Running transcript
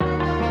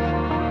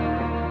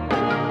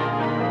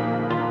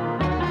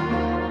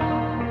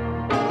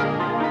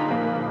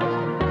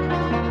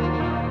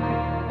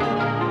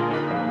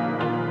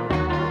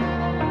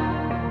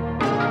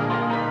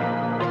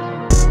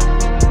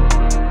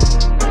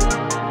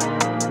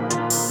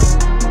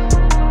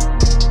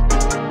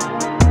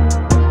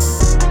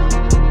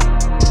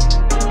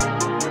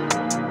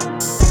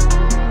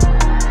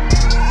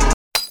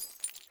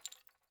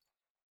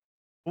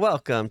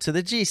welcome to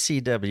the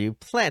GCW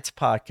Plant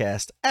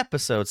Podcast,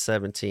 episode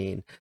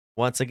 17.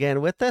 Once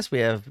again with us, we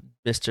have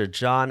Mr.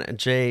 John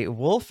J.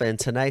 Wolf, and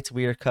tonight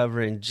we are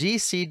covering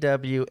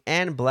GCW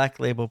and Black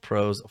Label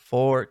Pro's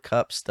 4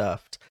 Cup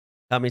Stuffed,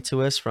 coming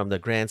to us from the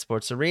Grand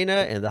Sports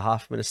Arena in the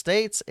Hoffman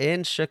Estates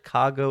in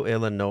Chicago,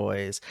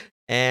 Illinois.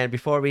 And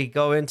before we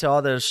go into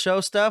all the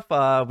show stuff,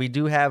 we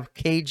do have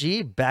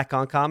KG back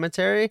on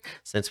commentary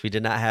since we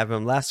did not have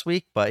him last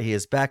week, but he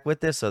is back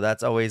with us. So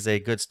that's always a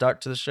good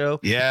start to the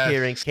show. Yeah.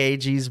 Hearing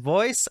KG's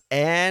voice.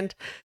 And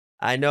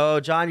I know,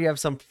 John, you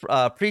have some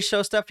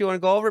pre-show stuff you want to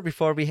go over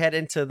before we head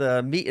into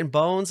the meat and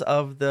bones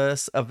of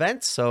this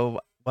event. So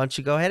why don't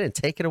you go ahead and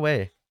take it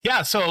away?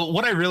 Yeah, so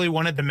what I really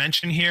wanted to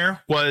mention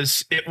here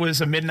was it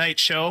was a midnight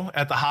show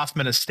at the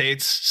Hoffman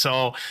Estates.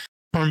 So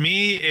for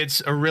me,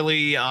 it's a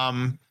really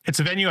it's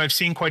a venue I've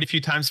seen quite a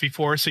few times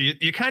before. So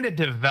you kind of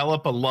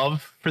develop a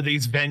love for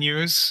these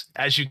venues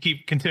as you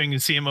keep continuing to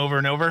see them over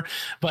and over.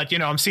 But, you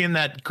know, I'm seeing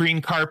that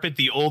green carpet,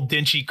 the old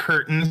dingy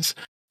curtains.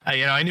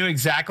 I knew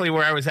exactly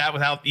where I was at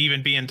without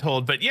even being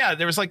told. But yeah,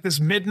 there was like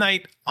this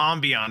midnight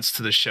ambiance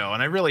to the show.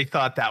 And I really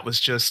thought that was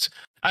just...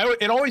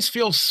 it always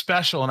feels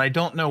special, and I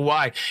don't know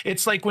why.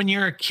 It's like when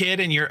you're a kid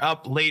and you're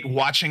up late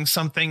watching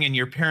something and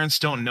your parents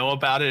don't know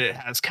about it. It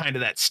has kind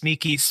of that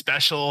sneaky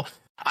special.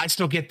 I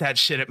still get that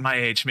shit at my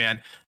age,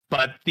 man.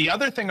 But the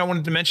other thing I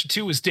wanted to mention,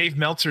 too, was Dave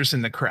Meltzer's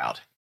in the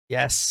crowd.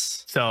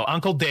 Yes. So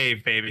Uncle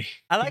Dave, baby.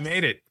 He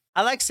made it.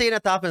 I like seeing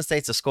at the Hoffman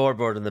Estates a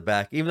scoreboard in the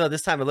back, even though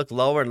this time it looked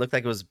lower and looked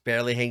like it was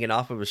barely hanging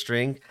off of a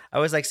string. I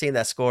always like seeing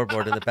that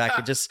scoreboard in the back.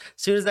 It just,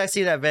 as soon as I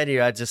see that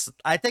venue,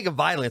 I think of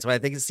violence. When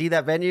I see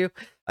that venue,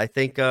 I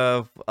think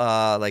of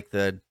like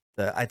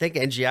I think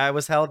NGI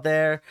was held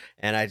there,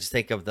 and I just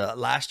think of the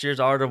last year's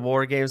Art of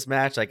War Games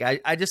match. Like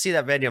I just see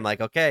that venue, I'm like,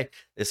 okay,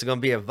 this is going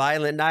to be a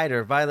violent night or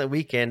a violent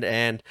weekend,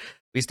 and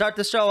we start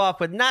the show off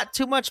with not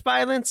too much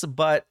violence,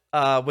 but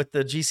with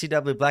the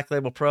GCW Black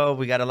Label Pro,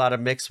 we got a lot of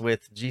mix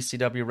with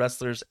GCW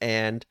wrestlers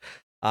and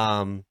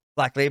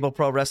Black Label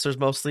Pro wrestlers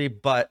mostly.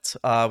 But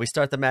we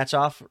start the night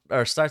off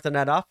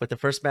with the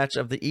first match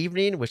of the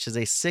evening, which is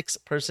a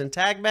 6-person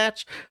tag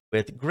match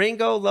with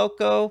Gringo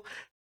Loco,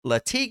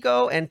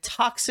 Latigo, and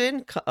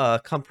Toxin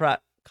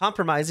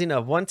compromising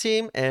of one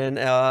team and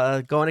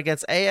going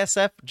against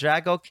ASF,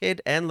 Drago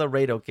Kid, and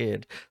Laredo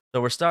Kid. So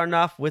we're starting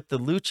off with the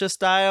lucha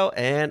style,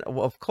 and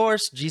of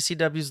course,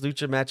 GCW's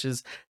lucha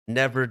matches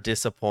never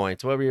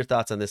disappoint. What were your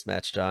thoughts on this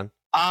match, John?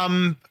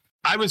 I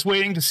was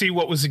waiting to see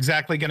what was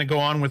exactly going to go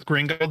on with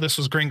Gringo. This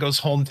was Gringo's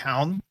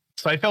hometown,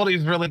 so I felt he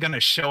was really going to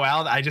show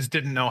out. I just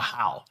didn't know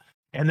how.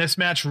 And this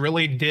match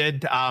really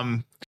did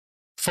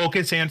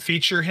focus and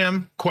feature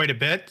him quite a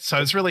bit. So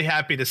I was really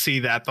happy to see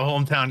that, the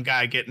hometown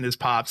guy getting his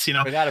pops. You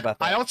know, forgot about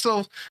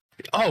that.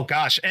 Oh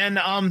gosh. And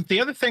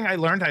the other thing I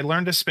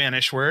learned a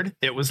Spanish word.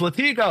 It was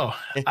Latigo.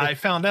 I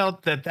found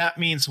out that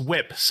means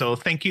whip. So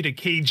thank you to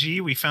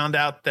KG. We found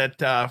out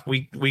that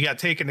we got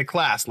taken to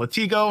class.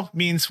 Latigo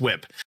means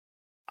whip.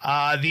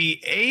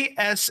 The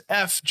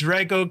ASF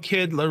Drago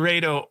Kid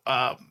Laredo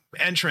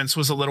entrance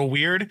was a little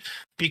weird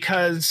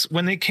because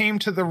when they came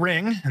to the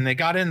ring and they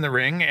got in the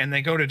ring and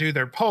they go to do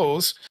their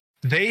pose,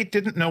 they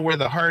didn't know where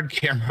the hard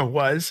camera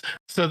was,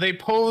 so they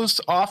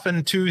posed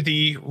often to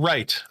the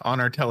right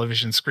on our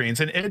television screens.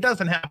 And it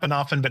doesn't happen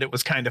often, but it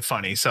was kind of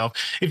funny. So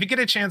if you get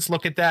a chance,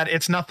 look at that.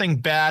 It's nothing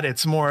bad.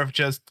 It's more of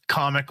just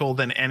comical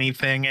than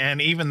anything.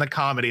 And even the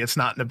comedy, it's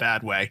not in a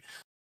bad way.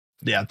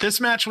 Yeah, this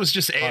match was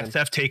just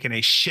ASF taking a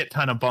shit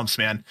ton of bumps,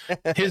 man.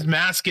 His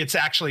mask gets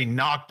actually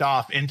knocked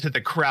off into the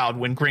crowd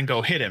when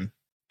Gringo hit him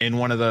in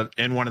one of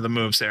the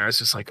moves there. It's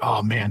just like,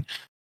 oh man,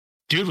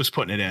 dude was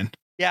putting it in.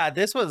 Yeah,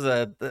 this was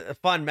a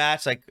fun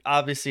match. Like,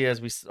 obviously,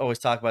 as we always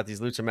talk about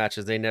these lucha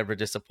matches, they never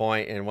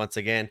disappoint. And once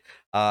again,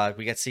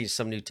 we get to see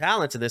some new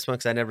talent in this one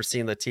because I never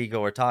seen Latigo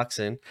or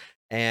Toxin.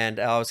 And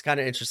I was kind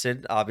of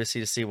interested,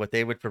 obviously, to see what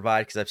they would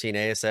provide because I've seen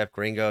ASF,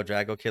 Gringo,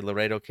 Drago Kid,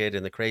 Laredo Kid,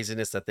 and the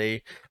craziness that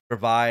they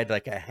provide,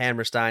 like a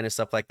Hammerstein and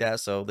stuff like that.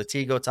 So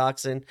Latigo,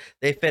 Toxin,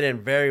 they fit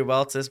in very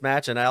well to this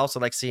match. And I also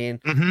like seeing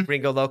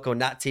Gringo Loco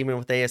not teaming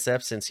with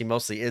ASF since he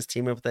mostly is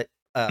teaming with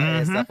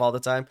ASF all the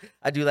time.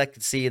 I do like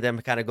to see them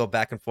kind of go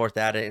back and forth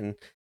at it, and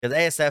because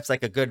ASF's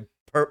like a good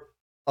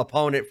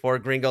opponent for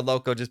Gringo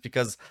Loco just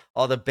because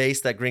all the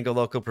base that Gringo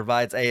Loco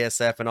provides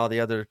ASF and all the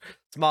other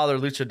smaller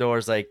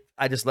luchadors. Like,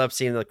 I just love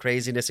seeing the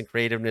craziness and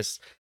creativeness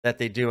that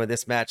they do, and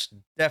this match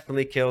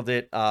definitely killed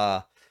it.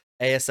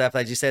 ASF,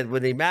 like you said,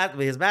 when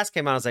his mask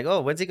came out, I was like,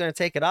 oh, when's he going to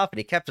take it off? And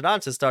he kept it on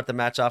to start the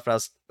match off. And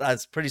I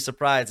was pretty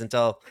surprised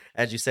until,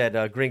 as you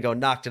said, Gringo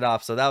knocked it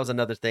off. So that was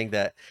another thing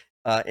that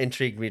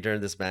intrigued me during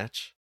this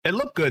match. It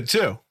looked good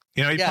too.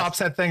 You know, he pops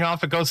that thing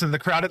off, it goes into the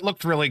crowd. It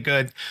looked really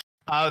good.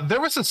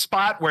 There was a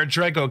spot where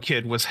Drago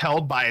Kid was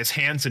held by his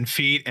hands and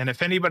feet. And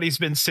if anybody's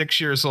been 6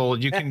 years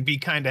old, you can be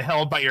kind of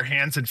held by your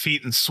hands and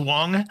feet and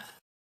swung.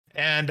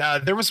 And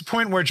there was a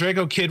point where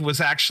Drago Kid was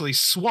actually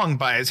swung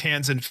by his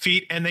hands and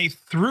feet, and they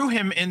threw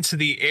him into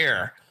the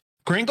air.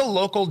 Gringo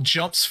Loco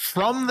jumps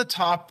from the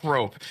top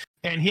rope,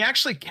 and he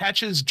actually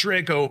catches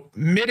Drago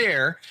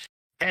midair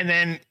and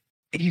then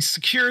he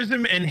secures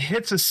him and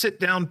hits a sit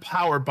down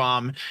power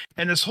bomb,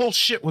 and this whole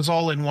shit was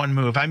all in one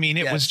move. I mean,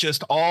 it was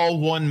just all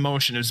one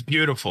motion. It was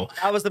beautiful.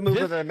 That was the move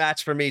of the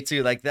match for me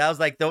too. Like that was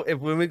like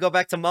when we go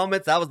back to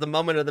moments, that was the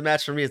moment of the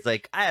match for me. It's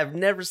like I have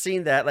never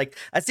seen that. Like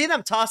I seen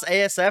them toss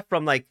ASF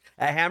from like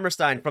at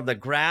Hammerstein from the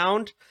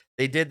ground.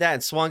 They did that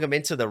and swung him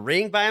into the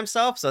ring by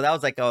himself. So that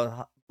was like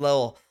a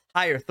little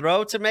higher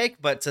throw to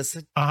make, but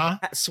to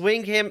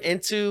swing him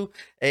into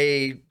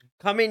a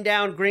coming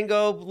down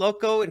Gringo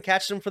Loco and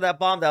catching him for that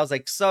bomb, that was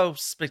like so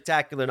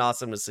spectacular and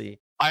awesome to see.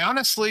 I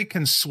honestly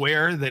can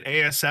swear that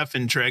ASF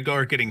and Drago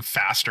are getting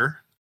faster.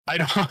 I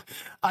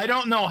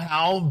don't know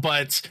how,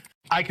 but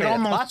I can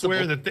almost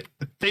swear that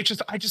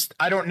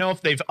I don't know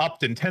if they've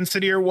upped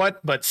intensity or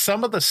what, but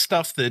some of the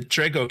stuff that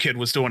Drago Kid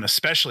was doing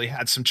especially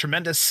had some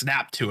tremendous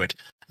snap to it.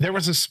 There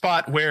was a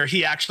spot where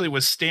he actually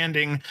was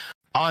standing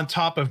on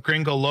top of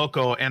Gringo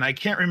Loco, and I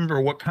can't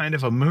remember what kind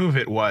of a move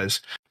it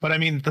was, but I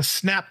mean the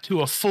snap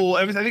to a full,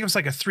 I think it was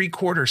like a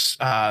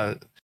 3/4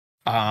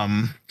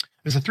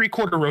 it was a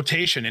 3/4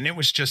 rotation, and it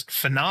was just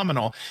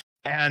phenomenal.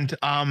 And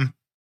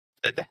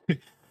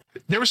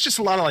there was just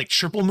a lot of like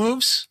triple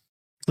moves.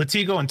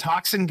 Latigo and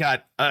Toxin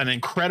got an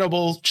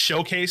incredible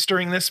showcase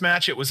during this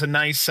match. It was a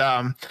nice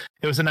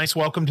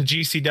welcome to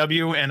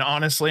GCW, and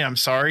honestly, I'm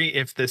sorry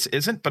if this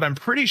isn't, but I'm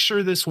pretty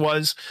sure this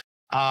was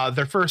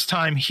their first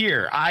time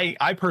here.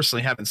 I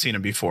personally haven't seen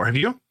them before. Have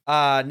you?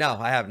 No,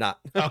 I have not.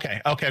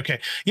 Okay.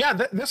 Yeah,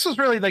 this was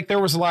really like there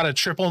was a lot of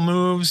triple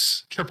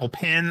moves, triple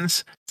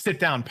pins, sit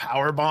down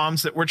power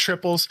bombs that were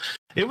triples.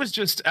 It was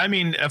just, I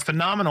mean, a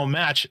phenomenal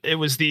match. It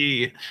was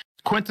the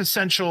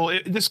quintessential.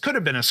 This could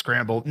have been a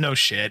scramble. No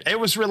shit. It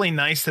was really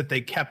nice that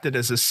they kept it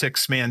as a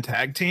 6-man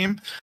tag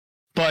team.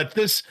 But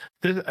this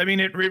I mean,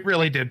 it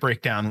really did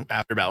break down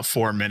after about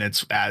 4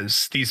 minutes,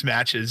 as these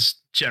matches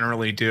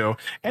generally do,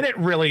 and it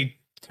really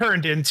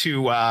turned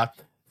into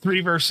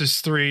 3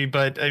 versus 3.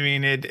 But I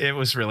mean, it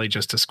was really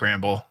just a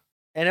scramble.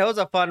 And it was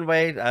a fun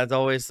way, as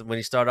always, when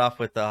you start off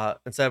with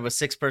instead of a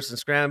 6-person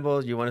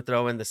scramble, you want to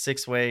throw in the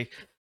 6-way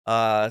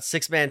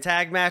 6-man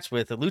tag match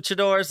with the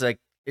luchadors. Like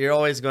you're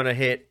always going to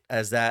hit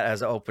as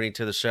an opening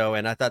to the show,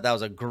 and I thought that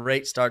was a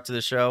great start to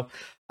the show.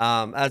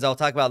 As I'll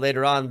talk about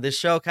later on, this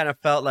show kind of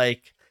felt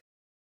like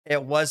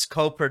it was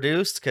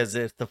co-produced, because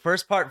if the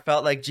first part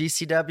felt like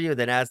GCW,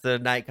 then as the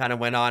night kind of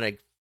went on, it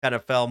kind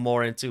of fell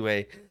more into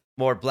a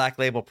more Black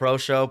Label Pro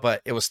show,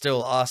 but it was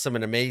still awesome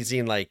and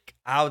amazing. Like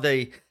how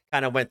they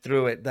kind of went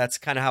through it. That's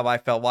kind of how I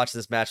felt watching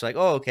this match. Like,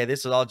 oh, okay,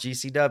 this was all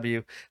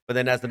GCW. But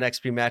then as the next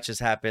few matches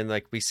happen,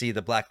 like we see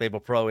the Black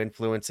Label Pro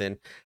influence. And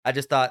I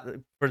just thought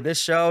for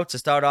this show to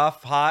start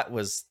off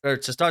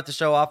to start the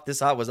show off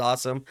this hot was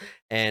awesome.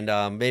 And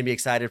made me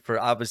excited for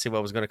obviously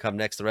what was going to come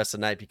next the rest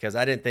of the night, because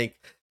I didn't think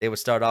they would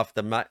start off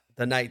the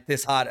night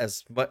this hot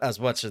as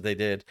much as they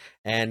did.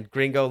 And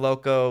Gringo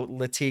Loco,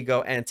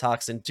 Latigo, and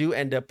Toxin do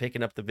end up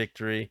picking up the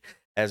victory,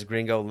 as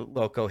Gringo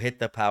Loco hit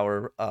the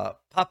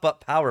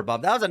pop-up power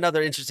bomb. That was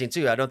another interesting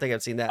too. I don't think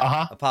I've seen that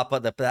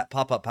that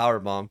pop-up power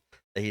bomb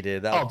that he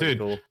did. That was pretty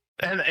cool.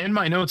 And in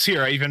my notes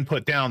here, I even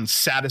put down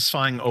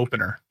satisfying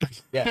opener.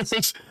 Yes.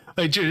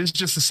 It's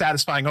just a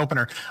satisfying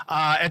opener.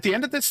 At the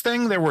end of this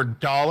thing, there were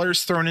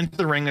dollars thrown into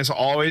the ring as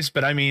always,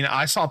 but I mean,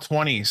 I saw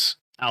 20s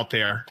out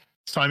there.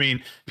 So I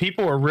mean,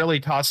 people were really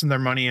tossing their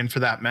money in for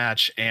that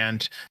match,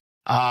 and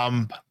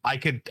I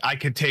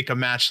could take a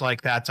match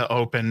like that to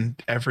open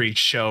every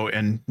show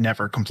and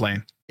never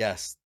complain.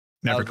 Yes.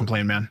 Never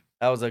complain, man.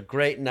 That was a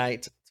great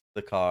night to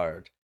the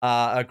card.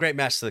 A great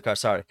match to the card,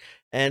 sorry.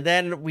 And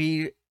then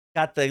we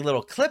got the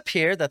little clip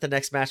here that the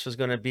next match was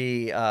going to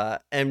be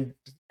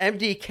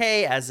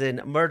MDK, as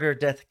in Murder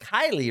Death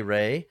Kylie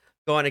Ray,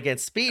 going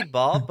against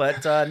Speedball.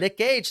 But Nick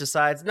Gage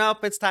decides,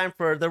 nope, it's time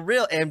for the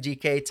real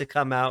MDK to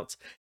come out.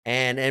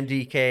 And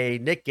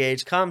MDK, Nick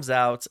Gage, comes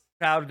out.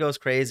 Crowd goes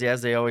crazy,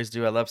 as they always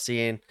do. I love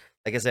seeing,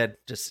 like I said,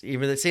 just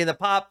even seeing the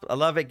pop. I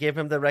love it. Give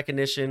him the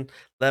recognition.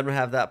 Let him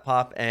have that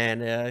pop.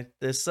 And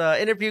this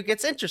interview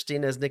gets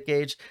interesting as Nick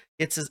Gage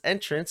gets his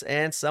entrance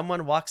and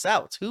someone walks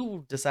out.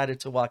 Who decided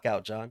to walk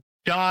out, John?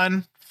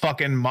 John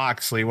fucking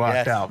Moxley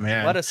walked out,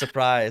 man. What a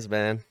surprise,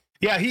 man.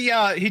 Yeah,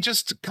 he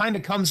just kind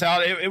of comes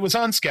out. It was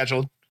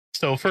unscheduled.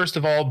 So first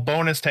of all,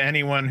 bonus to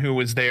anyone who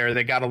was there.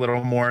 They got a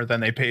little more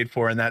than they paid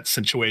for in that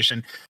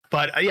situation.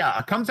 But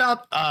yeah, comes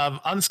out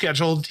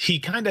unscheduled. He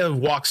kind of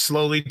walks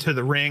slowly to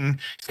the ring.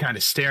 He's kind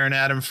of staring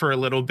at him for a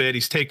little bit.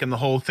 He's taking the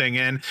whole thing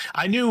in.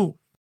 I knew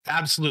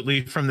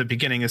absolutely from the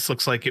beginning this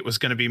looks like it was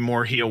going to be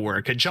more heel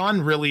work.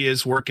 John really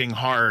is working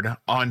hard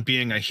on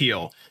being a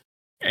heel.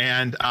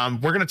 And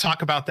we're going to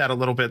talk about that a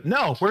little bit.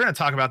 No, we're going to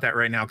talk about that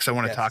right now because I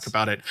want to talk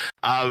about it.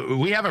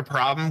 We have a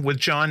problem with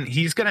John.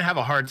 He's going to have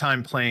a hard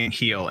time playing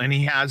heel, and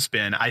he has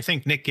been. I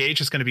think Nick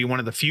Gage is going to be one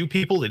of the few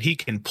people that he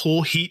can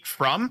pull heat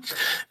from,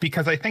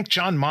 because I think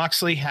John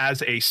Moxley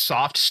has a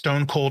soft,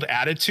 stone cold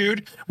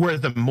attitude where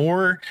the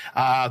more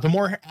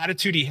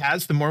attitude he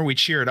has, the more we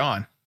cheer it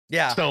on.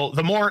 Yeah. So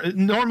the more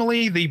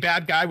normally the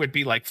bad guy would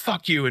be like,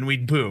 fuck you, and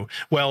we'd boo.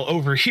 Well,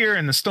 over here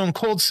in the Stone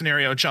Cold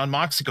scenario, John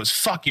Moxley goes,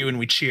 fuck you, and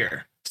we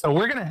cheer. So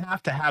we're going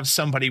to have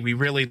somebody we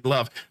really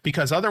love,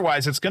 because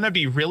otherwise it's going to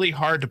be really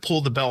hard to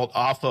pull the belt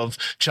off of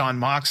John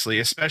Moxley,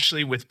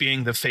 especially with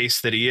being the face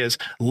that he is,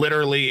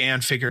 literally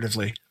and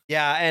figuratively.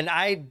 Yeah, and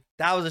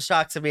that was a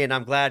shock to me, and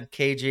I'm glad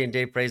KG and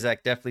Dave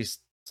Prazak definitely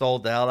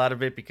sold the hell out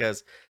of it,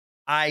 because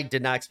I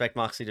did not expect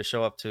Moxley to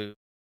show up to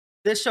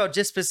this show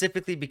just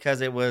specifically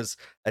because it was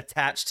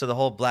attached to the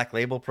whole Black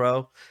Label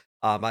Pro.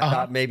 I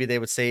thought maybe they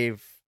would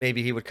save,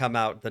 maybe he would come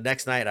out the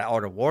next night at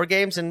Art of War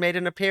Games and made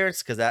an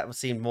appearance, because that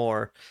seemed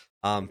more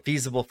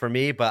feasible for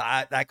me.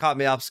 But that caught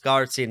me off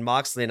guard seeing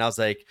Moxley, and I was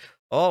like,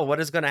 oh, what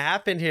is going to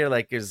happen here?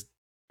 Like, is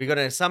we going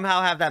to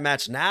somehow have that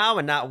match now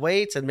and not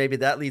wait? And maybe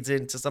that leads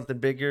into something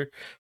bigger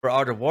for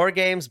Art of War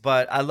Games.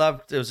 But I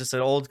loved, it was just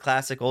an old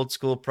classic, old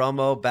school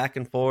promo, back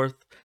and forth,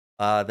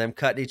 them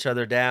cutting each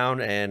other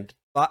down. And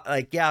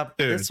like, yeah,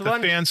 dude, this the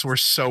one, fans were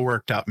so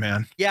worked up,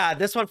 man. Yeah,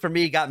 this one for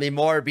me got me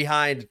more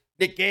behind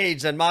Nick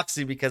Gage than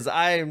Moxley, because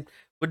I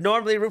would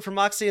normally root for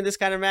Moxley in this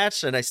kind of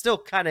match, and I still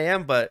kind of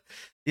am. But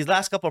these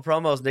last couple of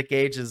promos Nick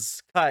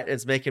Gage's cut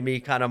is making me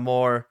kind of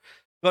more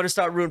going to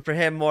start rooting for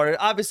him more.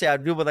 Obviously, I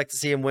would like to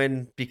see him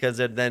win, because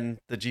then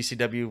the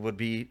GCW would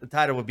be, the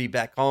title would be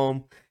back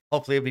home.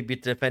 Hopefully, it'll be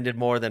defended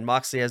more than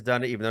Moxley has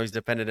done it, even though he's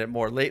defended it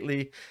more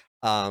lately.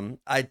 I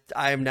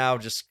am now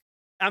just,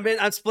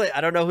 I'm split.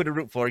 I don't know who to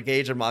root for,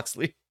 Gage or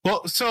Moxley.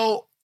 Well,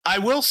 so I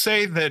will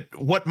say that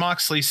what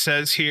Moxley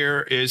says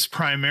here is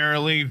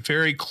primarily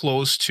very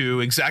close to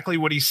exactly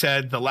what he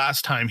said the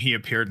last time he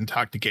appeared and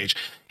talked to Gage.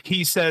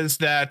 He says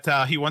that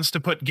he wants to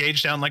put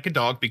Gage down like a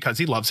dog because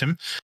he loves him.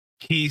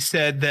 He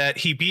said that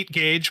he beat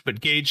Gage,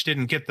 but Gage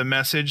didn't get the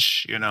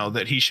message,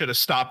 that he should have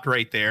stopped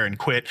right there and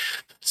quit.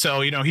 So,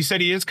 he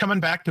said he is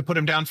coming back to put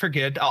him down for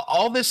good.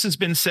 All this has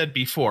been said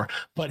before,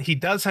 but he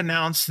does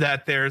announce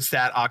that there's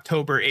that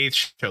October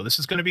 8th show. This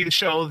is going to be the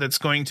show that's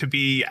going to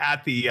be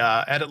at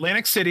at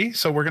Atlantic City.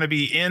 So we're going to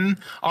be in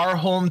our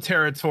home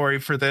territory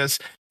for this.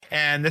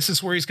 And this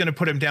is where he's going to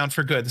put him down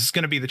for good. This is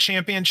going to be the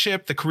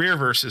championship, the career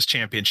versus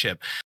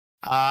championship.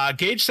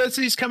 Gage says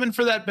he's coming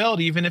for that belt,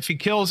 even if he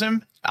kills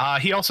him.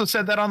 He also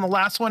said that on the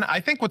last one. I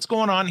think what's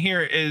going on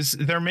here is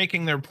they're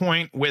making their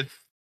point with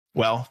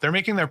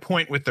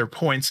their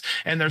points,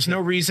 and there's no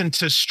reason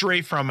to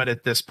stray from it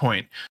at this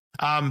point.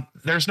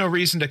 There's no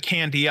reason to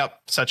candy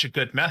up such a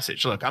good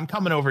message. Look, I'm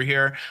coming over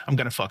here. I'm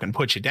going to fucking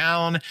put you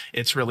down.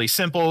 It's really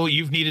simple.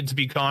 You've needed to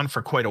be gone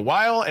for quite a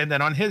while. And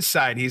then on his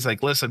side, he's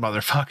like, listen,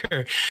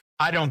 motherfucker,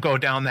 I don't go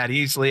down that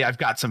easily. I've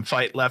got some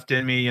fight left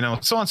in me,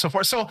 so on and so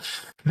forth. So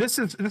this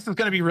is going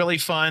to be really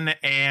fun.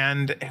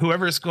 And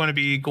whoever's going to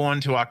be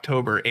going to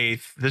October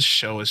 8th, this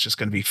show is just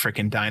going to be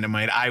freaking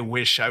dynamite. I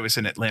wish I was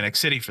in Atlantic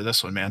City for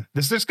this one, man.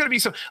 There's going to be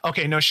some,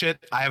 okay, no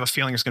shit. I have a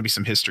feeling there's going to be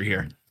some history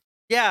here.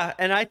 Yeah.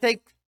 And I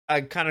think I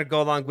kind of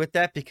go along with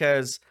that,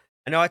 because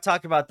I know I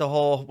talked about the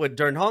whole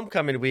during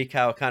homecoming week,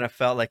 how it kind of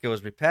felt like it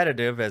was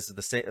repetitive as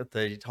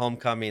the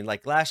homecoming,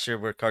 like last year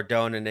where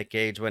Cardona and Nick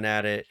Gage went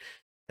at it.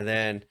 And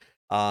then,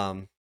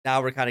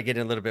 now we're kind of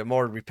getting a little bit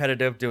more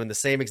repetitive, doing the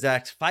same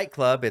exact Fight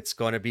Club. It's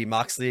going to be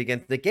Moxley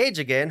against Nick Gage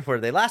again, where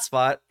they last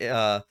fought in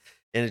a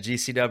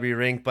GCW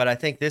ring. But I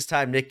think this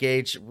time Nick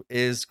Gage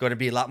is going to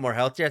be a lot more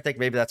healthier. I think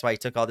maybe that's why he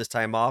took all this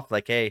time off.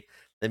 Like, hey,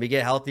 let me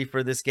get healthy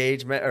for this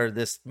Gage or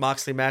this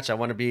Moxley match. I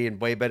want to be in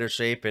way better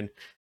shape and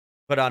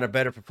put on a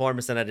better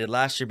performance than I did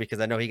last year, because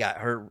I know he got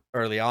hurt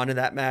early on in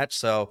that match.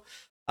 So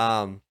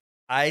I'm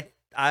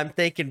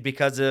thinking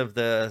because of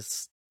the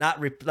not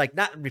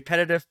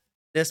repetitive,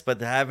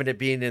 but having it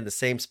being in the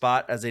same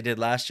spot as they did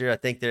last year, I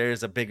think there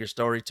is a bigger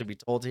story to be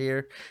told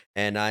here.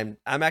 And I'm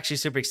actually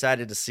super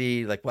excited to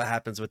see like what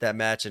happens with that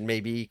match, and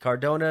maybe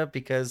Cardona,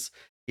 because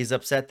he's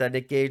upset that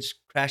Nick Gage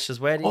crashed his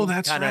wedding. Oh,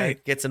 that's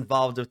right. Gets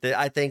involved with it.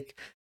 I think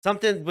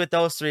something with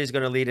those three is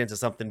going to lead into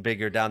something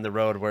bigger down the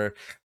road, where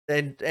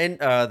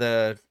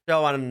the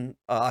show on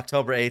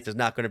October 8th is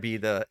not going to be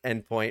the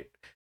end point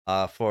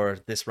for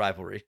this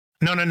rivalry.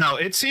 No.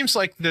 It seems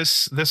like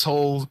this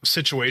whole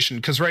situation,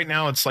 because right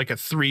now it's like a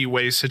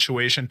three-way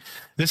situation.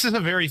 This is a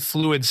very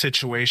fluid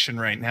situation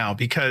right now,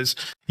 because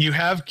you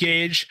have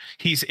Gage,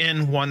 he's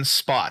in one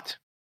spot.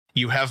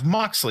 You have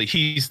Moxley,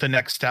 he's the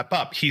next step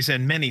up. He's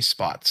in many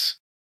spots.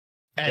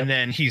 And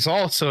then he's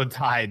also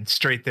tied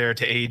straight there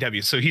to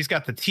AEW. So he's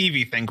got the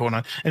TV thing going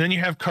on. And then you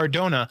have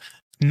Cardona,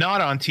 not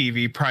on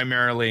TV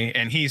primarily,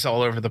 and he's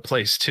all over the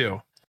place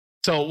too.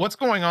 So what's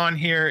going on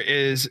here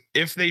is,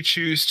 if they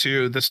choose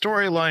to, the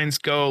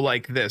storylines go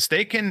like this.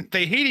 They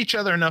hate each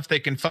other enough they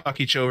can fuck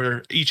each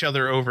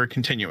other over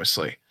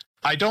continuously.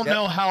 I don't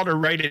know how to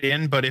write it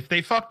in, but if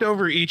they fucked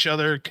over each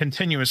other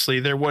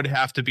continuously, there would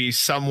have to be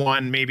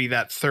someone, maybe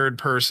that third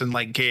person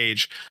like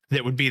Gage,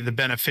 that would be the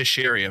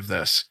beneficiary of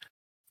this.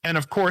 And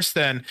of course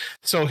then,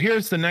 so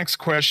here's the next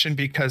question,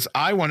 because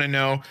I want to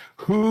know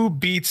who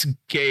beats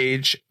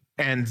Gage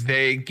and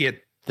they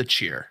get the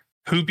cheer.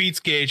 Who beats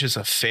Gage as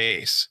a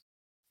face?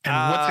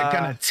 And what's it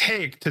going to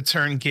take to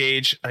turn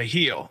Gage a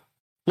heel?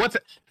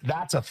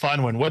 That's a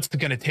fun one. What's it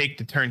going to take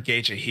to turn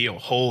Gage a heel?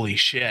 Holy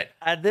shit.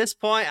 At this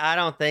point, I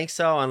don't think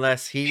so,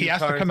 unless he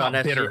has to come out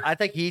bitter. I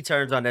think he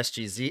turns on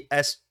SGZ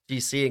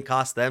GC and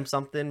cost them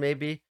something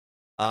maybe.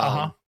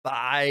 Uh-huh. But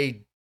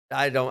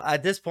I don't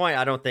at this point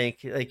I don't think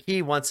like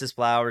he wants his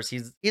flowers.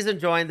 He's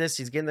enjoying this.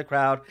 He's getting the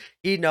crowd.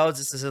 He knows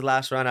this is his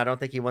last run. I don't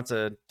think he wants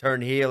to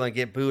turn heel and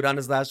get booed on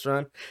his last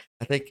run.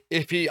 I think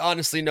if he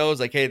honestly knows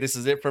like, hey, this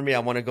is it for me. I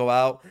want to go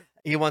out.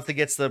 He wants to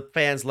get the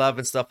fans love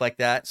and stuff like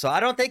that. So I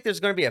don't think there's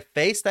going to be a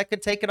face that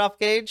could take it off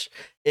Gage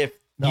if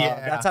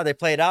Yeah. that's how they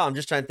play it out. I'm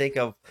just trying to think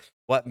of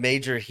what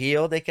major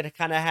heel they could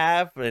kind of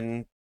have,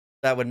 and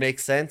that would make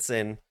sense.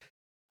 And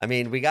I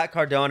mean, we got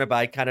Cardona, but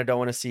I kind of don't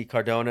want to see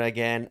Cardona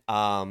again.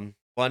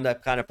 One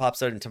that kind of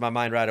pops out into my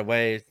mind right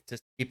away,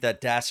 just to keep that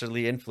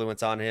dastardly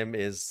influence on him,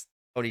 is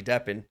Tony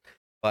Deppen.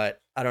 But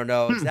I don't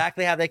know Hmm.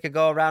 exactly how they could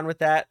go around with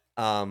that.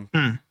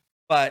 Hmm.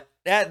 But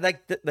that,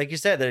 like you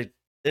said,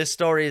 this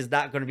story is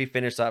not going to be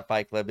finished at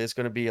Fight Club. There's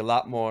going to be a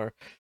lot more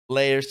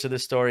layers to the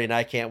story, and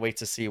I can't wait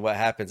to see what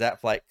happens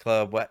at Fight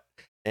Club. What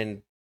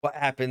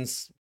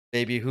happens,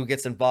 maybe who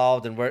gets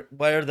involved, and where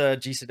the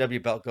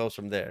GCW belt goes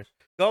from there.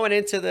 Going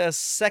into the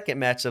second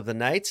match of the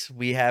night,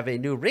 we have a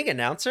new ring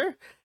announcer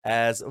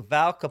as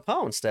Val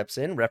Capone steps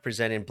in,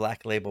 representing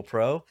Black Label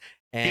Pro.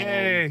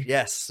 And Yay.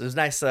 yes, it was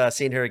nice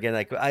seeing her again.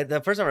 Like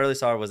the first time I really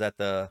saw her was at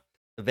the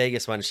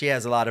Vegas one. She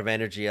has a lot of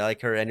energy. I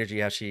like her energy,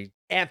 how she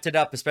amped it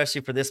up,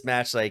 especially for this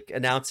match, like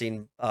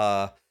announcing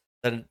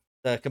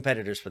the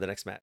competitors for the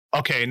next match.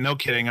 Okay, no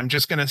kidding. I'm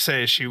just going to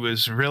say she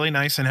was really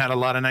nice and had a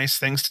lot of nice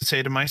things to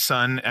say to my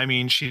son. I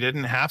mean, she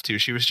didn't have to.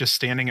 She was just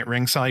standing at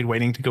ringside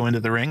waiting to go into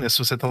the ring. This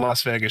was at the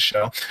Las Vegas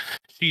show.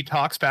 She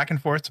talks back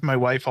and forth to my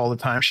wife all the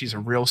time. She's a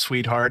real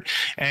sweetheart.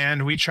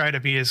 And we try to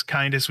be as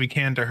kind as we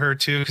can to her,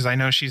 too, because I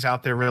know she's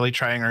out there really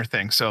trying her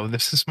thing. So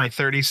this is my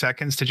 30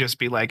 seconds to just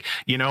be like,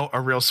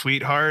 a real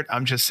sweetheart.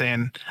 I'm just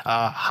saying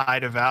hi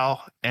to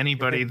Val.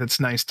 Anybody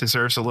that's nice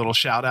deserves a little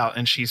shout out.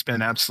 And she's been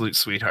an absolute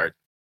sweetheart.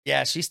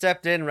 Yeah, she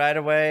stepped in right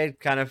away,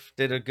 kind of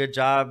did a good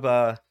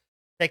job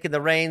taking the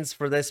reins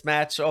for this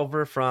match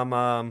over from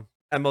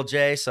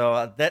MLJ.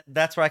 So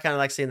that's where I kind of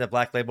like seeing the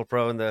Black Label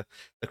Pro and the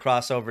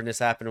crossover and this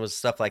happen was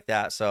stuff like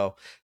that. So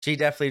she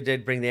definitely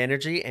did bring the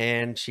energy,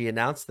 and she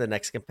announced the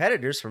next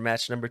competitors for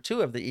match number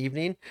 2 of the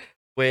evening,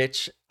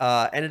 which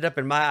ended up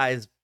in my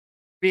eyes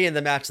being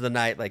the match of the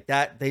night. Like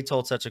that, they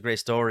told such a great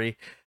story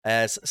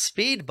as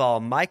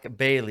Speedball Mike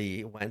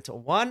Bailey went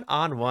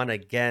 1-on-1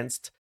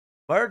 against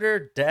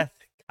Murder Death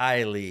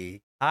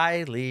Kylie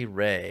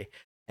Ray.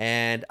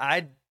 And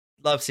I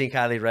love seeing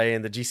Kylie Ray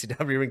in the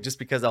GCW ring just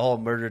because the whole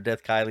Murder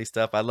Death Kylie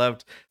stuff. I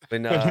loved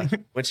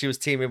when she was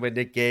teaming with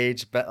Nick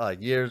Gage, but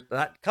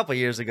a couple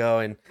years ago,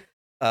 and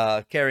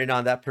carrying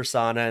on that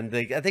persona. And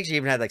I think she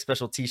even had like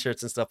special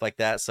T-shirts and stuff like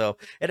that. So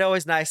it's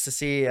always nice to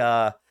see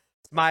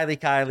Smiley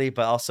Kylie,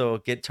 but also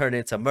get turned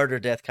into Murder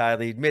Death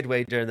Kylie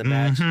midway during the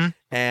match. Mm-hmm.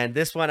 And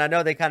this one, I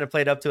know they kind of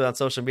played up to it on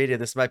social media.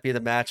 This might be the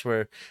match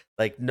where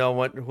like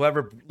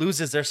whoever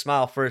loses their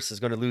smile first is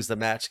going to lose the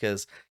match,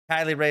 because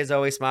Kylie Ray's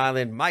always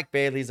smiling, Mike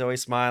Bailey's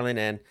always smiling,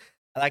 and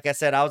like I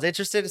said, I was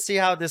interested to see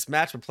how this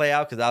match would play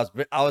out, because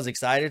I was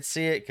excited to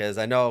see it, because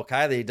I know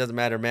Kylie, doesn't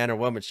matter man or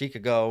woman, she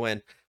could go,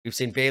 and we've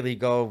seen Bailey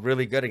go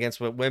really good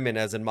against women,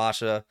 as in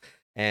Masha.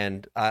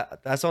 And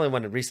that's the only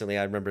one that recently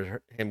I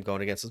remember him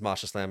going against is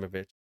Masha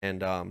Slamovich.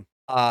 And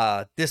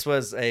this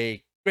was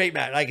a great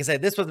match. Like I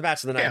said, this was the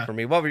match of the night for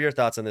me. What were your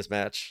thoughts on this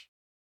match?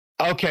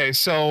 Okay,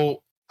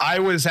 so I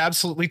was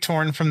absolutely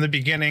torn from the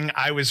beginning.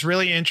 I was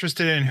really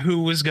interested in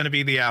who was going to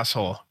be the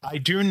asshole. I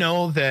do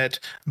know that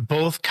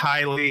both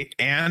Kylie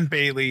and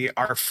Bailey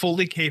are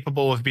fully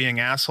capable of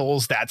being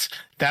assholes. That's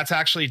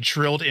actually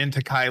drilled into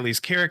Kylie's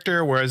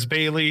character, whereas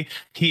Bailey,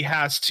 he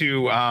has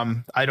to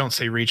I don't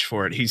say reach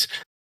for it.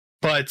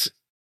 But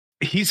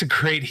he's a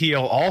great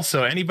heel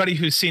also. Anybody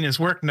who's seen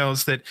his work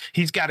knows that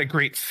he's got a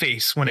great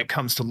face when it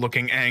comes to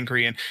looking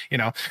angry and,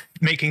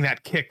 making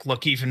that kick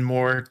look even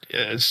more,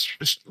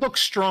 look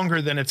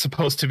stronger than it's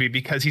supposed to be,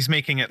 because he's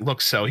making it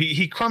look so.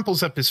 He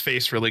crumples up his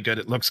face really good.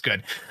 It looks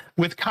good.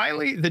 With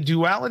Kylie, the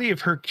duality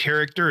of her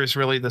character is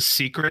really the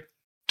secret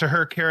to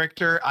her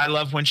character. I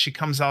love when she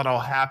comes out all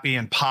happy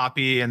and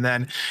poppy, and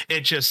then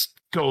it just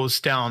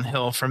goes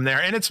downhill from there.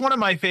 And it's one of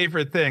my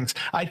favorite things.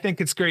 I think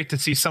it's great to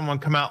see someone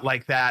come out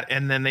like that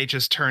and then they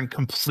just turn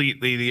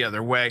completely the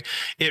other way.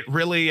 It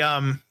really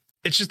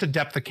it's just a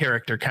depth of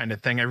character kind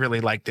of thing. I really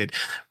liked it.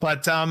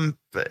 But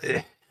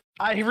I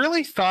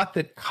really thought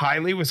that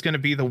Kylie was going to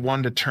be the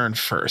one to turn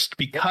first,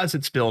 because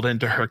it's built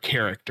into her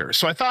character.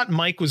 So I thought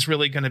Mike was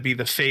really going to be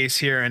the face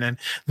here, and then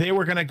they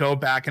were going to go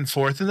back and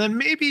forth, and then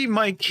maybe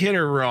Mike hit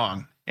her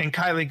wrong and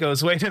Kylie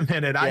goes, wait a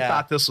minute, I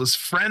thought this was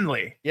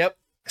friendly. Yep.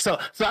 So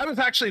I was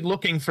actually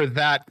looking for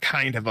that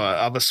kind of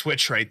a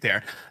switch right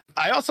there.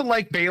 I also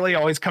like Bailey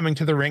always coming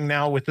to the ring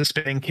now with the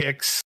spinning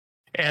kicks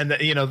and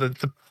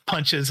the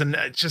punches, and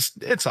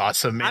it's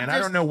awesome, man. I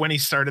don't know when he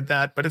started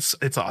that, but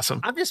it's awesome.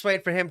 I'm just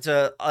waiting for him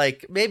to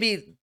like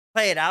maybe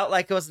play it out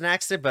like it was an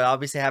accident, but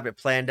obviously have it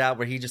planned out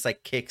where he just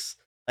like kicks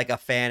like a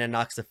fan and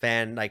knocks the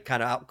fan like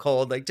kind of out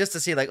cold, like just to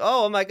see like,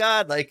 oh my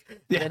god, like,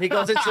 and then he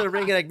goes into the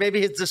ring and like maybe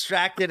he's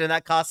distracted and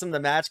that costs him the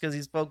match because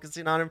he's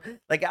focusing on him.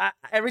 Like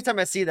every time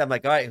I see that, I'm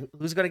like, all right,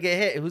 who's gonna get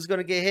hit? Who's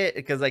gonna get hit?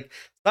 Because like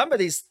some of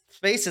these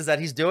spaces that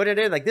he's doing it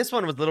in, like this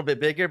one was a little bit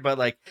bigger, but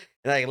like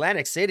in like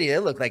Atlantic City,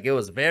 it looked like it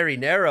was very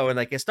narrow and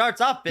like it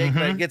starts off big,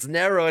 but it gets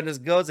narrow and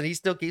just goes and he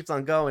still keeps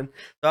on going.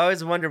 So I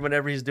always wonder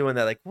whenever he's doing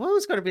that, like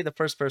who's gonna be the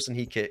first person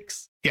he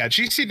kicks? Yeah,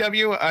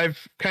 GCW,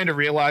 I've kind of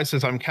realized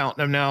as I'm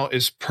counting them now,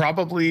 is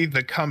probably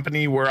the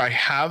company where I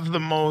have the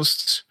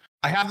most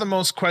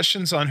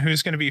questions on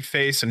who's going to be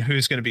face and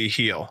who's going to be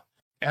heel.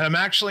 And I'm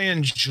actually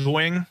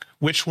enjoying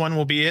which one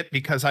will be it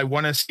because I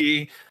want to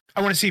see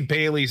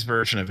Bailey's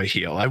version of a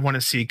heel. I want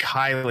to see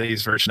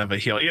Kylie's version of a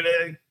heel. You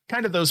know,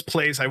 kind of those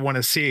plays I want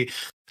to see.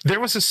 There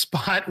was a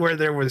spot where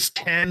there was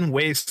 10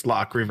 waist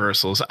lock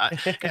reversals.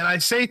 And I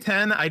say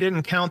 10, I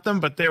didn't count them,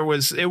 but it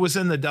was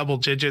in the double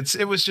digits.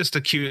 It was just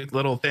a cute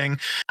little thing.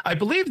 I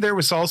believe there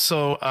was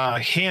also a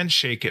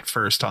handshake at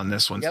first on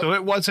this one. Yep. So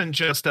it wasn't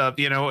just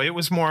it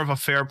was more of a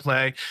fair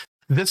play.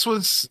 This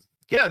was,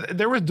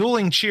 there were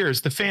dueling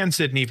cheers. The fans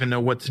didn't even know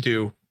what to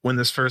do when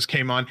this first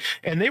came on,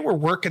 and they were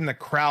working the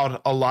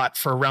crowd a lot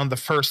for around the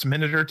first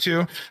minute or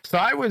two. So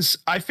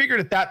I figured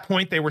at that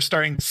point they were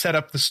starting to set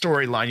up the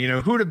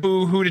storyline, who to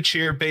boo, who to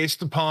cheer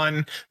based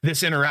upon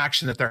this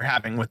interaction that they're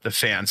having with the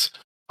fans.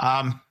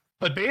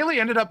 But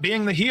Bailey ended up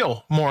being the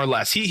heel, more or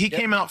less. He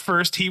came out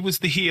first. He was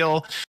the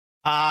heel.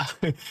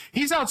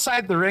 He's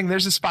outside the ring.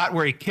 There's a spot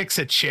where he kicks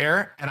a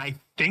chair, and I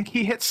think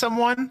he hit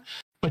someone,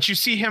 but you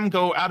see him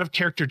go out of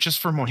character just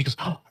for a moment. He goes,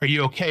 "Oh, are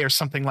you okay?" or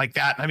something like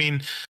that. I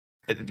mean,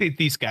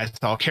 these guys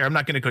all care. I'm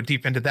not going to go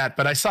deep into that,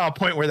 but I saw a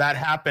point where that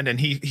happened, and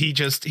he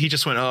just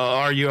went, "Oh,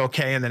 are you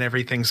okay?" and then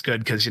everything's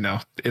good because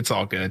it's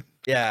all good.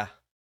 Yeah,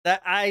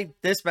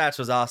 this match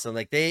was awesome.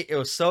 Like it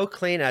was so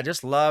clean. I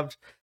just loved.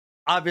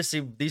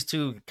 Obviously, these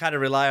two kind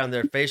of rely on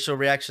their facial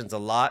reactions a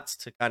lot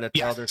to kind of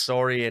tell their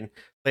story and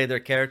play their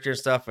character and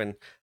stuff. And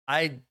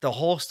the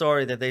whole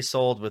story that they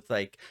sold with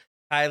like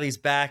Kylie's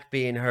back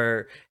being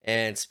hurt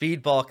and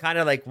Speedball kind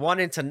of like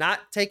wanting to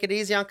not take it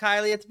easy on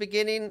Kylie at the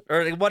beginning,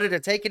 or they wanted to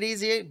take it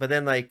easy, but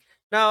then like,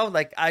 no,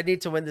 like I need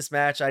to win this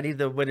match. I need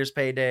the winner's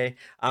payday.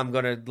 I'm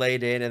going to lay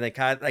it in. And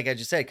then like as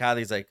you said,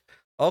 Kylie's like,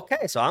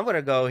 okay, so I'm going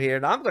to go here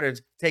and I'm going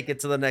to take it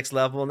to the next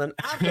level. And then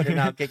I'm going to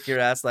now kick your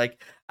ass.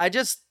 Like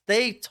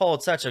they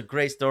told such a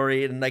great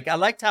story. And like, I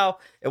liked how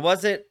it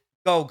wasn't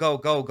go, go,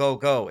 go, go,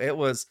 go. It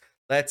was,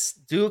 let's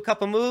do a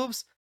couple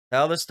moves,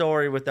 tell the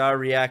story with our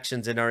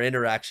reactions and our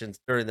interactions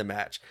during the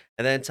match,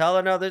 and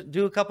then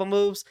do a couple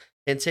moves,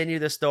 continue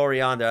the story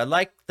on there. I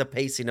like the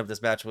pacing of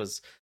this match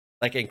was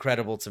like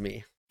incredible to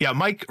me. Yeah,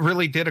 Mike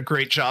really did a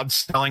great job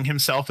selling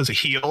himself as a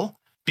heel,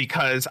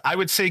 because I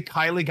would say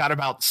Kylie got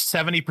about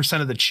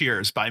 70% of the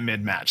cheers by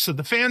mid-match. So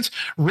the fans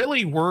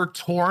really were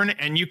torn,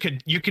 and you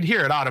could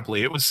hear it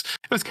audibly. It was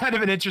kind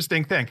of an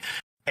interesting thing.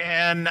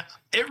 And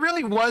it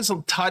really was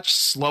a touch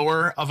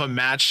slower of a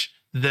match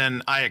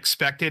than I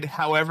expected.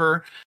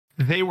 However,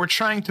 they were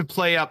trying to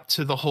play up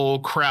to the whole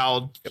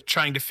crowd,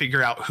 trying to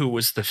figure out who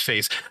was the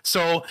face.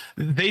 So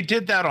they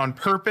did that on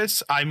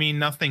purpose. I mean,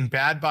 nothing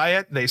bad by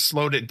it. They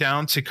slowed it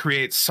down to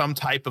create some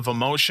type of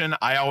emotion.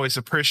 I always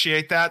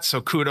appreciate that. So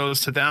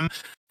kudos to them.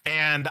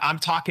 And I'm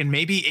talking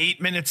maybe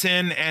 8 minutes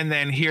in, and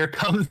then here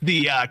comes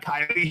the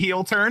Kylie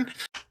heel turn.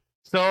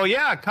 So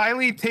yeah,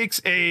 Kylie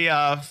takes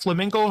a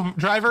flamingo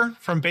driver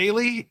from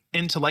Bailey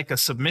into like a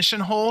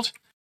submission hold.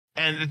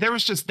 And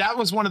that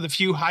was one of the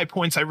few high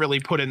points I really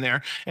put in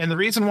there. And the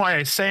reason why I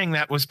was saying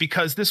that was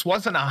because this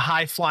wasn't a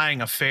high flying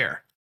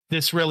affair.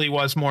 This really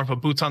was more of a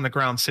boots on the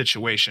ground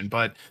situation.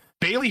 But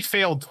Bailey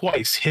failed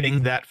twice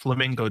hitting that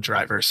flamingo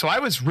driver. So I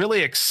was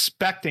really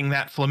expecting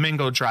that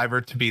flamingo driver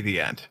to be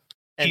the end.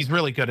 And he's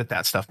really good at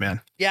that stuff, man.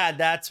 Yeah,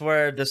 that's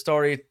where the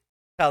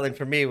storytelling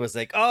for me was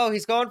like, oh,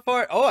 he's going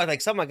for it. Oh,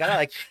 like someone got it.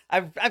 Like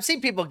I've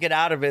seen people get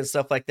out of it and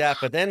stuff like that.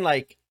 But then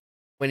like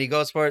when he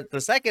goes for it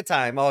the second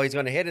time, oh, he's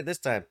going to hit it this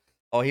time.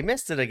 Oh, he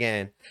missed it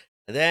again.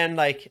 And then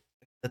like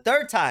the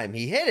third time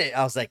he hit it,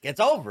 I was like, it's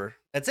over.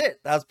 That's it.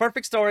 That was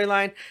perfect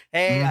storyline.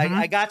 Hey,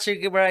 I got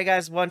you where I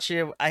guys want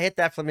you. I hit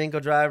that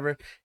flamingo driver,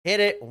 hit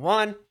it,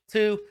 1,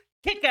 2,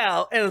 kick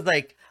out. And it was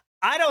like,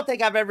 I don't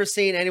think I've ever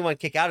seen anyone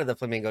kick out of the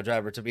flamingo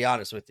driver, to be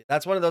honest with you.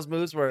 That's one of those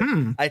moves where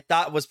I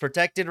thought was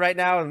protected right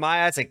now in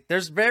my eyes. Like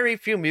there's very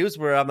few moves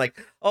where I'm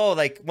like, oh,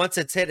 like once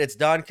it's hit, it's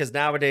done. Cause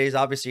nowadays,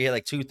 obviously you hit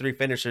like 2, 3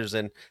 finishers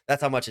and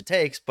that's how much it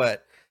takes.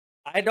 But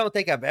I don't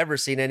think I've ever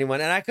seen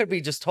anyone, and I could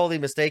be just totally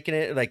mistaken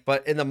it. Like,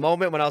 but in the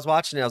moment when I was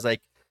watching it, I was like,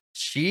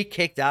 she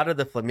kicked out of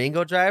the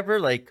flamingo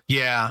driver. Like,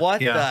 what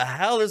the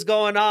hell is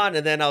going on?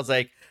 And then I was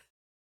like,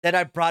 then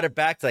I brought it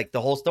back to like the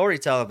whole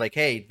storytelling of like,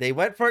 hey, they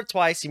went for it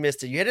twice. You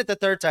missed it. You hit it the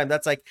third time.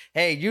 That's like,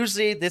 hey,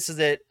 usually this is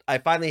it. I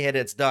finally hit it.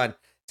 It's done.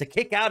 To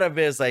kick out of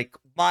it is like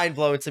mind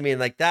blowing to me. And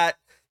like that,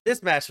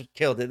 this match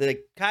killed it.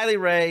 Like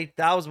Kylie Ray,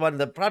 that was one of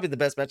the probably the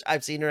best match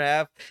I've seen her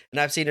have. And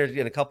I've seen her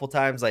in a couple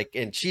times. Like,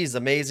 and she's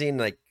amazing.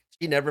 Like,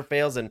 she never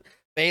fails, and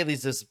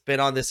Bailey's just been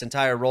on this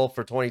entire role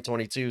for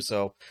 2022.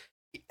 So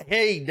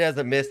He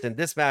doesn't miss, and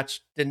this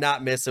match did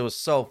not miss. It was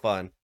so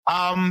fun.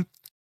 Um,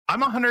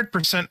 I'm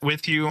 100%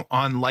 with you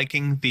on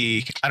liking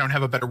the, I don't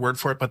have a better word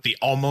for it, but the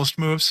almost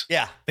moves.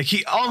 Yeah. Like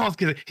he almost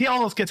gets it. He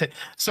almost gets it.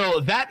 So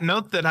that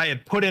note that I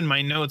had put in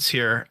my notes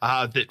here,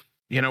 that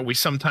we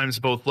sometimes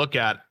both look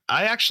at,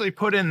 I actually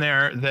put in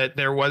there that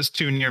there was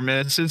 2 near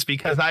misses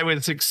because I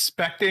was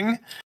expecting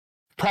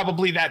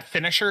probably that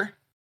finisher.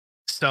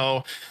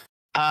 So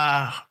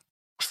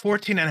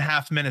 14 and a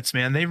half minutes,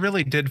 man. They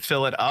really did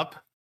fill it up.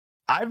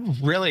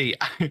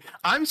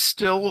 I'm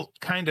still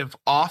kind of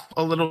off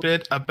a little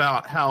bit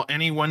about how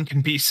anyone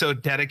can be so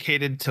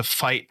dedicated to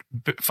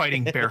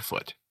fighting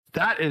barefoot.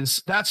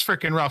 That's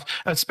freaking rough,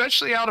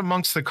 especially out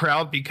amongst the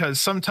crowd,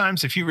 because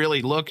sometimes if you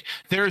really look,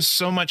 there's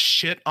so much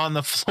shit on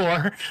the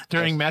floor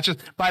during matches.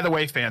 By the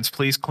way, fans,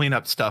 please clean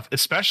up stuff,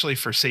 especially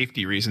for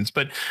safety reasons.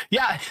 But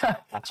yeah,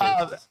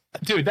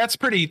 dude, that's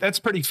pretty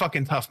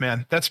fucking tough,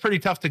 man. That's pretty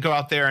tough to go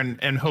out there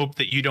and hope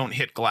that you don't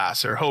hit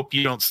glass or hope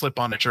you don't slip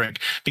on a drink,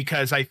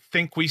 because I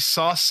think we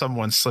saw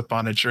someone slip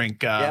on a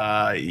drink.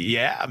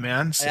 Yeah,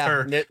 man.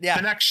 The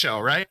next show,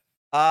 right?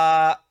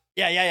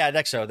 Yeah.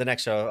 The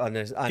next show on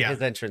his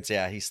entrance.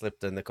 Yeah, he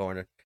slipped in the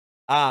corner.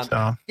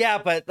 Yeah,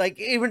 but like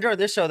even during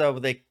this show though,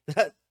 they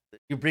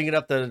you bring it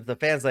up the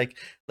fans, like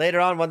later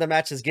on one of the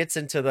matches gets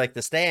into like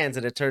the stands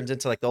and it turns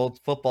into like the old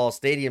football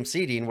stadium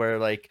seating where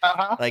like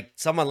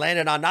someone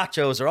landed on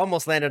nachos or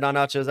almost landed on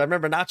nachos. I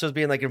remember nachos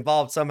being like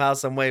involved somehow,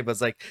 some way, but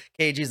it's like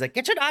KG's like,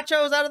 get your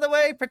nachos out of the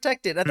way,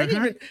 protect it. I think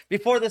even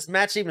before this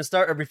match even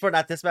started, or before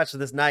not this match,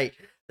 this night,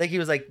 I think he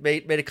was like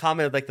made a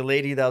comment of like the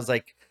lady that was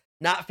like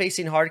not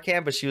facing hard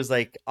cam, but she was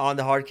like on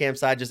the hard cam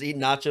side, just eating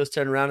nachos,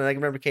 turning around. And I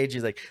can remember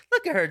KG's like,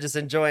 look at her just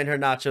enjoying her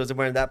nachos and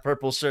wearing that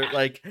purple shirt.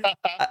 Like,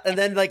 and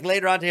then like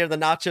later on to hear the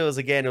nachos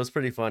again, it was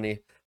pretty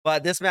funny.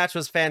 But this match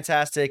was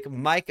fantastic.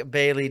 Mike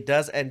Bailey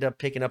does end up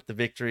picking up the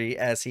victory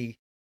as he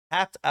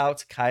tapped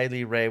out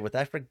Kylie Ray with,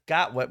 I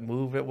forgot what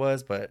move it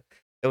was, but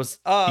it was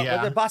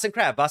the Boston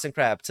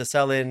Crab to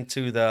sell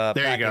into the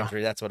back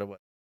injury. That's what it was.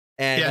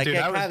 And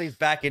Kylie's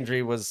back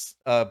injury was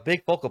a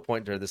big focal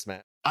point during this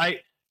match.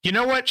 You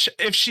know what?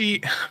 If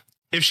she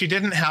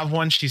didn't have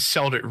one, she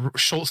sold it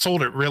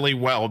really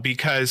well,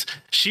 because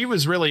she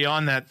was really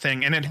on that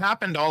thing, and it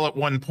happened all at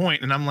one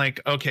point. And I'm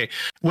like, okay,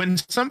 when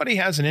somebody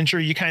has an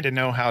injury, you kind of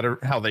know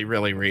how they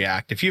really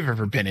react. If you've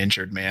ever been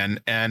injured,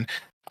 man. And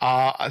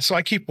so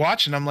I keep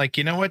watching. I'm like,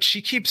 you know what?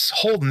 She keeps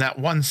holding that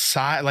one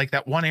side, like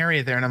that one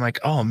area there, and I'm like,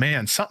 oh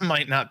man, something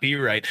might not be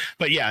right.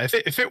 But yeah,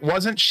 if it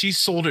wasn't, she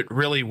sold it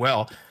really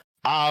well.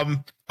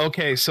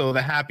 Okay, so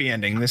the happy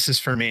ending. This is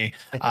for me.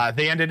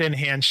 They ended in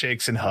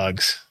handshakes and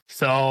hugs.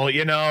 So,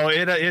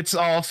 it's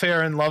all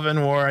fair in love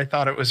and war. I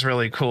thought it was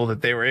really cool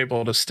that they were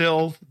able to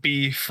still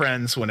be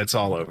friends when it's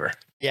all over.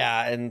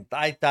 Yeah, and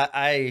I thought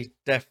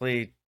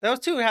definitely those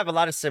two have a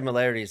lot of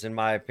similarities in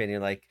my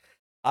opinion. Like,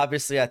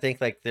 obviously, I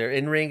think like their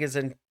in-ring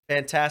isn't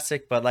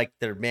fantastic, but like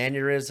their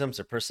mannerisms,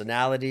 their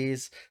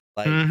personalities,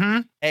 like,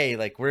 hey,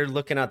 like we're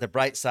looking at the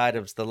bright side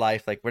of the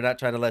life. Like we're not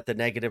trying to let the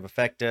negative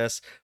affect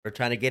us. We're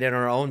trying to get in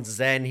our own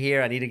zen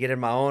here. I need to get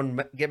my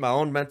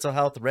own mental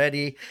health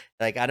ready.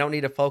 Like I don't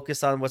need to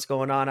focus on what's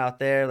going on out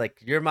there. Like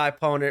you're my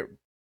opponent.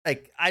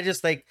 Like I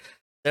just think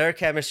their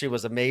chemistry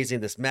was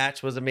amazing. This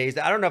match was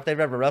amazing. I don't know if they've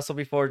ever wrestled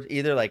before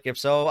either. Like if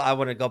so, I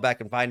want to go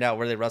back and find out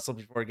where they wrestled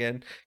before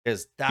again,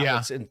 because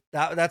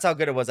that's how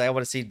good it was. I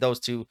want to see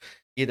those two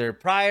either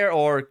prior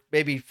or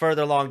maybe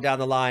further along down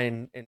the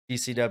line in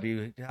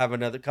GCW have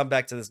another come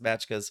back to this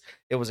match, because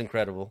it was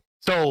incredible.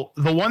 So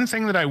the one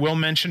thing that I will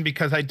mention,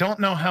 because I don't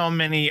know how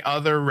many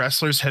other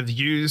wrestlers have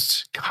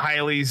used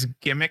Kylie's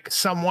gimmick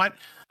somewhat,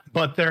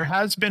 but there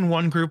has been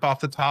one group off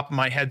the top of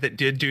my head that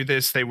did do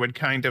this. They would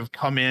kind of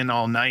come in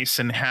all nice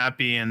and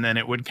happy, and then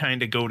it would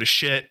kind of go to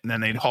shit, and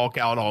then they'd Hulk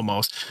out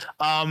almost.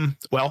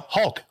 Hulk's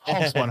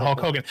one,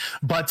 Hulk Hogan.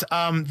 But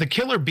the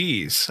Killer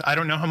Bees, I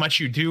don't know how much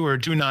you do or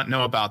do not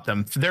know about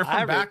them. They're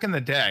from back in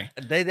the day.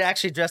 They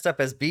actually dressed up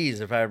as bees,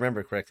 if I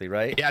remember correctly,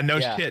 right? Yeah,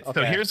 shit. Okay.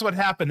 So here's what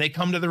happened. They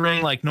come to the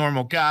ring like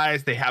normal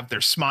guys. They have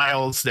their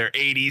smiles, their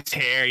 80s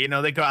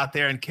hair. They go out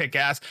there and kick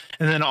ass.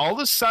 And then all of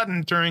a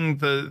sudden during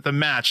the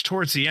match,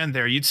 towards the end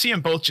there, you'd see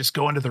them both just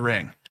go into the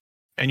ring,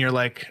 and you're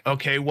like,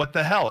 okay, what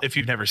the hell? If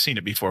you've never seen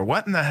it before,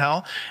 what in the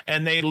hell?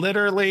 And they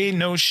literally,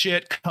 no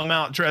shit, come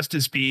out dressed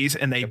as bees,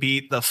 and they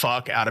beat the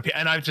fuck out of people.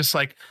 And I'm just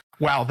like,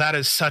 wow, that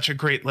is such a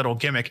great little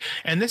gimmick.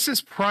 And this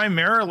is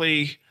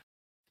primarily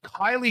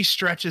Kylie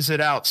stretches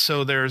it out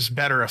so there's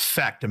better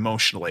effect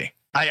emotionally.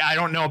 I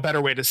don't know a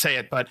better way to say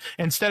it, but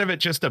instead of it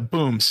just a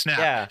boom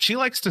snap, she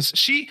likes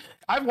to.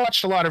 I've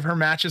watched a lot of her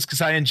matches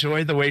because I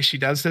enjoy the way she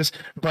does this,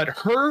 but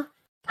her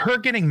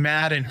getting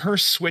mad and her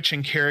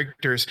switching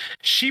characters,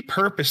 she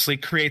purposely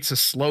creates a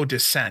slow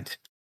descent,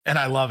 and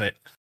I love it.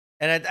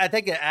 And I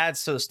think it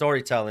adds to the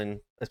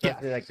storytelling,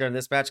 especially like during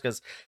this match, because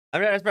I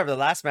remember the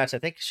last match I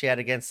think she had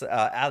against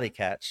Alley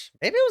Catch.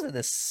 Maybe it was in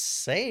the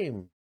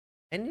same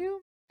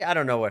venue. I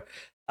don't know where.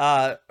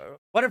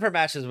 One of her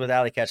matches with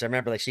Alley Catch, I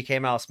remember like she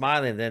came out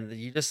smiling, then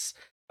you just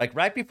like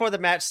right before the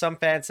match, some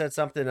fan said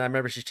something, and I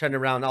remember she turned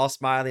around all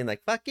smiling,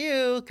 like "fuck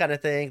you" kind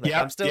of thing, like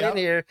I'm Yep, still in yep.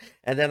 here.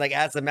 And then like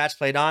as the match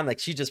played on, like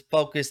she just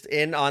focused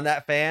in on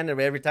that fan, and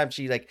every time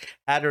she like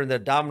had her in the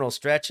abdominal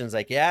stretch, and was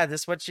like, "Yeah,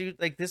 this what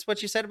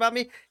you said about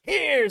me?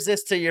 Here's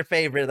this to your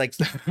favorite." Like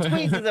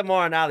squeezes them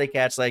more on alley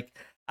catch. Like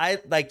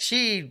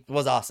she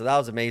was awesome. That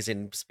was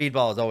amazing.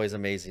 Speedball is always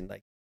amazing.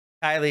 Like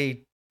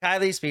Kylie,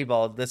 Kylie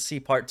Speedball. Let's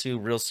see part 2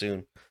 real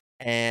soon.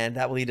 And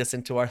that will lead us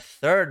into our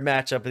third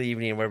matchup of the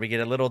evening, where we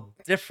get a little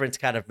different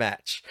kind of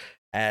match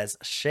as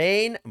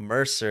Shane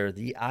Mercer,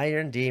 the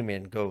Iron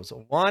Demon, goes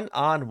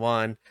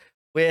 1-on-1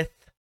 with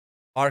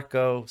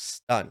Marco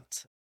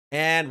Stunt.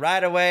 And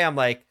right away, I'm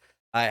like,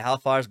 all right, how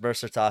far is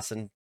Mercer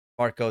tossing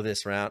Marco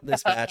this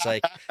match?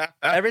 Like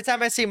every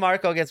time I see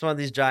Marco against one of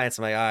these giants,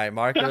 I'm like, all right,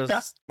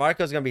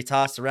 Marco's gonna be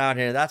tossed around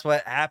here. That's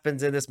what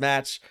happens in this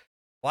match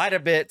quite a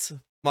bit.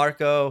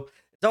 Marco,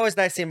 it's always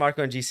nice seeing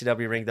Marco in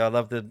GCW ring, though. I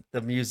love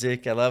the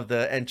music. I love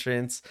the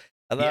entrance.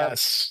 I love.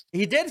 Yes.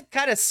 He did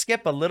kind of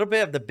skip a little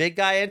bit of the big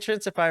guy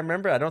entrance, if I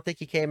remember. I don't think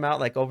he came out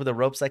like over the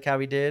ropes like how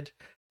he did.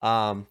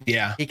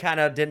 Yeah. He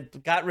kind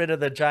of got rid of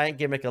the giant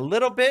gimmick a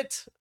little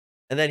bit,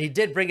 and then he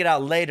did bring it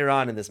out later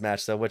on in this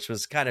match, though, which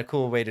was kind of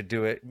cool way to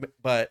do it.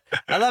 But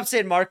I love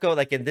seeing Marco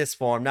like in this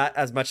form, not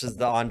as much as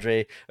the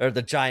Andre or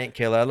the Giant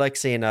Killer. I like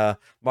seeing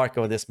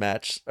Marco in this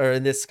match or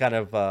in this kind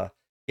of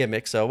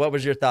gimmick. So, what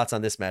was your thoughts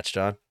on this match,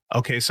 John?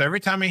 Okay, so every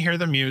time I hear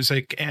the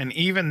music, and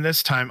even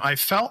this time, I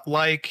felt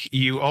like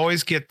you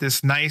always get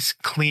this nice,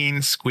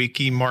 clean,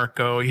 squeaky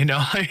Marco. You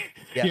know, like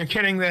Yeah. you're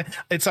kidding. That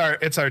it's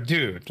our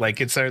dude. Like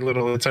it's our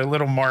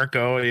little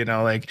Marco. You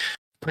know, like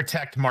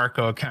protect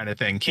Marco kind of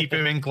thing. Keep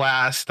him in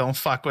glass. Don't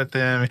fuck with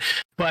him.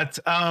 But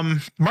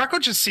Marco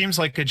just seems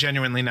like a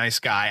genuinely nice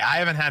guy. I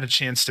haven't had a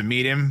chance to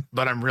meet him,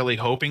 but I'm really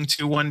hoping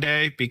to one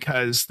day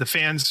because the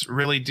fans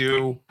really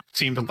do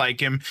seem to like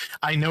him.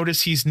 I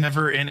notice he's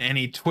never in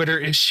any Twitter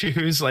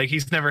issues. Like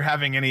he's never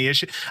having any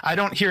issue. I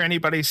don't hear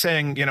anybody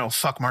saying, you know,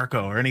 fuck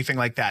Marco or anything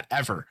like that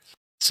ever.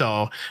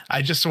 So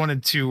I just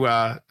wanted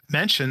to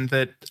mention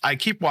that I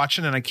keep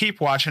watching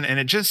and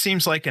it just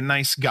seems like a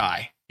nice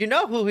guy. You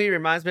know who he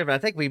reminds me of? And I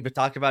think we've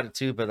talked about it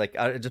too, but like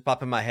it just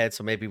popped in my head,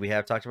 so maybe we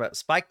have talked about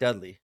Spike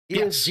Dudley. He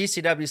is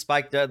GCW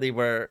Spike Dudley,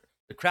 where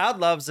the crowd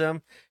loves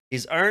him.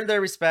 He's earned their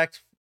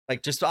respect,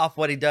 like just off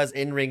what he does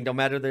in ring, no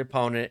matter the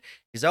opponent.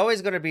 He's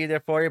always going to be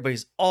there for you, but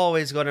he's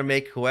always going to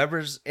make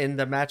whoever's in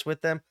the match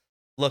with them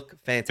look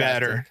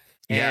fantastic. Better.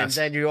 And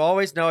then you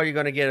always know you're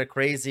going to get a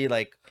crazy,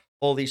 like,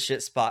 holy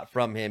shit spot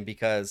from him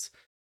because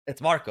it's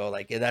Marco.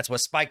 Like, that's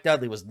what Spike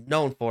Dudley was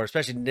known for,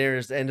 especially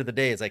near the end of the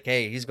day. It's like,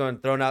 hey, he's going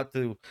thrown out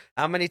to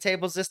how many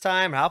tables this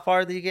time? How far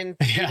are they getting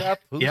beat up?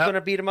 Who's going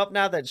to beat him up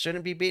now that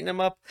shouldn't be beating him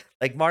up?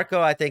 Like,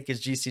 Marco, I think,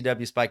 is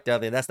GCW Spike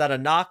Dudley. And that's not a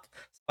knock.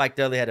 Spike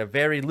Dudley had a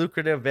very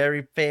lucrative,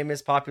 very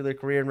famous, popular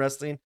career in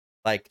wrestling.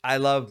 Like, I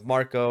love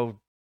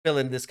Marco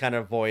filling this kind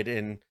of void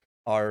in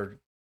our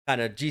kind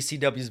of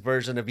GCW's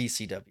version of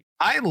ECW.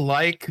 I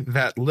like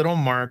that little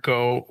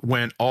Marco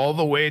went all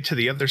the way to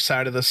the other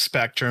side of the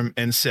spectrum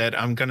and said,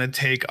 I'm going to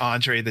take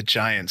Andre the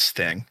Giant's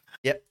thing.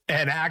 Yep.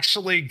 And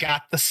actually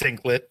got the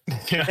singlet,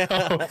 you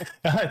know?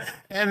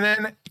 And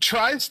then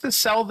tries to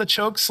sell the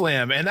choke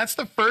slam. And that's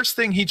the first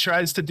thing he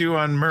tries to do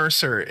on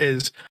Mercer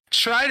is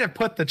try to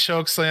put the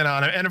choke slam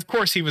on him. And of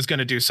course he was going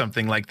to do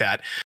something like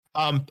that.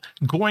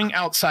 Going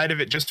outside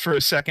of it just for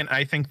a second,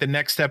 I think the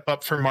next step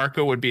up for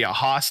Marco would be a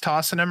Haas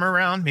tossing him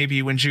around,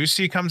 maybe when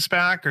Juicy comes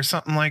back or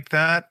something like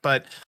that.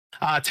 But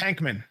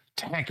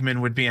Tankman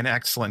would be an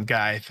excellent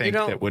guy, I think,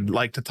 that would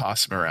like to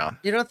toss him around.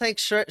 You don't think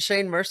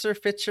Shane Mercer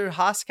fits your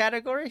Haas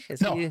category?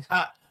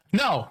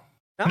 No.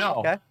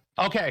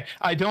 Okay,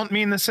 I don't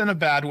mean this in a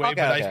bad way,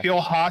 but I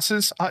feel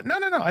Haas's.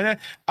 No.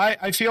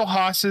 I feel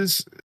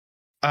Haas's.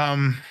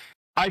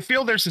 I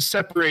feel there's a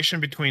separation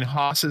between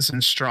Haas's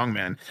and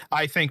strongman.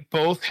 I think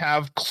both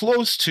have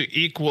close to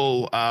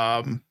equal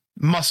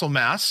muscle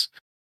mass,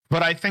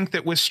 but I think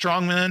that with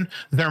strongman,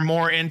 they're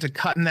more into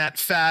cutting that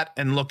fat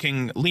and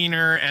looking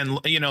leaner, and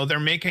you know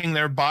they're making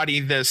their body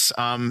this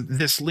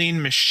this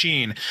lean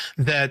machine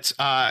that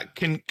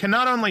can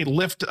not only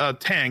lift a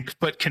tank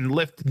but can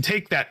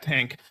take that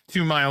tank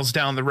 2 miles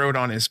down the road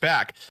on his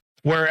back.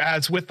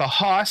 Whereas with the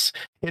Haas,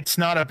 it's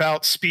not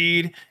about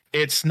speed.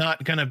 It's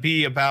not going to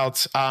be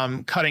about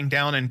cutting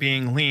down and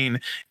being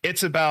lean.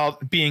 It's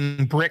about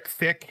being brick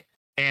thick,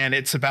 and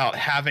it's about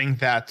having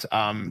that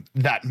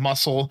that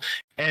muscle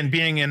and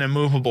being an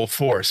immovable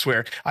force.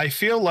 Where I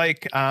feel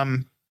like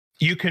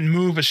you can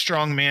move a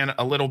strong man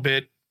a little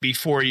bit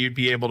before you'd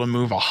be able to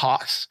move a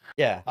Haas.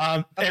 Yeah.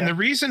 And the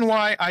reason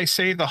why I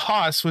say the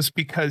Haas was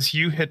because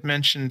you had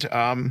mentioned,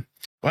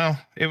 well,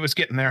 it was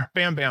getting there.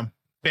 Bam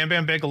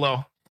Bam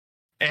Bigelow,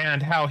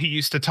 and how he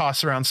used to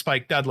toss around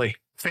Spike Dudley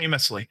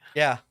famously.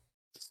 Yeah.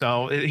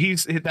 So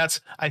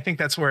I think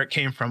that's where it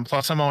came from.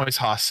 Plus, I'm always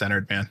Haas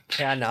centered, man.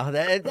 Yeah, no.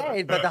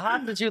 But the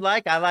Haas that you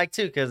like, I like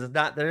too, because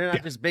they're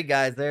not just big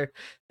guys.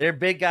 They're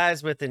big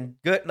guys with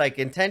good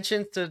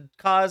intentions to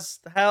cause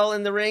hell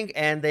in the ring,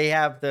 and they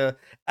have the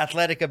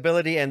athletic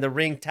ability and the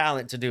ring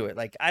talent to do it.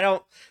 Like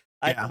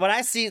Yeah. When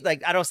I see,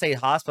 like, I don't say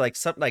hospital, like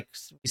something like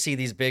you see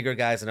these bigger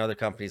guys in other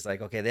companies,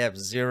 like, okay, they have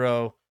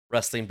zero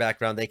wrestling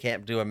background. They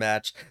can't do a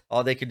match.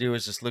 All they can do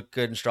is just look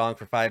good and strong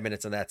for 5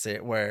 minutes, and that's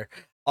it. Where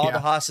all the Yeah.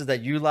 hosses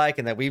that you like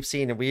and that we've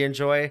seen and we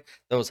enjoy,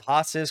 those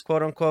hosses,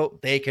 quote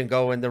unquote, they can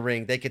go in the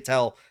ring. They could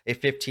tell a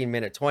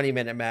 15-minute,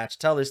 20-minute match,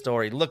 tell their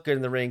story, look good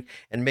in the ring,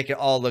 and make it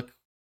all look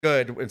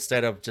good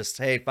instead of just,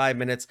 hey, 5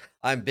 minutes,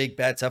 I'm big,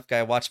 bad, tough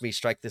guy. Watch me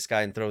strike this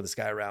guy and throw this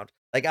guy around.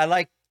 Like, I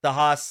like the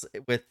hoss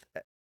with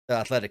the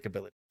athletic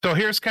ability. So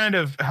here's kind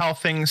of how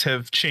things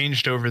have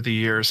changed over the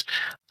years.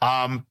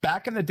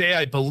 Back in the day,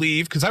 I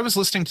believe, because I was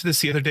listening to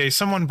this the other day,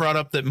 someone brought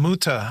up that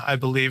Muta, I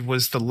believe,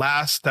 was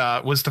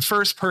the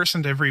first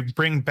person to ever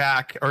bring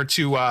back, or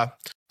to,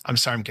 I'm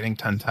sorry, I'm getting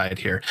tongue-tied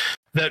here,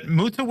 that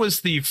Muta was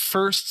the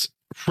first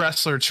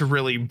wrestler to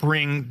really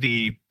bring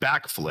the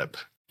backflip,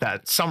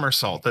 that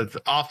somersault, that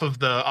off of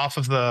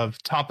the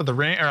top of the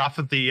ring, or off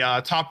of the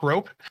top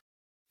rope.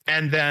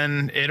 And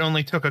then it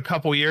only took a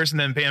couple years, and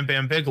then Bam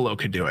Bam Bigelow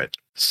could do it.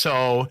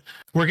 So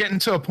we're getting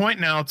to a point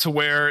now to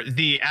where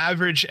the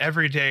average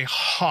everyday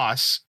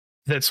hoss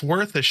that's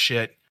worth a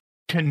shit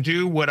can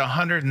do what a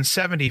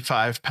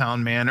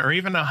 175-pound man or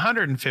even a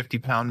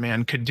 150-pound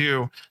man could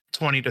do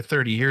 20 to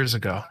 30 years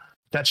ago.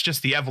 That's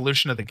just the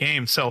evolution of the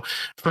game. So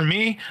for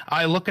me,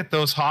 I look at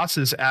those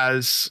hosses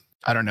as,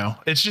 I don't know,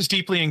 it's just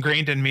deeply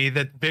ingrained in me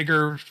that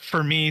bigger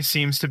for me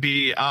seems to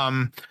be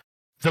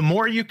the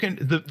more you can,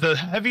 the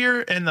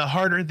heavier and the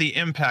harder the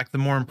impact, the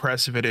more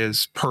impressive it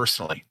is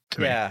personally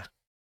to me. Yeah.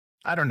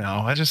 I don't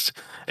know.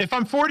 If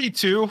I'm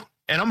 42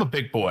 and I'm a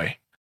big boy,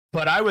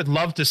 but I would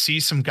love to see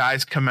some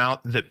guys come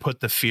out that put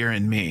the fear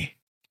in me,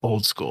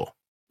 old school.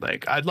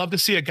 Like, I'd love to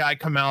see a guy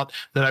come out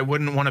that I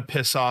wouldn't want to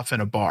piss off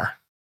in a bar.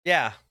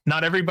 Yeah.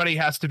 Not everybody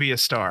has to be a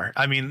star.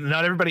 I mean,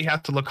 not everybody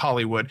has to look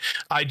Hollywood.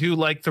 I do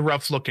like the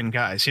rough looking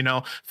guys. You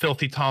know,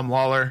 Filthy Tom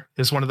Lawler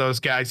is one of those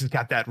guys who's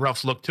got that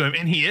rough look to him.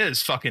 And he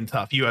is fucking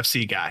tough.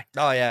 UFC guy.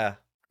 Oh, yeah.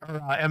 Or,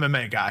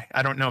 MMA guy.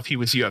 I don't know if he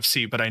was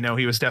UFC, but I know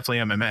he was definitely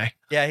MMA.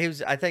 Yeah,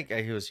 I think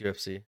he was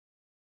UFC.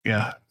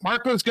 Yeah.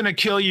 Marco's going to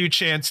kill you,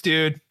 Chance,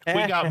 dude.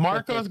 We got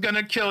Marco's going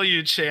to kill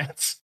you,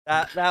 Chance.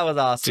 That was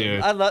awesome.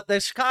 Dude. I love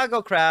the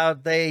Chicago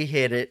crowd. They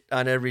hit it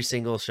on every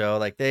single show.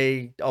 Like,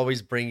 they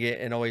always bring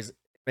it and always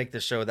make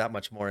the show that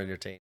much more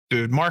entertaining.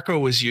 Dude, Marco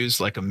was used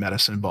like a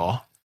medicine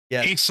ball.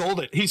 Yeah, he sold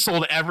it. He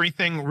sold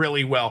everything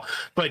really well.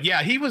 But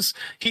yeah, he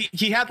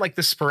had like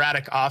the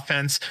sporadic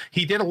offense.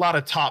 He did a lot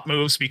of top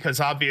moves because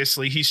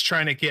obviously he's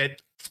trying to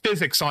get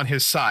physics on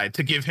his side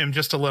to give him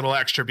just a little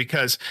extra,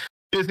 because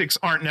physics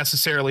aren't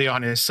necessarily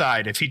on his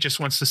side if he just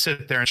wants to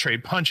sit there and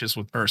trade punches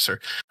with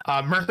Mercer.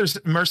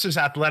 Mercer's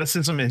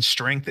athleticism and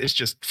strength is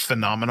just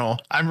phenomenal.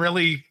 I'm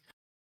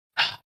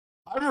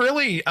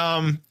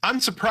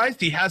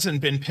surprised he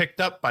hasn't been picked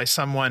up by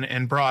someone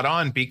and brought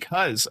on,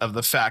 because of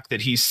the fact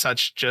that he's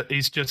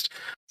just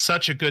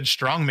such a good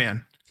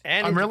strongman.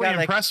 And I'm really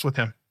impressed with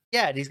him.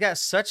 Yeah, and he's got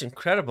such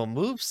incredible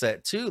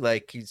moveset too.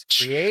 Like, he's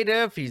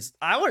creative.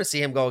 I want to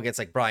see him go against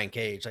like Brian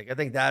Cage. Like, I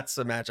think that's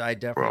a match I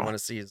definitely want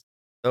to see, is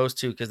those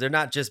two, because they're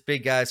not just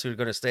big guys who are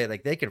going to stay.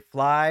 Like, they could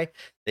fly.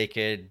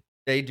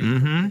 They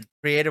do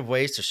creative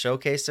ways to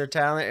showcase their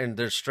talent and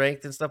their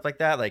strength and stuff like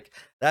that. Like,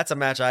 that's a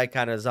match I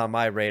kind of is on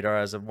my radar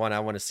as one I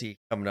want to see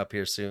coming up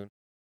here soon.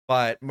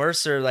 But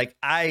Mercer, like,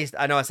 I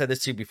know I said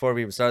this to you before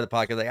we even started the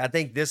podcast. Like, I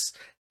think this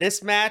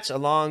match,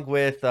 along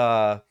with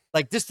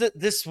like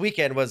this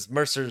weekend, was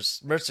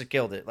Mercer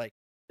killed it. Like,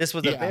 this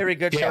was a very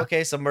good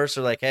showcase of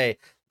Mercer. Like, hey,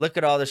 look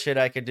at all the shit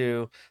I could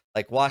do.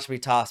 Like, watch me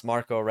toss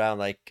Marco around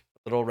like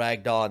a little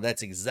rag doll. And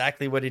that's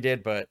exactly what he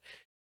did. But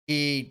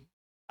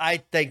I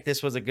think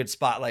this was a good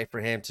spotlight for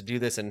him to do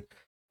this, and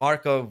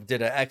Marco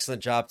did an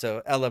excellent job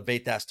to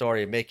elevate that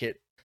story and make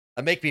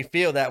me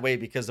feel that way,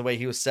 because the way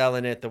he was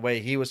selling it, the way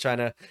he was trying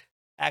to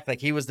act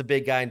like he was the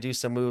big guy and do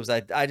some moves.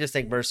 I just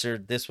think Mercer,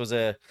 this was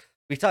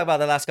we talked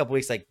about the last couple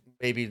weeks, like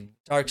maybe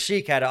Dark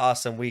Sheik had an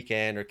awesome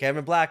weekend, or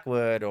Kevin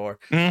Blackwood, or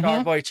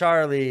Starboy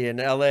Charlie in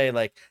LA.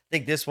 Like, I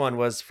think this one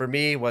was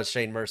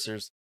Shane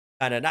Mercer's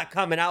kind of not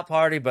coming out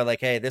party, but like,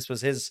 hey, this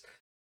was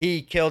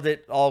he killed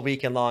it all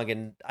weekend long,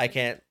 and I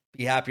can't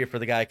be happier for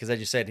the guy, because as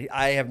you said,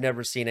 I have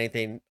never seen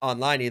anything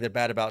online either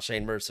bad about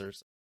Shane Mercer.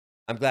 So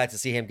I'm glad to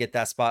see him get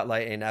that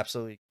spotlight and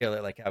absolutely kill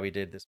it like how he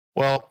did this.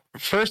 Well,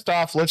 first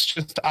off,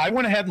 I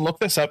went ahead and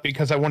looked this up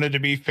because I wanted to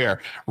be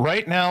fair.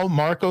 Right now,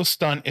 Marco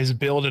Stunt is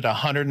billed at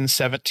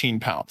 117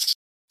 pounds.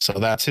 So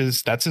that's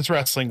his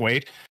wrestling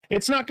weight.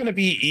 It's not going to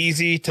be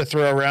easy to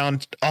throw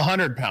around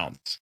 100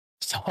 pounds.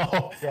 So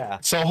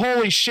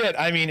holy shit.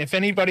 I mean, if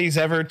anybody's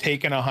ever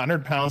taken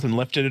 100 pounds and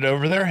lifted it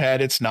over their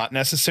head, it's not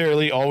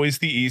necessarily always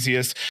the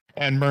easiest.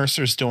 And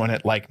Mercer's doing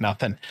it like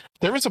nothing.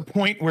 There was a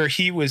point where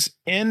he was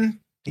in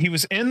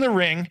the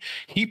ring.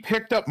 He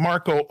picked up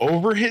Marco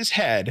over his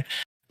head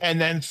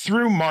and then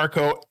threw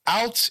Marco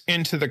out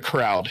into the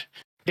crowd.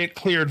 It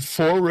cleared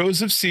 4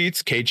 rows of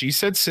seats. KG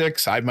said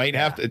 6. I might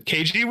have to.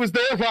 KG was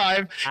there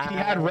live. He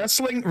had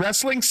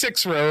wrestling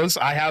 6 rows.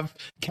 I have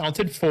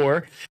counted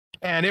 4.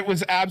 And it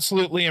was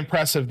absolutely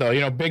impressive, though.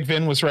 You know, Big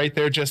Vin was right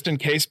there just in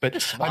case.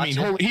 But I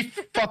mean, he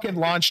fucking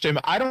launched him.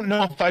 I don't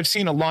know if I've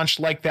seen a launch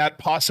like that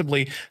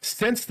possibly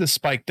since the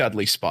Spike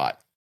Dudley spot.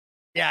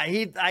 Yeah,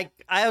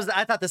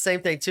 I thought the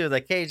same thing too.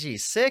 Like KG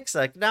 6,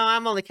 like no,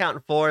 I'm only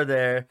counting 4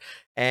 there,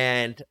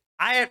 and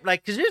I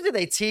like because usually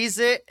they tease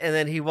it and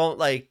then he won't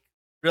like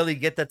really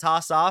get the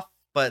toss off,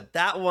 but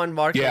that one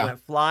Marco went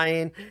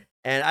flying,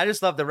 and I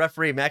just love the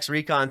referee Max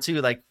Recon too.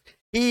 Like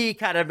he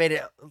kind of made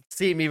it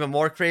seem even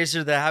more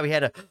crazier than how he had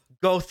to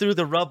go through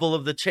the rubble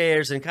of the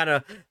chairs and kind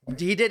of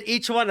he did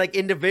each one like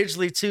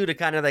individually too to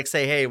kind of like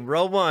say, hey,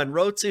 row 1,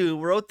 row 2,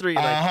 row 3,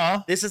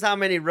 like this is how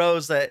many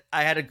rows that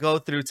I had to go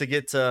through to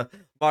get to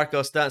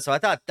Marco stunt. So I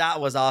thought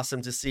that was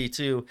awesome to see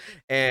too.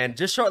 And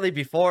just shortly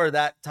before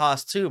that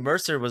toss too,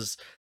 Mercer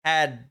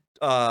had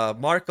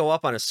Marco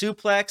up on a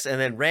suplex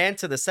and then ran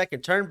to the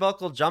second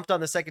turnbuckle, jumped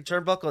on the second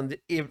turnbuckle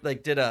and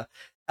like did a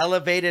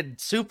elevated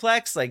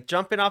suplex, like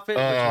jumping off it, which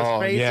was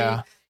crazy.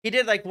 Yeah. He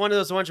did like one of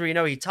those ones where, you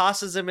know, he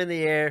tosses him in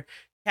the air,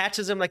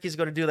 catches him like he's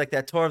going to do like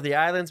that Tour of the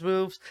Islands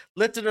moves,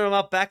 lifted him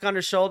up back on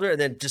his shoulder,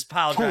 and then just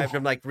pile drived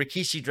him like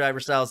Rikishi driver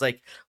style. I was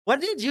like, what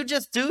did you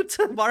just do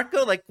to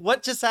Marco? Like,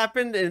 what just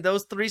happened in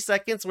those 3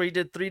 seconds where he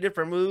did 3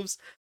 different moves?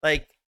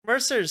 Like,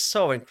 Mercer is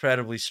so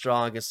incredibly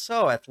strong and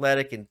so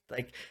athletic, and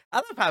like I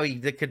love how he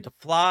could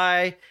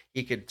fly,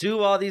 he could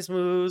do all these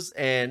moves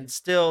and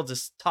still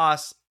just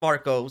toss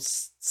Marco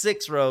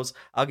 6 rows.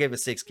 I'll give it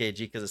 6 kg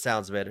because it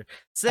sounds better.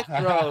 6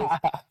 rows,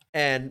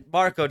 and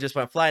Marco just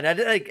went flying. I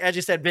did like as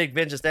you said, Big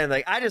Vin just then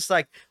like I just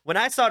like when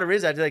I saw the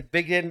Riz, I did like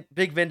Big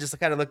Vin just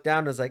kind of looked down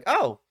and was like,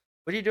 oh.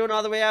 What are you doing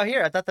all the way out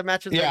here? I thought the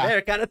match was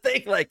there, kind of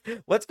thing. Like,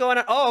 what's going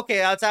on? Oh,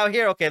 okay, it's out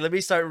here. Okay, let me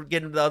start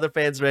getting the other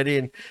fans ready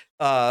and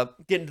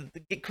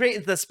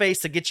creating the space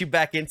to get you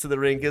back into the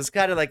ring. It's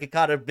kind of like it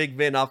caught a Big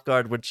Vin off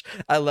guard, which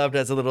I loved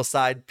as a little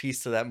side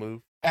piece to that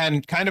move.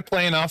 And kind of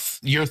playing off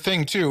your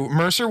thing too,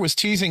 Mercer was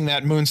teasing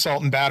that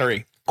moonsault and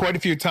battery quite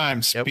a few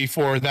times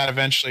before that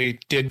eventually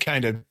did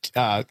kind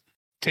of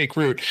take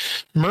root.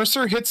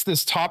 Mercer hits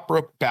this top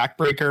rope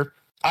backbreaker.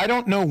 I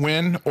don't know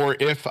when or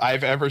if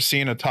I've ever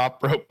seen a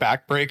top rope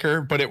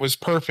backbreaker, but it was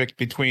perfect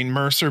between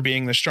Mercer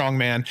being the strong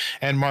man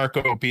and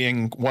Marco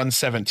being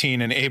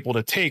 117 and able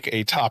to take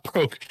a top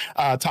rope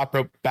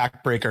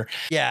backbreaker.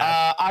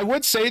 Yeah. I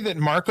would say that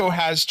Marco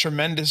has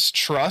tremendous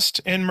trust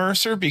in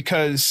Mercer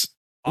because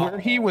where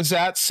he was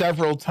at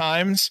several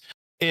times,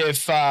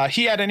 if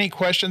he had any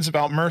questions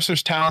about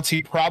Mercer's talents,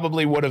 he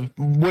probably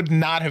would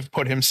not have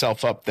put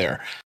himself up there.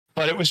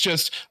 But it was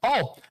just,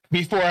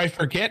 before I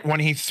forget, when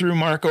he threw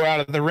Marco out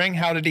of the ring,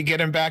 how did he get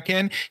him back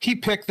in? He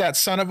picked that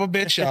son of a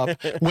bitch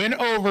up, went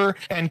over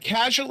and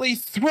casually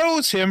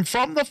throws him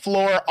from the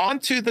floor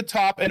onto the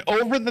top and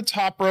over the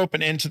top rope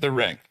and into the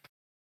ring.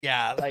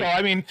 Yeah. So,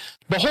 I mean,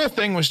 the whole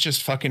thing was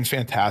just fucking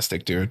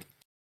fantastic, dude.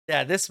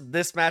 Yeah, this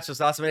match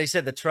was awesome. And he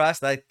said the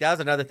trust, like that was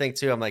another thing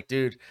too. I'm like,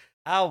 dude,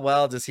 how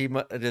well does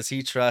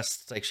he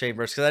trust like Shane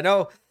Mercer? Because I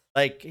know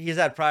like he's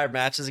had prior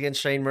matches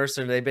against Shane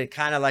Mercer and they've been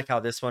kind of like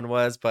how this one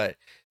was, but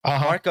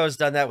Marco's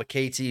done that with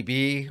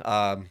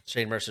KTB,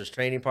 Shane Mercer's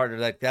training partner.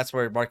 Like that's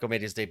where Marco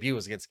made his debut,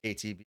 was against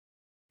KTB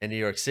in New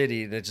York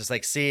City. And it's just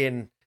like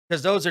seeing,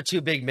 because those are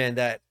 2 big men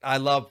that I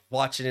love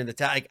watching in the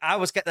town. Like I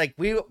was like,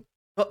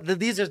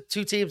 these are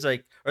 2 teams,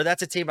 like, or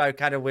that's a team I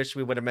kind of wish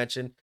we would have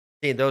mentioned.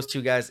 Seeing those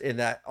 2 guys in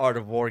that Art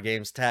of War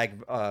Games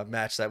tag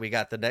match that we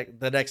got the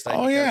next night.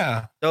 Oh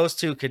yeah, those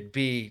 2 could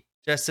be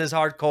just as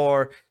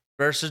hardcore.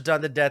 Mercer's done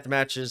the death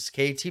matches.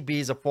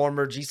 KTB's a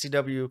former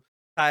GCW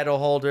title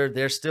holder.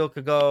 They still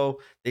could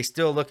go. They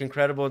still look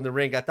incredible in the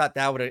ring. I thought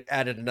that would have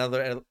added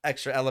another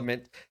extra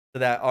element to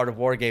that Art of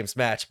War Games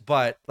match.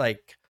 But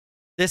like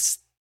this,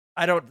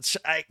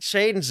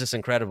 Shane's just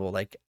incredible.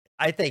 Like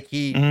I think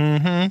he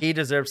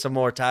deserves some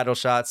more title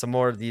shots, some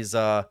more of these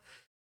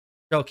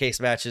showcase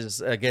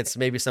matches against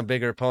maybe some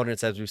bigger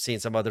opponents, as we've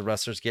seen some other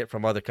wrestlers get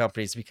from other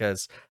companies,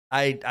 because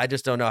I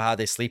just don't know how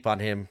they sleep on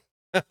him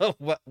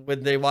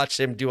when they watch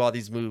him do all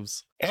these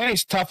moves. And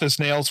he's tough as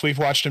nails. We've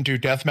watched him do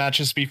death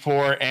matches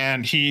before,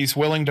 and he's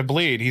willing to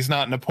bleed. He's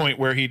not in a point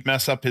where he'd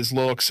mess up his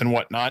looks and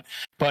whatnot,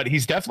 but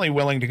he's definitely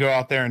willing to go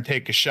out there and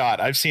take a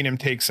shot. I've seen him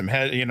take some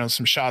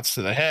shots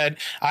to the head.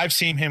 I've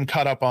seen him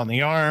cut up on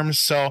the arms.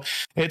 So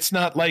it's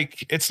not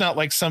like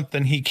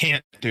something he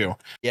can't do.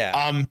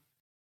 Yeah.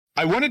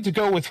 I wanted to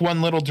go with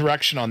one little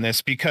direction on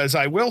this, because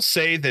I will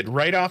say that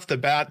right off the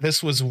bat,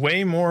 this was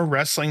way more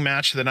wrestling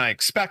match than I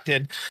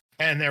expected.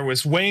 And there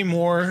was way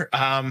more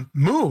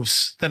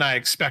moves than I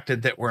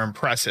expected that were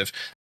impressive.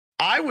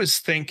 I was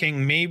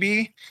thinking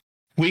maybe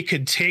we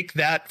could take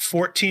that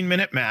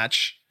 14-minute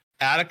match,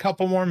 add a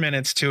couple more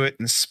minutes to it,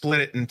 and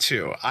split it in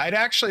 2. I'd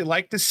actually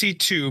like to see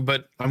 2,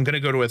 but I'm going to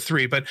go to a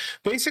 3. But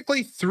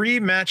basically 3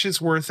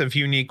 matches worth of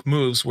unique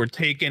moves were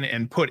taken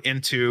and put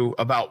into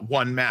about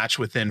 1 match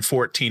within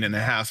 14 and a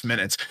half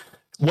minutes.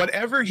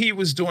 Whatever he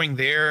was doing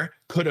there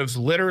could have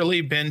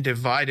literally been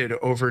divided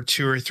over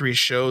 2 or 3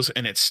 shows,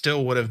 and it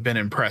still would have been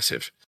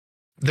impressive.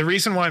 The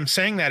reason why I'm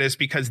saying that is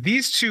because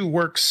these 2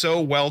 work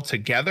so well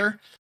together.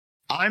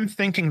 I'm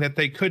thinking that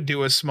they could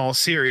do a small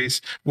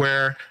series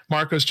where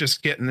Marco's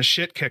just getting the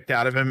shit kicked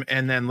out of him,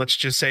 and then let's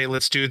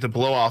do the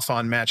blow off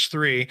on match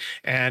 3,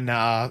 and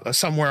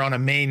somewhere on a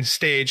main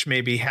stage,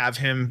 maybe have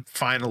him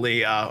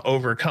finally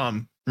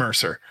overcome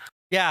Mercer.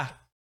 Yeah,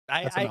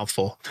 That's a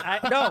mouthful.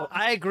 No,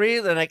 I agree.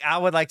 That like I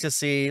would like to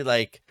see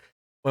like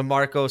when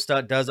Marco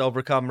does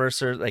overcome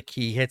Mercer, like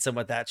he hits him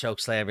with that choke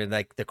slam, and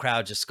like the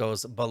crowd just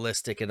goes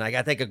ballistic. And like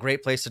I think a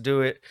great place to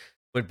do it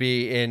would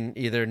be in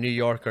either New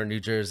York or New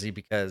Jersey,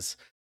 because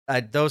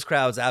those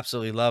crowds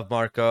absolutely love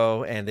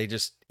Marco and they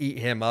just eat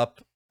him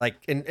up like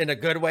in a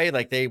good way.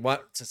 Like they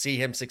want to see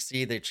him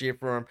succeed. They cheer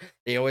for him.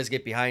 They always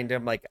get behind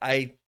him. Like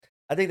I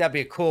think that'd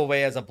be a cool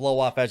way as a blow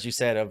off, as you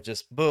said, of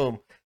just boom.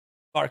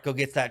 Marco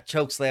gets that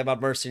choke slam on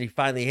Mercer and he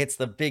finally hits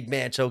the big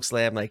man choke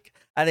slam. Like,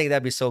 I think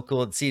that'd be so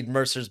cool to see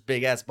Mercer's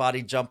big ass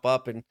body jump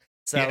up and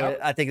sell it.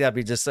 I think that'd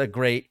be just a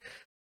great,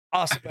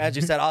 awesome, as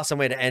you said, awesome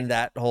way to end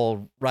that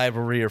whole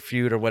rivalry or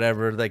feud or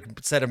whatever, like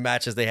set of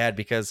matches they had,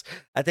 because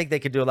I think they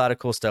could do a lot of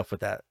cool stuff with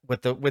that,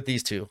 with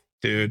these two.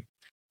 Dude.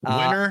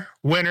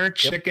 Winner,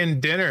 chicken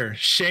dinner.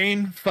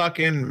 Shane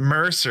fucking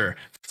Mercer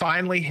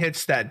finally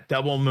hits that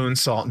double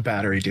moonsault and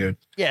battery, dude.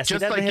 Yes,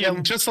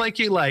 just like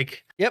you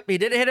like. Yep, he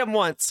didn't hit him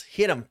once.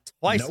 He hit him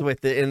twice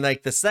with it. And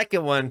like the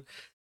second one,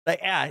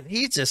 like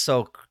he's just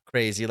so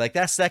crazy. Like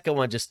that second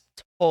one just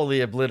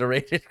totally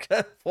obliterated.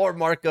 Poor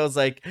Marco's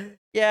like,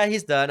 yeah,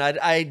 he's done.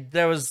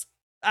 There was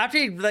after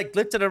he like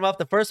lifted him up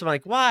the first one, I'm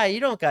like, why? You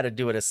don't got to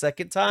do it a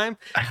second time.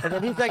 And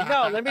then he's like,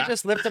 no, let me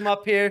just lift him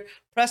up here,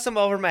 press him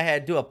over my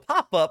head, do a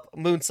pop up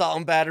moonsault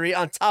and battery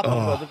on top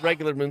of the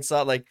regular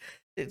moonsault. Like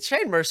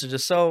Shane Mercer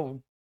just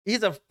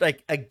he's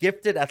a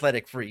gifted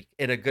athletic freak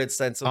in a good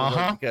sense of the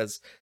word, because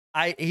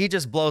he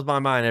just blows my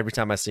mind every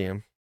time I see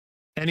him.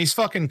 And he's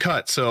fucking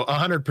cut, so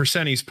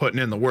 100% he's putting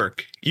in the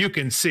work. You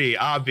can see,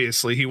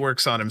 obviously, he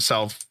works on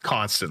himself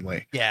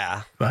constantly.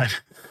 Yeah. But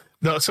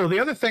so the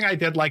other thing I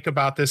did like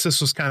about this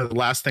was kind of the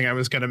last thing I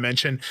was going to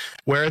mention,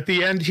 where at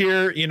the end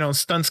here,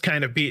 Stunt's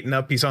kind of beaten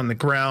up. He's on the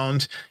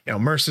ground.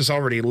 Mercer's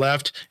already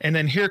left. And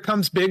then here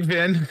comes Big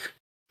Vin.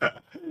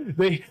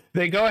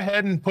 They go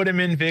ahead and put him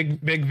in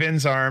Big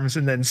Vin's arms,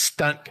 and then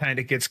Stunt kind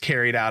of gets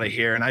carried out of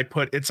here. And I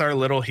put, it's our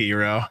little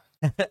hero.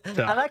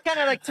 So. I like kind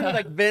of like too,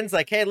 like Vin's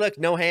like, hey, look,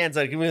 no hands.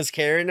 Like he was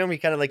carrying him. He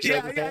kind of like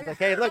showed his hands, like,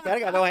 hey, look, I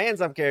got no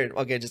hands. I'm carrying.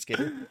 Okay, just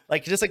kidding.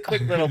 Like just a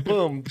quick little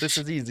boom. This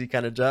is easy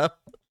kind of job.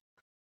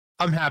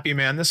 I'm happy,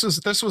 man. This was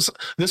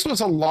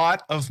a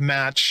lot of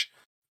match.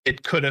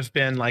 It could have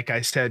been, like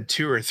I said,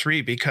 2 or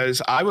 3,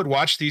 because I would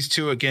watch these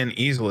two again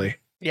easily.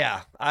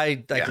 Yeah,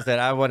 I said,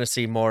 I want to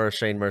see more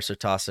Shane Mercer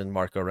tossing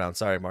Marco around.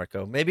 Sorry,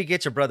 Marco. Maybe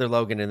get your brother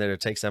Logan in there to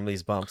take some of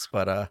these bumps,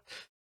 but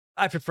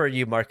I prefer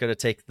you, Marco, to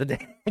take the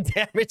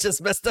damage, as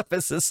messed up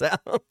as it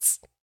sounds.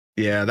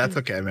 Yeah, that's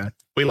okay, man.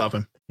 We love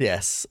him.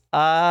 Yes.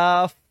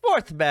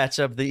 Fourth match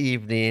of the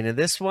evening, and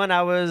this one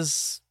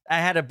I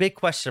had a big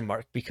question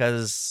mark,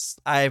 because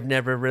I've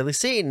never really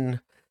seen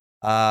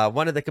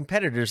one of the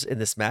competitors in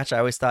this match. I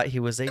always thought he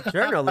was a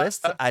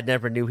journalist. I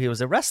never knew he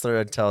was a wrestler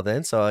until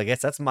then, so I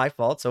guess that's my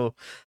fault. So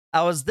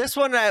this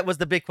one was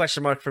the big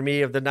question mark for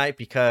me of the night,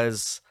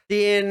 because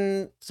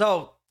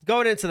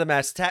going into the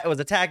match, it was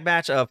a tag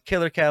match of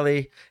Killer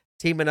Kelly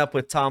teaming up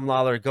with Tom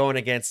Lawler, going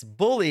against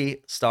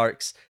Bully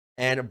Starks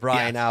and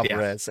Brian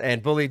Alvarez. Yeah.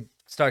 And Bully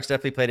Starks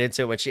definitely played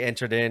into it when she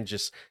entered in,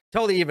 just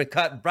totally even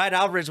cut. Brian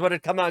Alvarez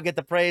wanted to come out and get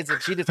the praise,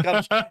 and she just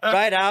comes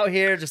right out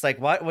here, just like,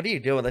 what are you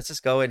doing? Let's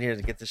just go in here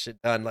and get this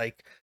shit done.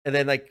 Like, and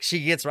then like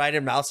she gets right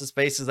in Mouse's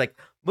face, is like,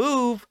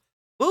 move,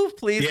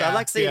 please. Yeah, I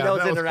like seeing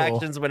those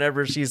interactions cool.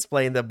 Whenever she's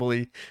playing the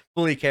bully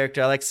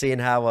character. I like seeing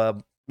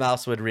how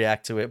Mouse would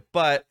react to it.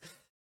 But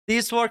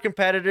these 4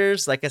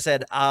 competitors, like I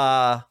said,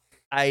 I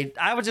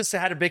would just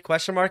had a big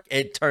question mark.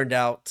 It turned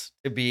out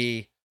to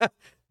be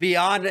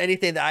beyond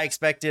anything that I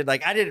expected.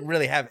 Like I didn't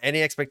really have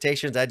any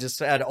expectations. I just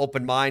had an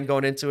open mind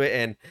going into it,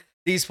 and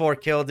these 4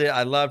 killed it.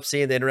 I loved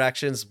seeing the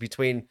interactions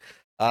between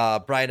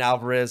Brian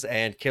Alvarez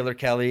and Killer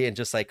Kelly, and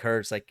just like her,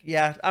 it's like,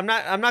 yeah, I'm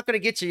not gonna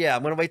get you. Yeah,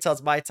 I'm gonna wait till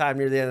it's my time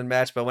near the end of the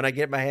match. But when I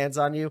get my hands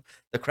on you,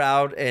 the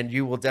crowd and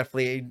you will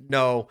definitely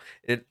know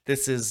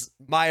this is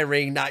my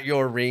ring, not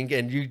your ring,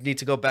 and you need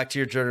to go back to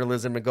your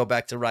journalism and go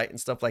back to right and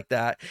stuff like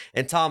that.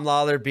 And Tom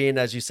Lawler being,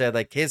 as you said,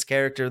 like his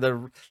character,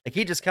 like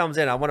he just comes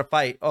in, I want to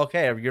fight.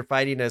 Okay, you're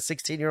fighting a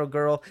 16-year-old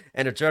girl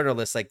and a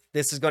journalist. Like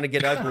this is going to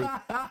get ugly.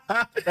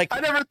 Like I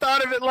never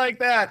thought of it like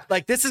that.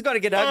 Like this is going to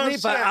get ugly,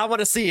 but I want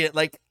to see it.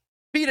 Like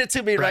feed it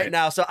to me right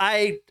now. So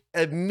I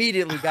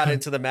immediately got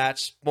into the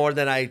match more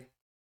than I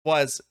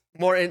was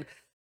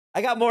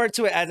I got more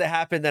into it as it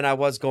happened than I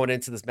was going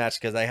into this match,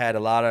 because I had a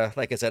lot of,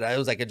 like I said, it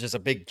was like just a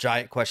big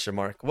giant question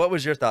mark. What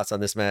was your thoughts on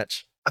this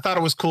match? I thought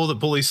it was cool that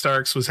Bully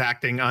Starks was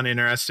acting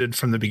uninterested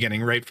from the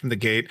beginning, right from the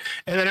gate.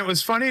 And then it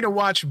was funny to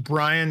watch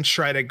Brian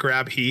try to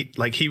grab heat.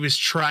 Like he was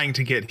trying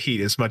to get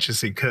heat as much as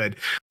he could.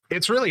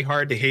 It's really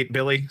hard to hate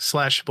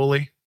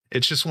Billy/Bully.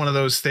 It's just one of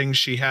those things.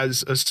 She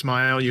has a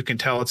smile. You can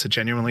tell it's a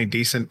genuinely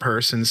decent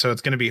person. So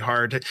it's going to be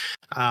hard.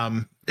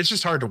 It's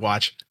just hard to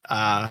watch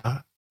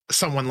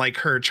someone like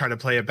her try to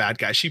play a bad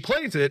guy. She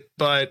plays it,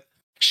 but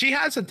She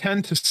has a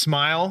tend to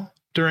smile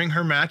during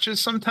her matches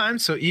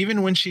sometimes. So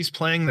even when she's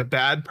playing the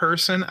bad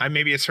person,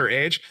 maybe it's her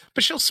age,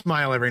 but she'll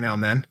smile every now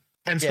and then.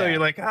 And so Yeah. you're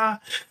like,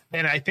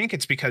 and I think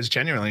it's because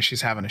genuinely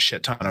she's having a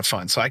shit ton of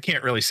fun. So I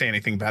can't really say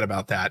anything bad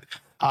about that.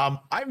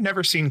 I've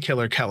never seen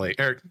Killer Kelly,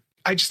 or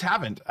I just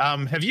haven't.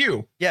 Have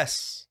you?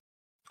 Yes.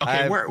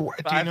 Okay, I've, where do you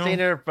I've know? seen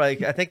her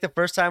like I think the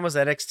first time was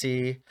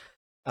NXT.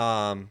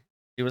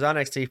 She was on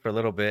NXT for a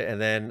little bit, and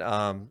then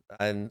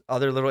and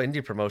other little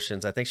indie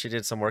promotions. I think she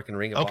did some work in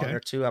Ring of Okay. Honor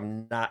too.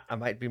 I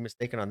might be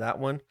mistaken on that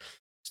one.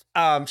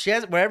 She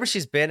has wherever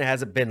she's been, it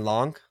hasn't been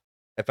long.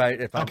 If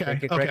I'm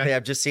thinking correctly,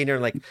 I've just seen her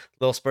in like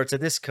little spurts of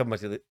this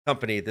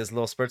company, there's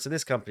little spurts of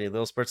this company,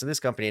 little spurts of this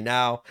company.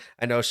 Now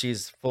I know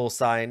she's full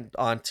signed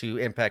on to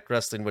Impact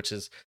Wrestling, which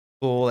is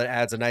cool. It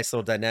adds a nice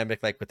little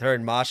dynamic, like with her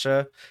and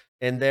Masha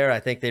in there. I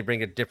think they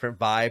bring a different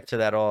vibe to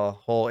that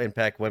whole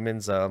Impact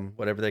Women's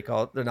whatever they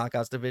call it, the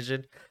Knockouts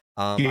division.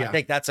 I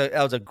think that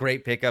was a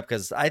great pickup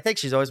because I think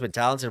she's always been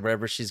talented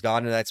wherever she's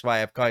gone, and that's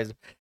why I've kind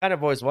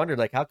of always wondered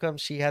like how come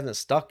she hasn't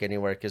stuck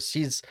anywhere, because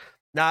she's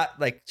not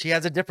like, she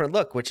has a different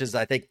look, which is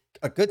I think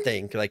a good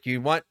thing. Like you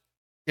want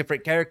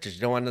different characters.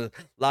 You don't want a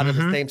lot of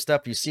the same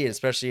stuff you see,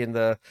 especially in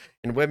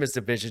women's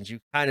divisions. You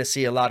kind of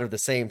see a lot of the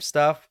same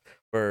stuff.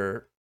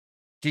 For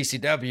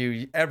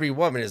GCW, every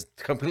woman is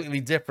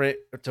completely different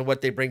to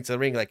what they bring to the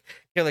ring. Like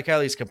Killer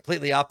Kelly is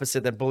completely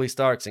opposite than Bully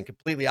Starks, and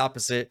completely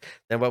opposite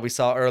than what we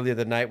saw earlier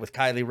the night with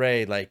Kylie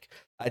Ray. Like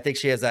I think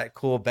she has that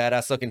cool,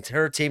 badass looking.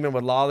 Her teaming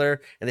with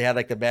Lawler, and they had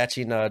like the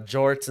matching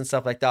jorts and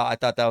stuff like that. I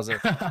thought that was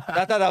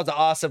an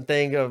awesome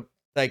thing of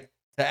like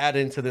to add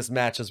into this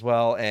match as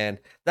well. And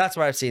that's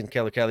where I've seen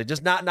Killer Kelly.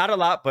 Just not a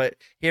lot, but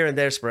here and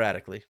there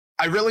sporadically.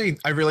 I really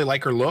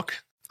like her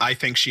look. I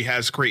think she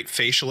has great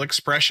facial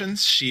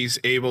expressions. She's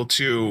able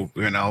to,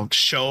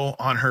 show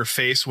on her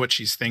face what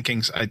she's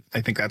thinking.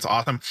 I think that's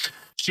awesome.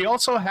 She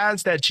also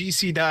has that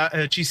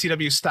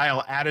GCW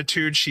style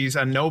attitude. She's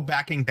a no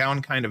backing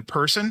down kind of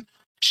person.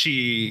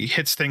 She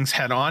hits things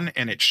head on,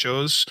 and it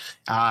shows.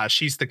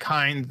 She's the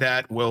kind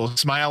that will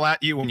smile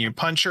at you when you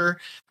punch her.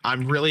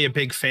 I'm really a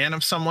big fan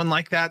of someone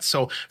like that.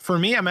 So for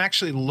me, I'm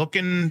actually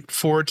looking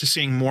forward to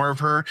seeing more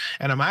of her.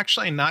 And I'm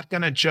actually not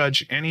going to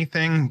judge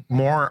anything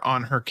more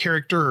on her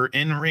character or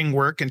in-ring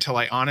work until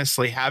I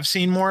honestly have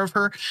seen more of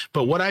her.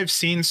 But what I've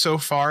seen so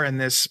far in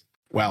this,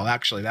 well,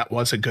 actually, that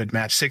was a good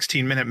match,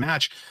 16-minute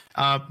match,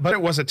 but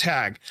it was a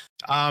tag.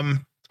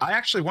 I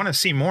actually want to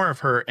see more of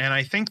her, and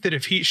I think that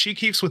if she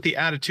keeps with the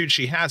attitude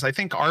she has, I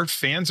think our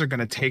fans are going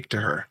to take to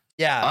her.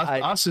 Yeah,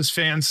 us as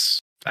fans,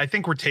 I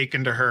think we're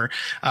taken to her.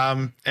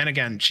 And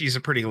again, she's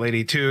a pretty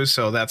lady too,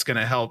 so that's going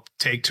to help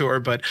take to her.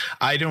 But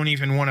I don't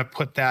even want to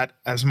put that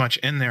as much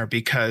in there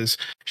because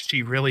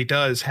she really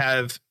does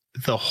have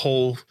the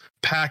whole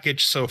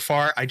package so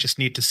far. I just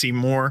need to see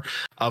more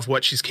of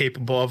what she's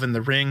capable of in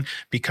the ring,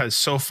 because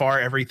so far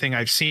everything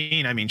I've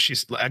seen, I mean,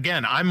 she's,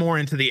 again, I'm more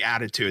into the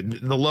attitude,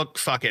 the look.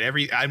 Fuck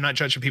it, I'm not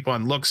judging people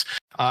on looks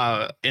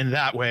in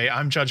that way.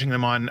 I'm judging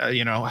them on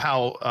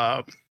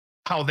how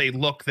they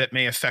look that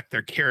may affect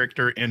their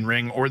character in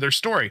ring or their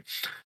story.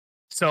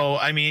 So,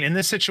 I mean, in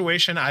this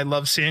situation, I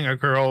love seeing a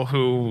girl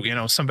who,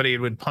 somebody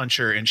would punch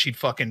her and she'd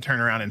fucking turn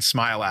around and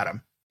smile at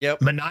him.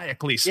 Yep.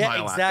 Maniacally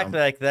smile. Yeah, exactly.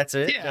 Like that's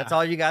it. Yeah. That's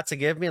all you got to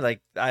give me. Like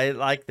I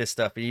like this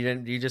stuff.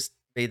 You just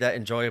made that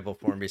enjoyable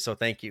for me. So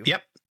thank you.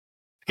 Yep.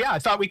 Yeah, I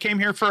thought we came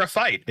here for a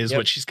fight, is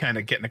what she's kind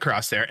of getting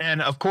across there.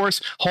 And of course,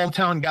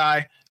 hometown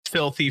guy,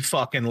 filthy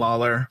fucking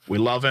Lawler. We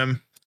love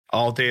him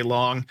all day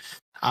long.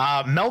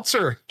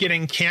 Meltzer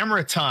getting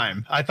camera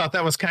time. I thought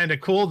that was kind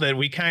of cool that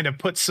we kind of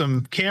put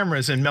some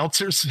cameras in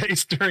Meltzer's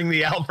face during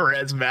the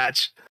Alvarez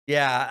match.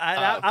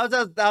 Yeah, I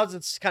was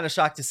just kind of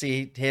shocked to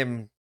see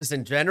him just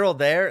in general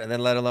there, and then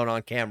let alone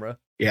on camera.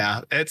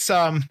 Yeah, it's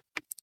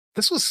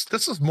this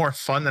was more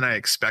fun than I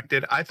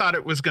expected. I thought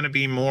it was going to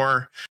be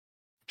more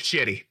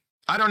shitty.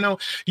 I don't know.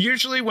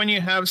 Usually when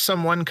you have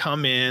someone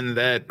come in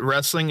that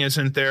wrestling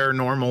isn't their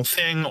normal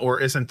thing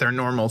or isn't their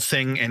normal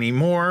thing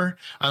anymore,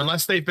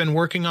 unless they've been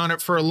working on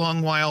it for a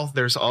long while,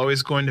 there's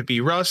always going to be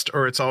rust,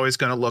 or it's always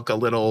going to look a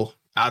little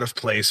out of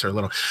place or a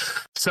little.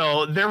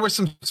 So there were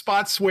some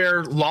spots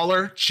where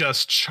Lawler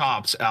just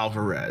chops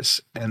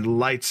Alvarez and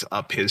lights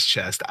up his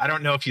chest. I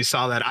don't know if you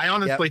saw that. I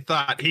honestly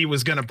thought he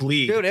was going to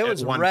bleed. Dude, it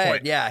was red.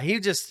 Point. Yeah,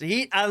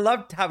 I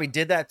loved how he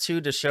did that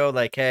too, to show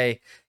like, hey,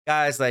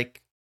 guys,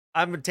 like,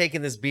 I'm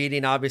taking this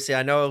beating. Obviously,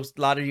 I know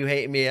a lot of you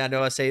hate me. I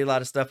know I say a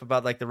lot of stuff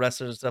about like the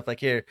wrestlers and stuff,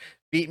 like, here,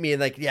 beat me. And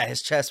like, yeah,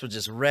 his chest was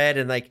just red.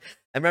 And like,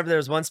 I remember there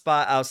was one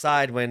spot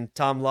outside when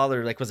Tom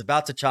Lawler like was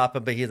about to chop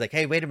him, but he's like,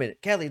 hey, wait a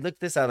minute, Kelly, look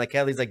this out. Like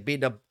Kelly's like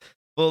beating up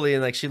Bully,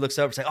 and like she looks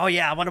over, she's like, oh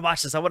yeah, I want to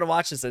watch this.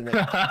 And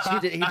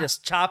like, he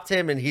just chopped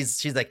him, and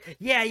she's like,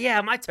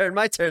 yeah, my turn.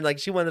 Like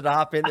she wanted to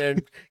hop in there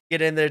and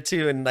get in there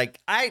too. And like,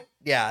 go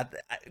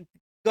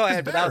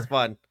ahead, but that was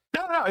fun.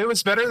 No, it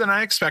was better than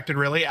I expected,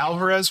 really.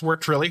 Alvarez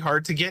worked really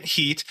hard to get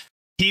heat.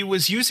 He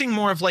was using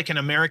more of like an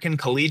American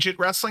collegiate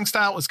wrestling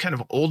style. It was kind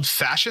of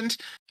old-fashioned.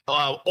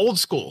 old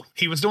school.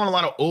 He was doing a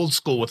lot of old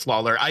school with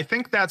Lawler. I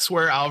think that's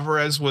where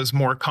Alvarez was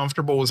more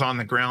comfortable, was on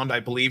the ground. I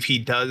believe he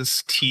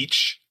does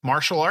teach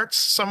martial arts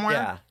somewhere.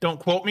 Yeah. Don't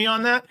quote me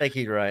on that. I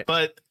think you're right.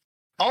 But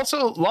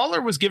also,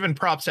 Lawler was giving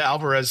props to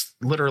Alvarez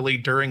literally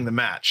during the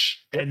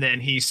match, and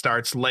then he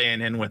starts laying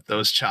in with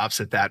those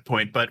chops at that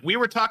point. But we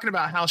were talking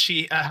about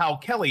how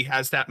Kelly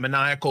has that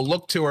maniacal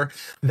look to her.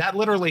 That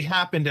literally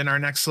happened in our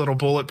next little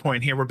bullet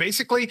point here, where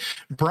basically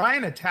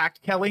Brian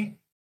attacked Kelly,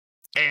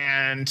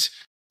 and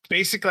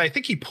basically I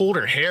think he pulled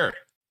her hair,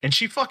 and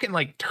she fucking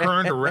like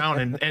turned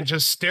around and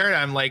just stared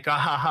at him like, ah,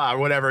 ha, ha, or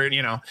whatever,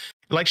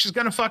 like she's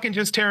gonna fucking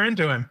just tear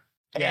into him.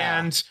 Yeah.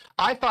 And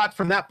I thought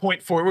from that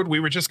point forward, we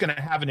were just going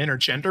to have an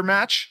intergender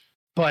match,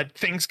 but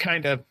things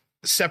kind of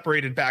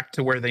separated back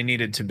to where they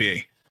needed to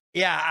be.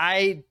 Yeah,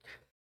 I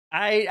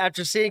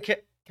after seeing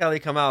Kelly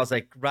come out, I was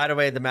like, right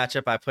away the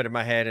matchup I put in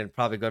my head and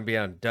probably going to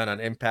be done on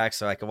Impact,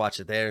 so I could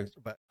watch it there.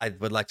 But I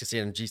would like to see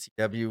it in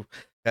GCW,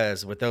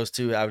 because with those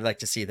two, I would like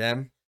to see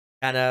them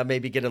kind of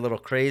maybe get a little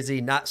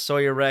crazy. Not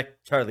Sawyer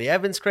Wreck, Charlie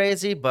Evans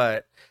crazy,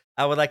 but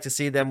I would like to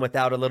see them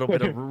without a little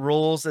bit of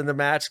rules in the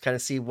match, kind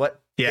of see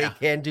what they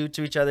can do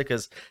to each other,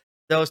 because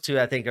those two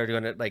I think are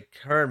doing it. Like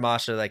her and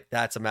Masha, like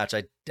that's a match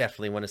I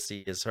definitely want to see,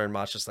 is her and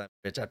Masha slam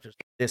bitch after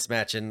this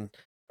match. And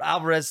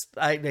Alvarez,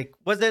 I like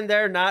was in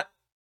there, not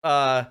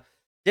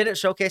didn't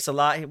showcase a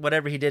lot.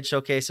 Whatever he did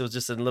showcase, it was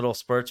just in little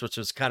spurts, which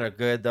was kind of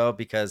good though,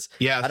 because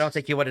I don't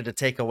think he wanted to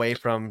take away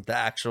from the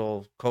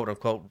actual quote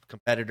unquote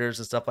competitors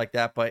and stuff like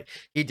that. But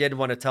he did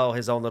want to tell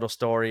his own little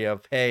story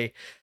of, hey,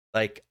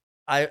 like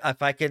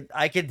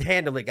I could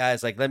handle it,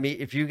 guys. Like,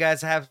 if you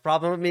guys have a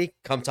problem with me,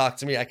 come talk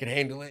to me. I can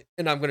handle it.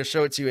 And I'm going to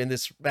show it to you in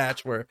this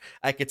match where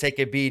I could take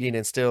a beating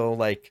and still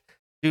like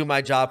do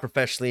my job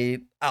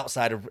professionally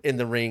outside of in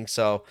the ring.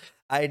 So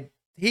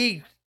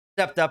he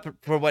stepped up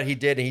for what he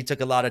did, and he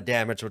took a lot of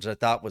damage, which I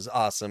thought was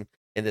awesome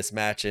in this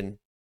match. And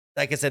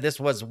like I said, this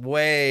was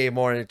way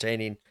more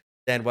entertaining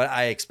than what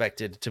I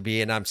expected to be.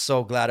 And I'm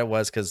so glad it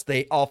was, because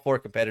all four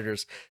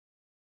competitors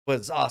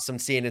was awesome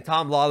seeing. And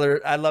Tom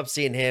Lawler, I love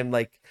seeing him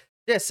like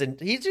this, and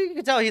you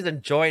can tell he's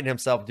enjoying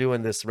himself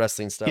doing this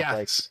wrestling stuff.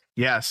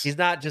 Yes. He's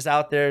not just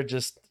out there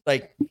just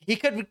like, he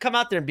could come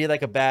out there and be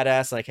like a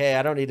badass, like, hey,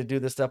 I don't need to do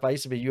this stuff. I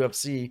used to be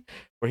UFC,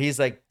 where he's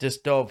like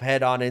just dove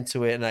head on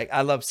into it. And like,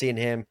 I love seeing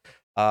him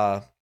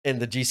in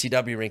the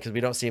GCW ring, because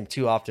we don't see him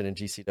too often in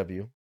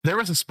GCW. There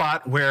was a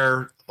spot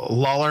where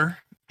Lawler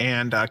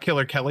and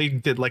Killer Kelly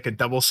did like a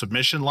double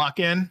submission lock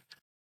in.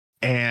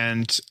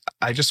 And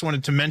I just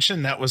wanted to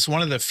mention that was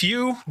one of the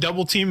few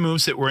double team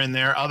moves that were in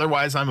there.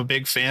 Otherwise, I'm a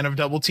big fan of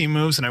double team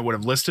moves, and I would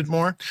have listed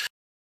more.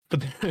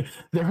 But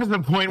there was a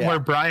point where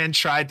Brian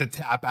tried to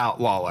tap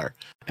out Lawler,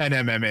 an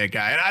MMA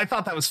guy. And I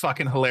thought that was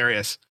fucking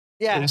hilarious.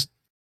 Yeah.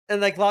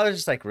 And like Lawler's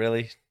just like,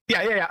 really?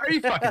 Yeah. Are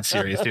you fucking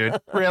serious, dude?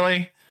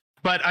 Really?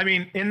 But I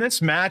mean, in this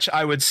match,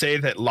 I would say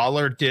that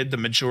Lawler did the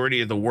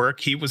majority of the work.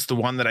 He was the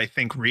one that I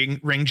think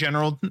ring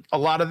general a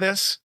lot of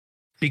this,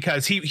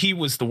 because he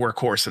was the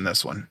workhorse in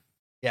this one.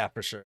 Yeah,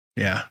 for sure.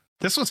 Yeah.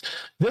 This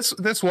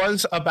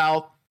was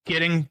about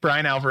getting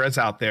Brian Alvarez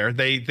out there.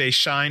 They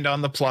shined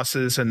on the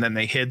pluses, and then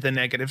they hid the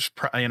negatives,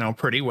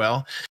 pretty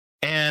well.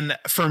 And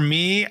for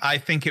me, I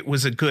think it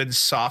was a good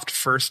soft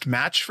first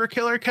match for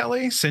Killer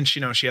Kelly, since,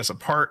 she has a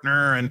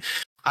partner. And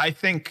I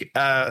think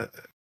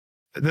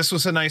this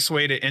was a nice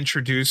way to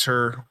introduce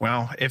her.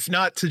 Well, if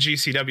not to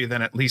GCW,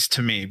 then at least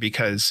to me,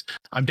 because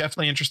I'm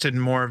definitely interested in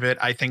more of it.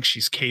 I think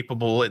she's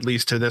capable, at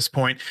least to this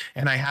point,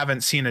 and I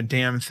haven't seen a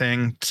damn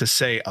thing to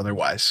say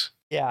otherwise.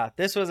 Yeah,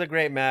 this was a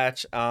great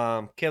match.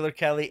 Killer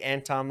Kelly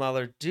and Tom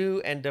Lawler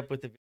do end up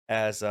with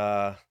as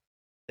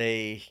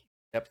they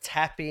end up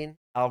tapping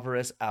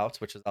Alvarez out,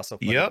 which is also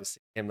funny to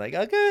see him like,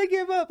 okay,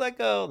 give up, let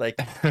go. Like,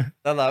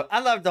 I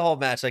love the whole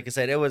match. Like I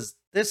said, it was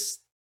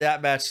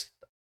that match.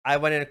 I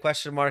went in a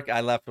question mark.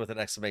 I left with an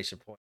exclamation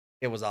point.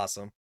 It was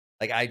awesome.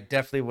 Like, I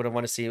definitely would have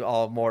want to see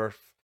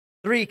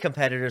three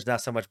competitors,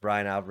 not so much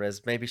Brian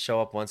Alvarez. Maybe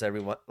show up once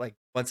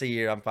a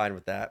year. I'm fine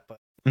with that. But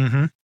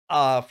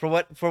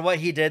for what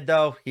he did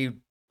though, he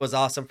was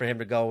awesome for him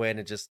to go in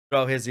and just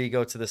throw his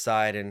ego to the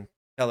side and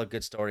tell a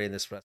good story in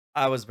this wrestling.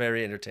 I was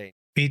very entertained.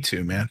 Me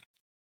too, man.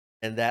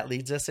 And that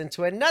leads us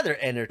into another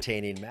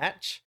entertaining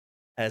match,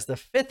 as the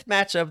fifth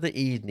match of the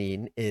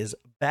evening is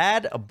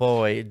Bad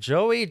Boy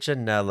Joey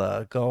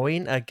Janela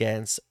going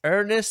against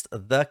Ernest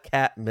the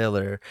Cat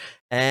Miller.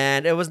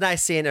 And it was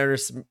nice seeing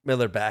Ernest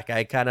Miller back.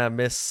 I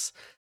miss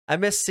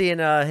seeing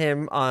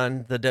him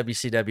on the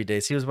WCW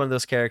days. He was one of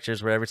those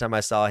characters where every time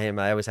I saw him,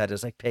 I always had to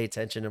like pay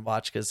attention and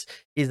watch, because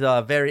he's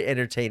a very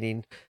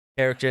entertaining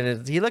character.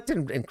 And he looked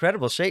in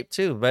incredible shape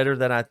too, better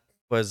than I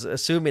was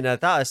assuming. I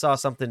thought I saw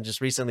something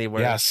just recently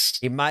where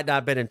he might not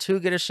have been in too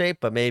good a shape,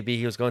 but maybe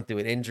he was going through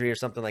an injury or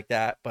something like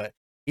that. But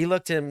he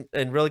looked in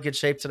really good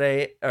shape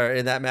today, or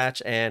in that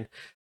match. And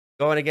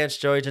going against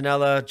Joey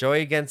Janela,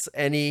 Joey against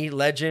any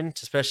legend,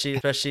 especially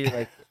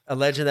like a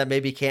legend that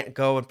maybe can't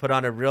go and put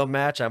on a real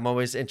match. I'm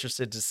always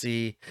interested to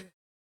see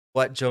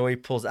what Joey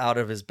pulls out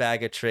of his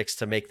bag of tricks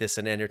to make this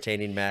an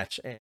entertaining match.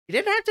 And he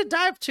didn't have to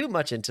dive too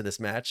much into this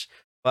match.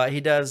 but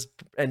he does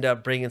end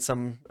up bringing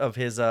some of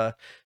his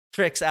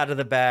tricks out of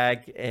the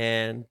bag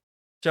and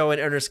showing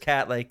Ernest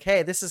Cat like,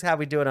 hey, this is how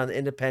we do it on the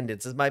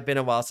independents. It might have been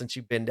a while since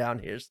you've been down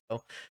here.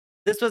 So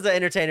this was an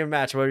entertaining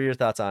match. What are your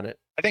thoughts on it?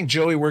 I think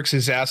Joey works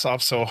his ass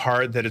off so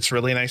hard that it's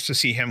really nice to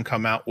see him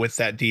come out with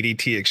that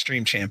DDT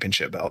Extreme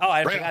Championship belt. Oh,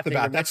 I right forgot off the to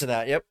bat. even mention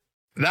that. Yep.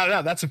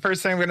 No, that's the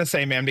first thing I'm going to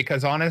say, man,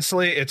 because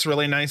honestly, it's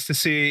really nice to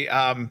see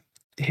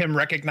him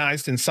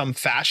recognized in some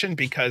fashion,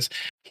 because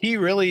he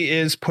really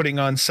is putting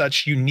on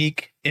such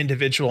unique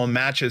individual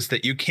matches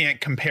that you can't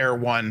compare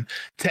one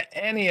to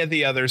any of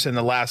the others in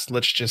the last,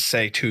 let's just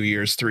say 2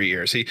 years, 3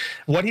 years.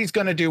 What he's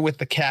going to do with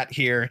the Cat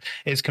here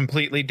is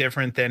completely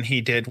different than he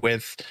did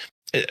with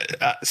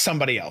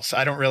somebody else.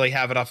 I don't really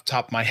have it off the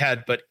top of my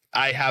head, but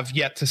I have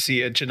yet to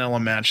see a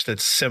Janela match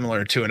that's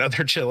similar to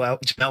another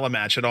Janela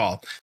match at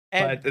all.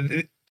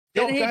 And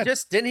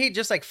But didn't he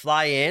just like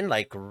fly in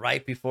like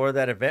right before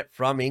that event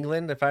from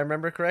England, if I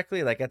remember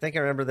correctly? Like I think I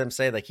remember them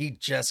say like he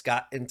just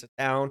got into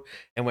town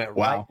and went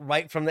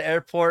right from the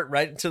airport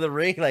right into the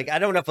ring. Like I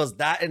don't know if it was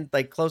that in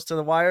like close to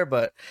the wire,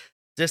 but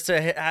just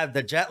to have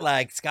the jet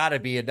lag, it's got to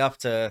be enough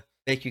to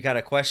make you kind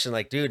of question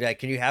like, dude,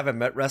 can you have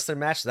a wrestling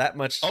match that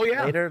much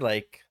later?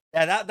 Like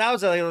yeah, that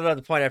was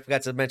another point I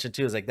forgot to mention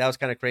too. Is like that was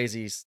kind of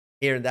crazy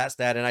hearing that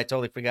stat, and I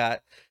totally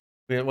forgot.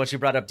 Once you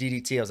brought up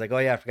DDT, I was like, oh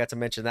yeah, I forgot to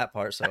mention that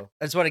part. So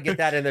I just want to get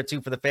that in there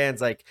too for the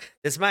fans. Like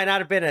this might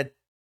not have been a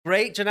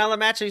great Janela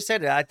match, as you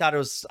said. I thought it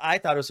was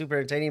super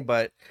entertaining,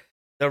 but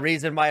the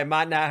reason why it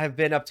might not have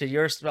been up to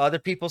your other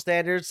people's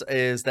standards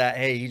is that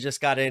hey, he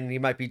just got in, he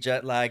might be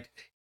jet lagged,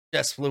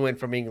 just flew in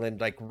from England,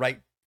 like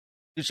right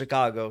to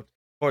Chicago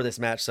for this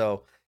match.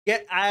 So yeah,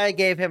 I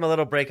gave him a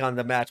little break on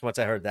the match once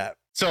I heard that.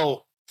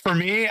 So for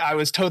me, I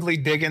was totally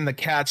digging the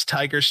Cat's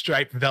tiger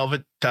striped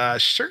velvet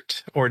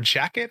shirt or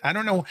jacket. I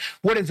don't know.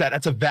 What is that?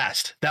 That's a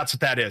vest. That's what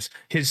that is.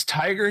 His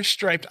tiger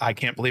striped, I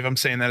can't believe I'm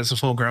saying that as a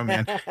full grown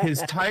man.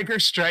 His tiger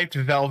striped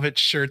velvet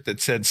shirt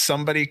that said,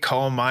 somebody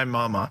call my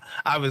mama.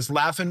 I was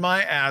laughing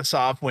my ass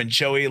off when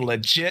Joey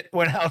legit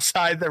went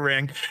outside the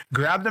ring,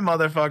 grabbed the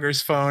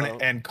motherfucker's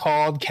phone and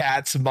called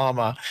Cat's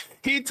mama.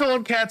 He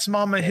told Cat's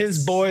mama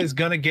his boy is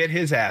going to get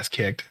his ass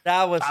kicked.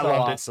 That was so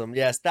awesome.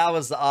 Yes, that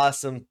was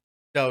awesome.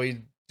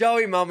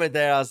 Joey moment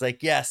there. I was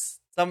like, yes,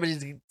 somebody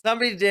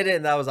did it,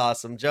 and that was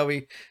awesome.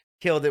 Joey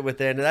killed it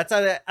within. And that's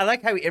how I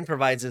like how he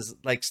improvises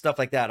like stuff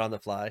like that on the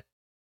fly.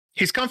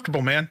 He's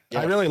comfortable, man.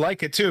 Yes. I really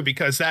like it too,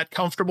 because that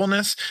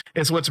comfortableness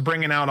is what's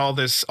bringing out all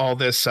this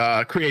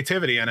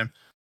creativity in him.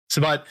 So,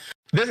 but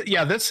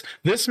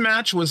this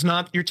match was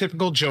not your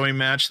typical Joey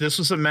match. This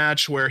was a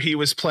match where he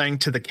was playing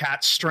to the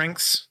Cat's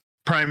strengths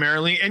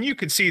primarily, and you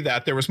could see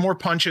that there was more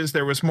punches,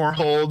 there was more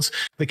holds.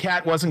 The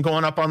Cat wasn't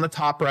going up on the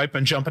top rope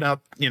and jumping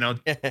out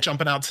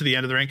to the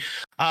end of the ring.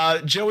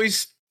 Joey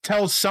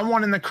tells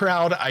someone in the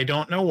crowd, I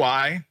don't know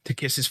why, to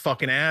kiss his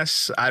fucking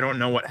ass. I don't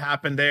know what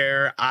happened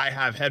there. I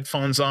have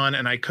headphones on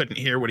and I couldn't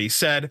hear what he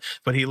said,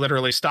 but he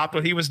literally stopped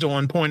what he was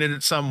doing, pointed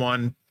at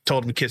someone,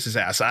 told him to kiss his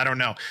ass. I don't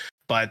know,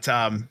 but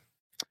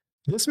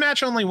this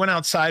match only went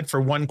outside for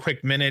 1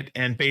 quick minute,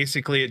 and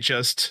basically it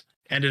just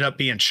ended up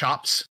being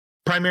chops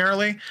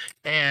primarily,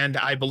 and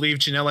I believe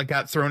Janela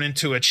got thrown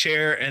into a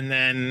chair, and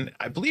then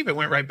I believe it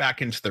went right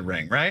back into the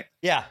ring, right?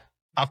 Yeah.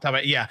 Off the top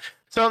of it, yeah.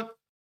 So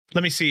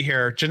let me see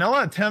here.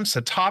 Janela attempts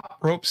a top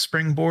rope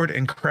springboard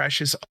and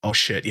crashes. Oh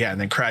shit, yeah,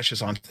 and then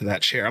crashes onto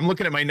that chair. I'm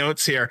looking at my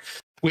notes here.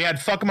 We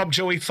had fuck him up,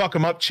 Joey, fuck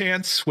him up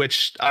chants,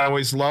 which I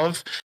always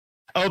love.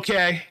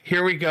 Okay,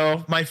 here we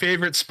go. My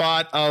favorite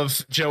spot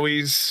of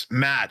Joey's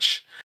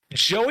match.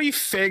 Joey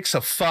fakes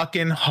a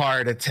fucking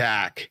heart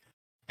attack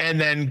and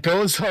then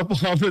goes up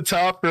on the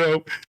top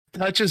rope,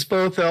 touches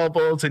both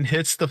elbows, and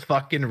hits the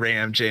fucking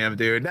Ram Jam,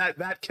 dude.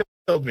 That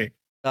killed me.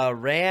 The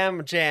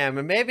Ram Jam,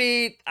 and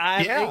maybe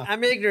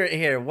I'm ignorant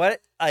here.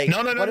 What? Like, no.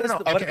 What is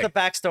the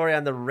backstory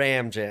on the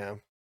Ram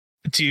Jam?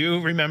 Do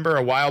you remember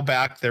a while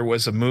back there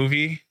was a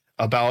movie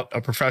about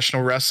a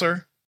professional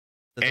wrestler?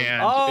 And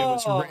it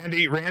was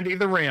Randy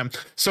the Ram.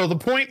 So the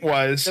point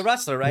was the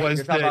wrestler, right?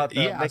 You're talking about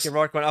the Mickey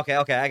Rourke one. Okay,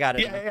 I got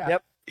it. Yeah.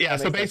 Yep. Yeah,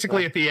 so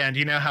basically at the end,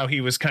 you know how he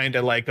was kind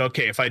of like,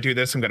 okay, if I do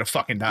this, I'm going to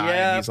fucking die. Yep.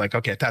 And he's like,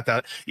 okay,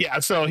 that. Yeah,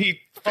 so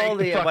he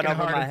totally went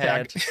over my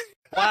head.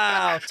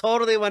 Wow,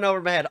 totally went over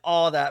my head.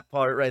 All that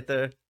part right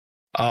there.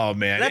 Oh,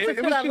 man. That's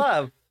what I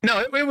love. No,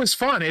 it was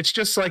fun. It's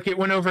just like it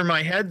went over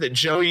my head that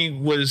Joey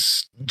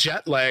was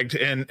jet lagged,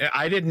 and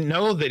I didn't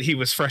know that he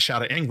was fresh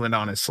out of England,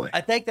 honestly. I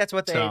think that's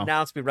what they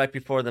announced me right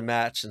before the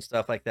match and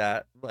stuff like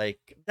that. Like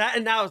that,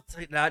 and now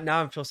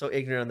I feel so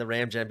ignorant on the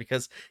Ram Jam,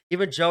 because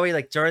even Joey,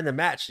 like during the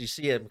match, you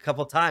see him a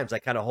couple times,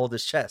 like kind of hold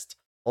his chest.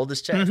 I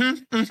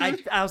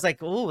was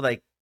like, oh,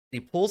 like he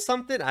pulled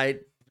something.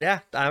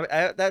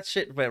 That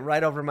shit went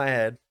right over my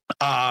head.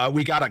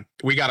 We got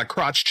a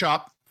crotch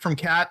chop from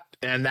Cat,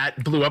 and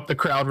that blew up the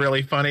crowd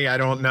really funny. I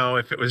don't know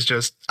if it was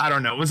just, I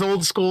don't know. It was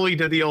old school. He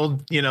did the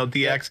old,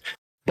 DX,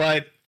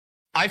 but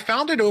I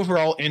found it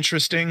overall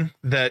interesting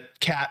that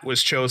Cat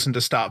was chosen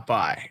to stop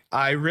by.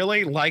 I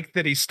really liked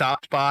that he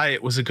stopped by.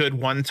 It was a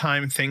good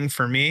one-time thing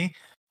for me.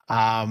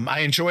 I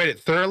enjoyed it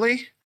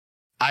thoroughly.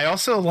 I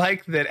also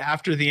like that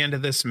after the end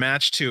of this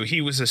match too,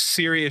 he was a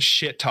serious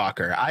shit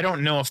talker. I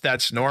don't know if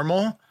that's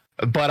normal,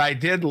 but I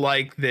did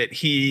like that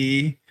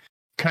he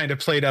kind of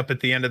played up at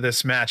the end of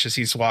this match as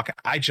he's walking.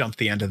 I jumped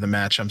the end of the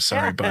match. I'm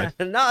sorry, bud.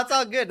 No, it's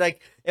all good.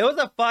 Like it was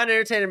a fun,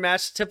 entertaining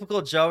match.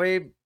 Typical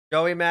Joey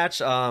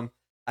match.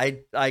 I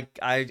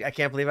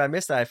can't believe I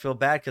missed that. I feel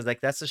bad because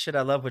like that's the shit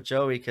I love with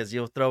Joey, because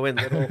you'll throw in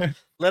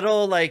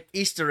little like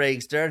Easter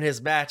eggs during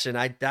his match, and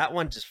that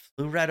one just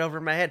flew right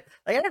over my head.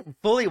 Like I didn't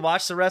fully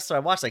watch the rest, so I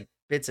watched like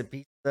bits and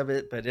pieces of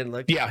it, but it didn't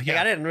look. Yeah, Like, yeah.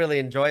 I didn't really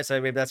enjoy it,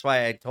 so maybe that's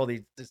why I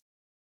totally just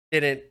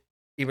didn't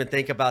even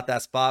think about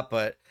that spot.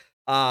 But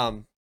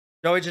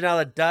Joey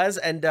Janela does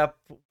end up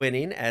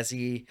winning as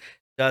he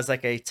does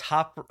like a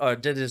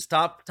did his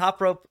top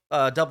rope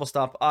double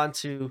stomp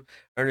onto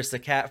Ernest the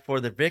Cat for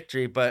the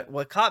victory. But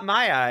what caught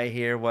my eye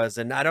here was,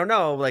 and I don't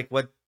know like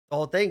what the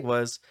whole thing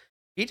was,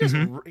 he just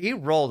he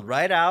rolled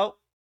right out,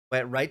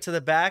 went right to the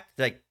back,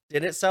 like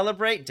didn't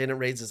celebrate, didn't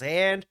raise his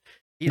hand.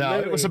 No,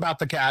 it was about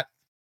the cat.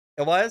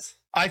 It was?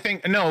 I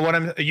think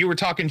no. You were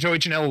talking Joey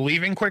Janela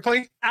leaving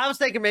quickly. I was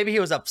thinking maybe he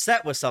was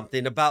upset with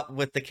something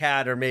with the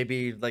cat, or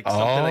maybe like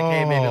something like,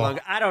 hey, maybe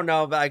longer. I don't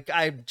know, but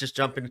I'm just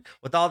jumping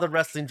with all the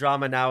wrestling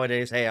drama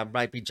nowadays. Hey, I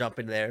might be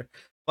jumping there,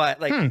 but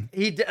like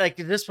he did, like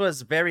this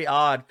was very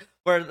odd.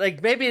 Where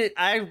like maybe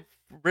I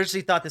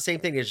originally thought the same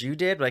thing as you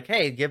did. Like,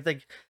 hey, give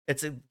the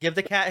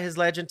cat his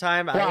legend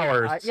time.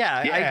 Flowers.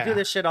 I do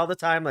this shit all the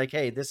time. Like,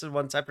 hey, this is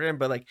one type for him,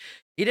 but like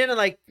he didn't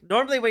like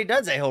normally when he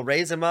does it, he'll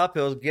raise him up,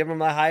 he'll give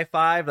him a high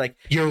five. Like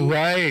you're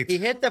right. He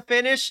hit the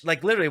finish,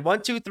 like literally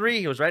 1, 2, 3.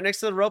 He was right next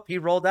to the rope. He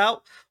rolled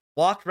out,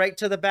 walked right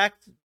to the back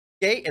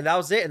gate, and that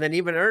was it. And then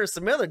even Ernest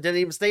Miller didn't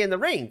even stay in the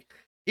ring.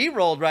 He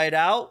rolled right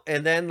out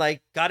and then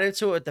like got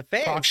into it with the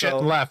fans. Talk shit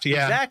and left,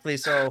 yeah. Exactly.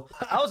 So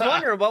I was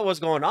wondering what was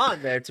going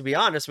on there, to be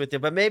honest with you.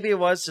 But maybe it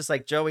was just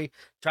like Joey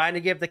trying to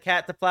give the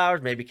cat the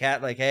flowers. Maybe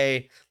Cat like,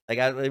 hey, like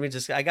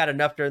I got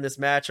enough during this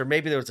match, or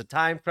maybe there was a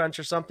time crunch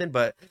or something.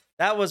 But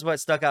that was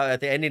what stuck out at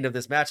the ending of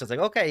this match. I was like,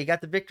 okay, he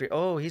got the victory.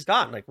 Oh, he's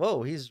gone. Like,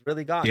 whoa, he's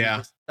really gone. Yeah. He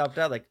just stopped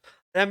out. Like,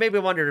 and I maybe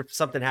wondered if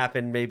something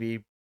happened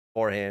maybe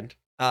beforehand.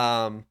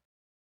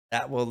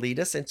 That will lead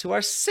us into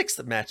our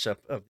sixth matchup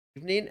of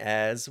the evening,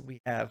 as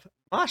we have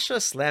Masha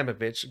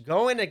Slamovich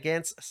going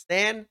against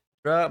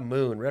Sandra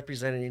Moon,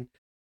 representing,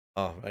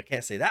 oh, I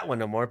can't say that one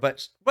no more,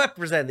 but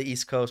representing the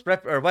East Coast,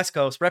 or West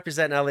Coast,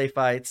 representing LA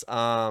Fights.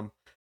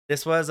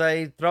 This was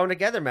a thrown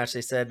together match.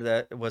 They said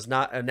that it was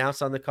not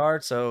announced on the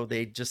card, so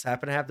they just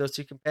happened to have those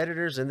two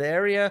competitors in the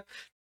area.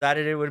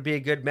 Decided it would be a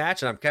good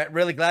match, and I'm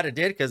really glad it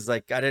did, because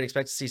like I didn't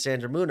expect to see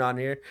Sandra Moon on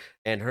here,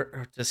 and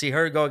to see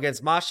her go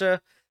against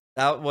Masha.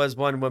 That was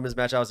one women's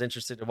match I was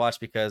interested to watch,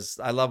 because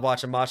I love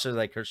watching Masha,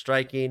 like her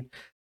striking.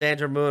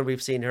 Sandra Moon,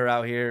 we've seen her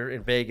out here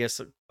in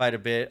Vegas quite a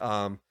bit.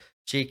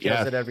 She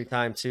kills it every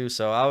time too.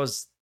 So I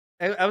was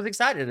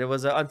excited. It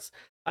was an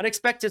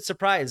unexpected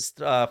surprise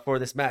for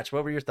this match.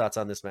 What were your thoughts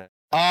on this match?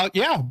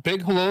 Yeah,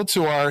 big hello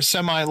to our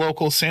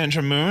semi-local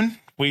Sandra Moon.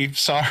 We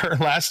saw her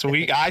last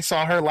week. I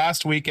saw her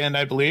last weekend,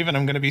 I believe, and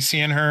I'm going to be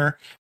seeing her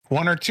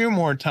 1 or 2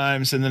 more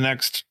times in the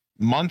next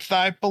month,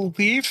 I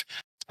believe.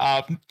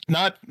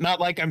 Not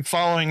like I'm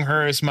following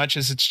her as much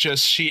as it's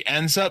just she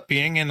ends up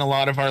being in a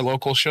lot of our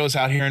local shows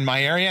out here in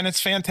my area, and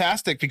it's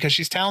fantastic because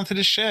she's talented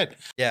as shit.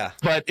 Yeah.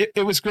 But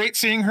it was great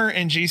seeing her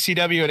in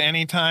GCW at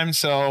any time.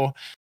 So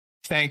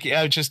thank you.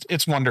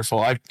 It's wonderful.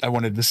 I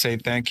wanted to say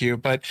thank you,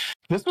 but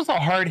this was a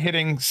hard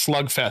hitting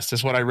slugfest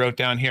is what I wrote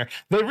down here.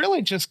 They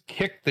really just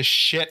kicked the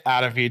shit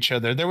out of each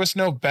other. There was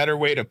no better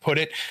way to put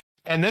it.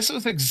 And this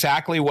was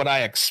exactly what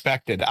I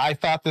expected. I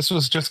thought this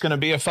was just going to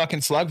be a fucking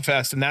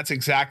slugfest, and that's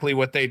exactly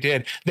what they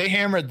did. They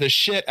hammered the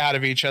shit out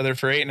of each other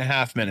for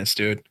 8.5 minutes,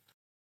 dude.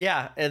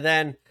 Yeah, and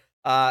then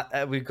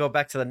we go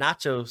back to the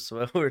nachos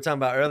we were talking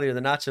about earlier.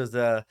 The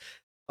nachos,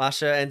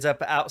 Masha ends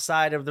up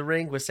outside of the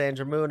ring with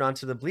Sandra Moon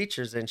onto the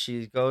bleachers, and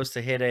she goes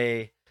to hit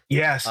a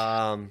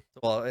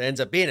well, it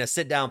ends up being a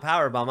sit down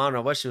power bomb. I don't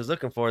know what she was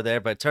looking for there,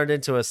 but it turned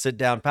into a sit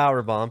down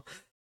power bomb.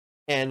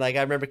 And like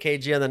I remember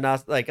KG on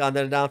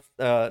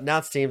the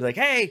announce team, like,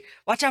 hey,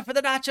 watch out for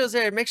the nachos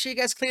there. Make sure you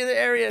guys clear the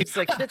area. It's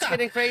like shit's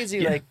getting crazy.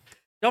 Yeah. Like,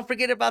 don't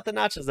forget about the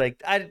nachos.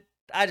 Like,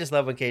 I just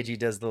love when KG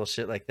does little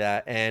shit like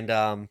that. And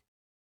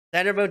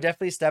Sandra Moon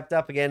definitely stepped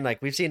up again.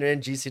 Like we've seen her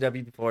in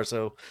GCW before,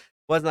 so it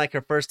wasn't like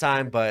her first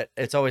time, but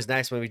it's always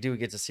nice when we do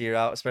get to see her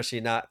out,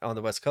 especially not on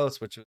the West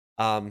Coast, which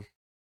was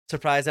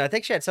surprising. I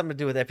think she had something to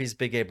do with Effie's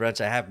Big Gay Brunch.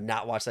 I have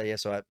not watched that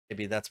yet, so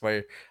maybe that's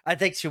where I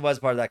think she was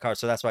part of that card,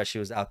 so that's why she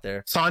was out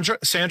there. Sandra?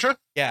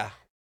 Yeah,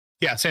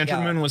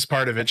 Sandra Moon was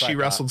part of it. She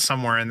wrestled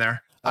somewhere in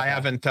there. Okay. I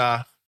haven't.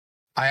 I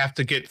have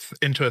to get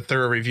into a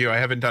thorough review. I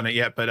haven't done it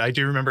yet, but I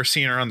do remember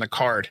seeing her on the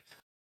card.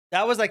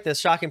 That was like the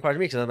shocking part to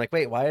me, because I'm like,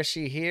 wait, why is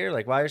she here?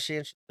 Like, why is she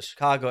in the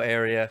Chicago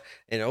area?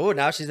 And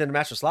now she's in the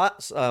Masha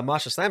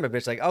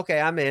Slamovich. Like,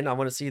 okay, I'm in. I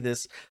want to see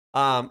this.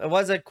 It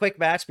was a quick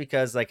match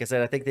because, like I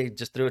said, I think they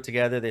just threw it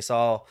together. They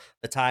saw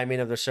the timing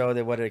of the show.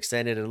 They would have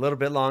extended it a little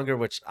bit longer,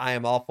 which I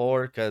am all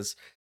for, because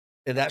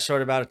in that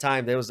short amount of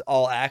time, there was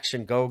all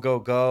action, go, go,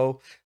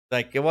 go.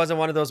 Like, it wasn't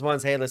one of those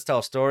ones, hey, let's tell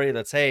a story.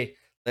 Let's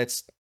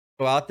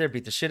go out there,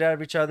 beat the shit out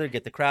of each other,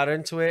 get the crowd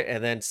into it,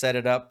 and then set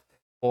it up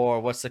for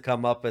what's to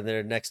come up in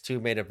their next two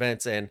main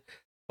events. And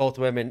both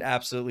women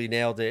absolutely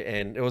nailed it,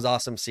 and it was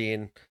awesome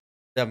seeing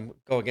them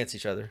go against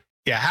each other.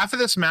 Yeah, half of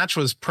this match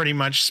was pretty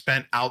much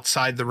spent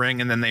outside the ring,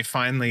 and then they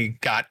finally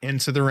got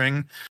into the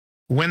ring.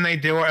 When they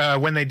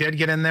did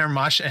get in there,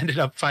 Masha ended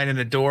up finding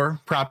a door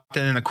propped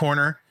in the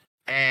corner,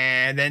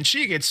 and then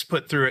she gets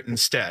put through it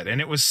instead. And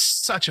it was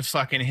such a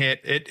fucking hit.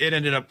 It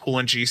ended up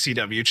pulling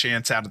GCW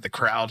chants out of the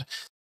crowd.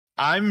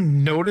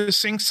 I'm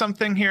noticing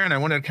something here, and I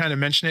want to kind of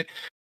mention it.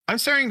 I'm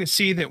starting to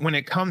see that when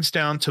it comes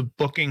down to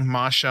booking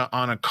Masha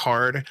on a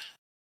card,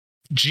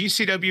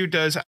 GCW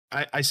does,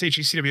 I say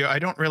GCW, I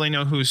don't really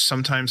know who's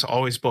sometimes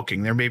always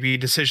booking. There may be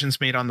decisions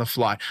made on the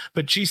fly,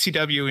 but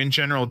GCW in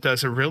general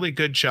does a really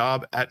good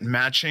job at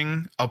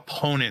matching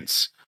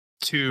opponents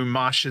to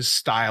Masha's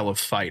style of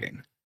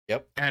fighting.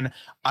 Yep. And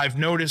I've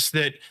noticed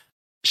that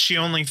she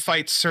only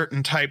fights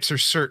certain types or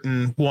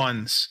certain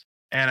ones.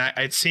 And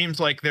it seems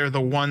like they're the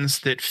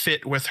ones that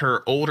fit with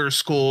her older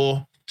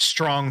school,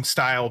 strong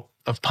style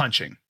of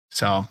punching.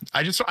 So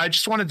I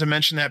just wanted to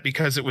mention that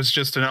because it was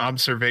just an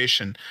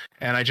observation.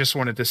 And I just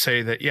wanted to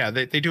say that, yeah,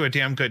 they do a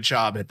damn good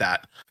job at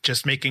that.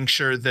 Just making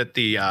sure that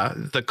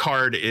the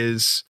card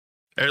is,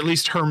 or at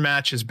least her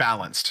match is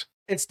balanced.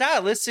 And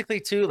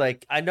stylistically too,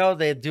 like I know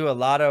they do a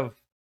lot of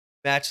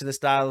matching the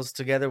styles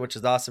together, which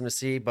is awesome to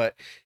see. But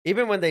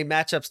even when they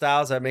match up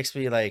styles, that makes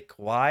me like,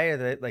 why are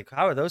they like,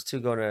 how are those two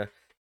going to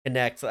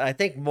connect? I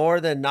think more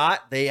than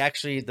not, they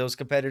actually, those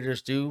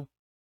competitors do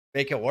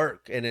make it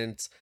work. And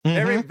it's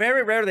very,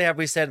 very rarely have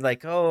we said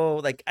like, oh,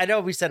 like I know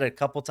we said it a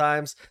couple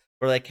times.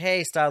 We're like,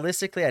 hey,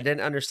 stylistically, I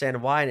didn't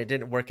understand why and it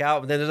didn't work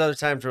out. But then there's other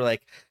times we're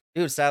like,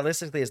 dude,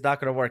 stylistically, it's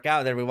not going to work out.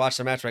 And then we watch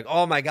the match, we're like,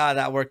 oh my God,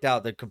 that worked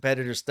out. The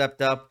competitors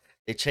stepped up,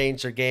 they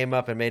changed their game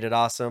up and made it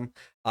awesome.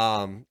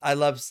 I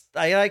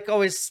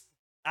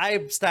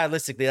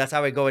stylistically, that's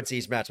how I go into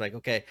each match. Like,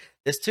 okay,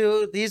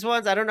 these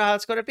ones, I don't know how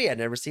it's going to be. I've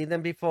never seen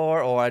them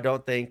before, or I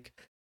don't think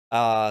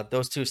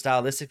those two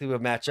stylistically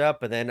would match up.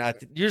 But then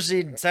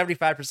usually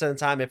 75% of the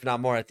time, if not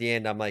more at the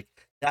end, I'm like,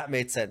 that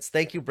made sense.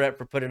 Thank you, Brett,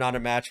 for putting on a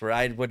match where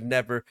I would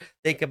never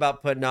think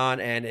about putting on,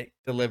 and it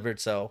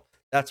delivered. So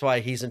that's why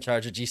he's in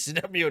charge of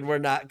GCW and we're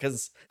not,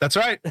 because that's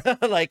right.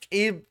 Like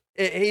it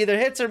either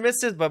hits or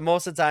misses, but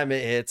most of the time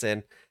it hits.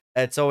 And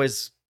it's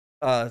always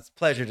a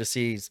pleasure to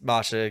see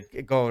Masha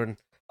going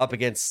up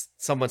against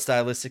someone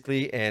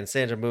stylistically. And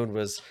Sandra Moon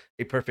was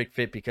a perfect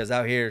fit because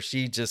out here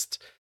she's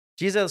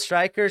a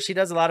striker. She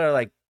does a lot of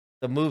like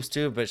the moves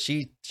too, but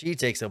she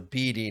takes a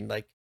beating.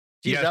 Like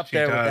she's up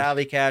there with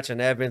Alley Catch and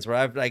Evans, where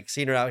I've like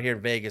seen her out here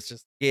in Vegas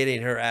just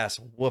getting her ass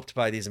whooped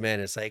by these men.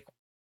 It's like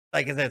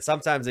I said,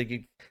 sometimes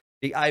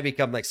I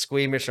become like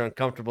squeamish or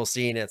uncomfortable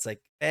seeing it. It's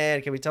like,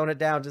 man, can we tone it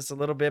down just a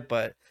little bit?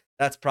 But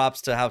that's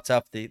props to how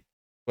tough the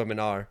women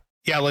are.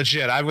 Yeah,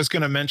 legit. I was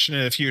going to mention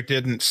it if you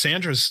didn't.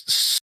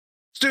 Sandra's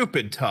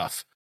stupid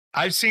tough.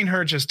 I've seen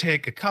her just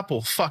take a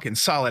couple fucking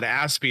solid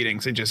ass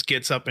beatings and just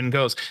gets up and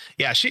goes.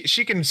 Yeah,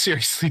 she can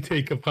seriously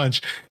take a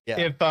punch. Yeah.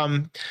 If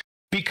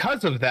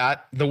because of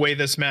that, the way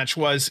this match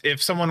was,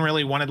 if someone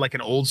really wanted like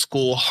an old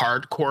school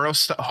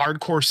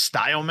hardcore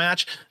style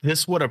match,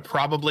 this would have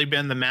probably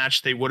been the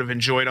match they would have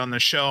enjoyed on the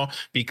show,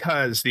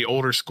 because the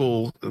older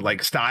school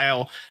like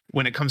style,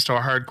 when it comes to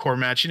a hardcore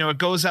match, it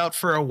goes out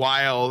for a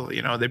while.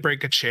 They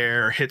break a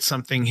chair or hit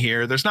something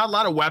here. There's not a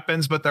lot of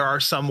weapons, but there are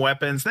some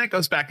weapons. Then it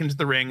goes back into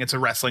the ring. It's a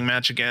wrestling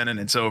match again, and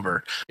it's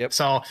over. Yep.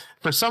 So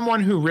for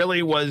someone who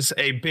really was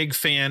a big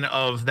fan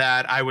of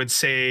that, I would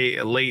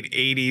say late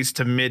 80s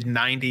to mid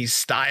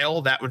 90s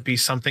style, that would be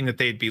something that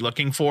they'd be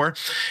looking for.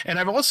 And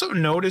I've also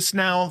noticed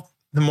now,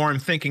 the more I'm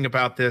thinking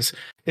about this,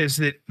 is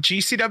that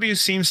GCW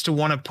seems to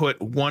want to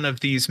put one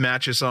of these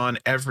matches on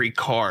every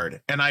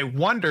card. And I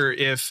wonder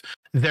if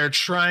they're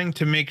trying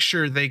to make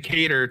sure they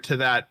cater to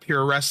that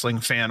pure wrestling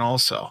fan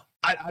also.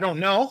 I don't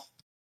know.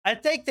 I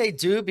think they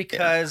do,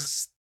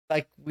 because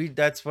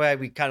that's why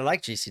we kind of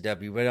like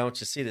GCW. We don't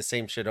just see the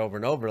same shit over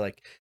and over.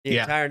 Like the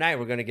entire night,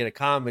 we're going to get a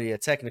comedy, a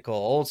technical,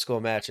 old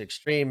school match,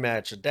 extreme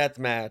match, a death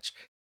match,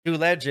 two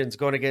legends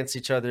going against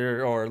each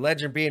other, or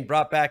legend being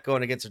brought back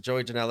going against a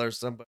Joey Janela or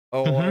somebody,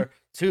 or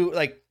two,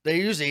 like they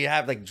usually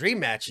have like dream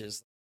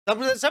matches. Some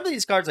of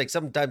these cards, like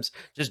sometimes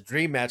just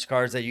dream match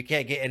cards that you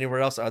can't get anywhere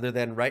else other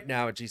than right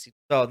now at GC.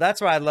 So that's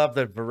why I love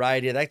the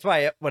variety. That's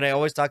why when I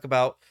always talk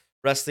about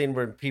wrestling,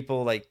 when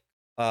people like,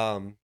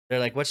 they're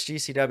like, what's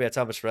GCW? I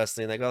tell them it's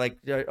wrestling. They go like,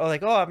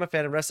 oh, I'm a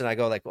fan of wrestling. I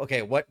go like,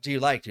 okay, what do you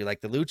like? Do you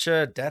like the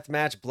lucha, death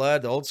match,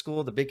 blood, the old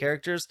school, the big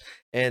characters?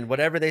 And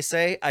whatever they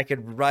say, I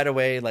could right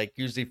away, like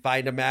usually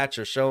find a match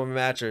or show them a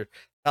match or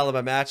tell them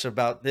a match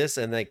about this.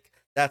 And like,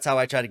 that's how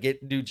I try to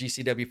get new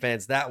GCW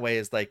fans that way,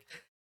 is like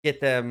get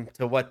them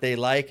to what they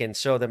like and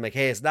show them like,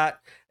 hey, it's not,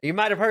 you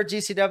might have heard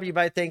GCW, you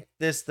might think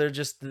they're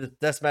just the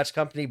deathmatch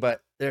company,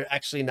 but they're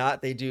actually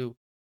not. They do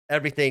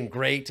everything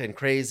great and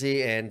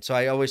crazy. And so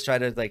I always try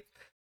to like,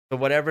 so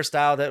whatever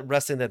style that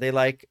wrestling that they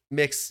like,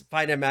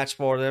 find a match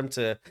for them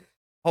to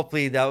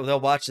hopefully they'll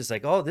watch this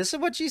like, oh, this is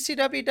what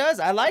GCW does.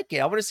 I like it.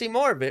 I want to see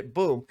more of it.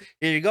 Boom,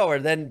 here you go. Or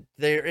then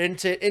they're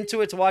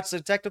into it to watch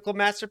the technical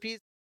masterpiece.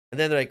 And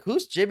then they're like,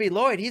 who's Jimmy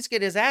Lloyd? He's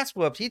getting his ass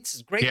whooped. He's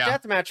a great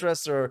deathmatch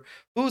wrestler.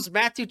 Who's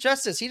Matthew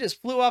Justice? He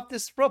just flew off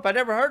this rope. I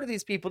never heard of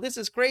these people. This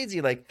is crazy.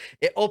 Like,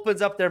 it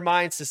opens up their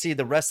minds to see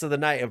the rest of the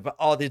night of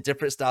all the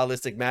different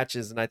stylistic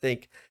matches. And I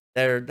think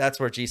that's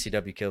where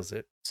GCW kills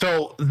it.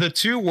 So the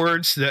two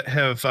words that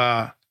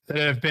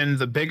have been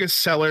the biggest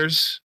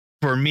sellers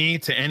for me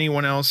to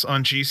anyone else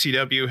on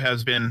GCW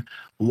has been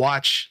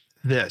watch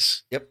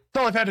this. Yep.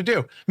 That's all I've had to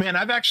do. Man,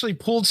 I've actually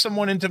pulled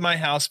someone into my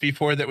house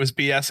before that was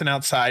BSing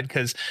outside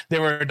because they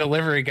were a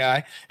delivery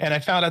guy, and I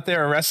found out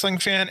they're a wrestling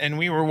fan, and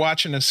we were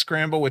watching a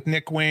scramble with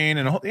Nick Wayne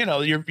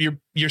and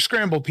your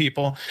scramble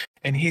people,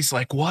 and he's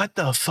like, "What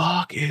the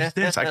fuck is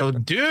this?" I go,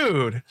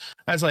 "Dude,"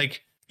 I was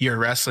like, "You're a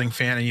wrestling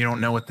fan and you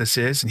don't know what this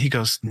is?" And he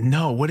goes,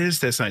 "No, what is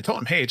this?" And I told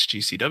him, "Hey, it's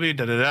GCW,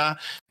 da da da."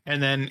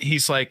 And then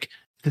he's like,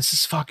 "This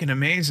is fucking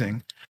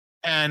amazing."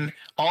 And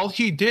all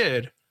he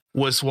did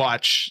was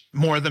watch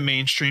more of the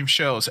mainstream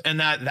shows. And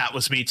that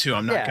was me too.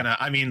 I'm not gonna,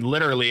 I mean,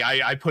 literally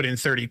I put in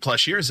 30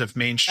 plus years of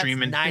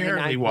mainstream and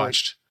barely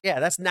watched. Yeah,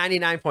 that's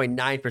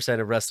 99.9%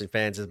 of wrestling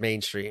fans is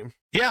mainstream.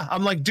 Yeah,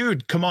 I'm like,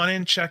 dude, come on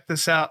in, check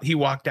this out. He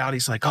walked out.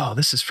 He's like, oh,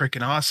 this is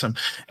freaking awesome.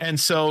 And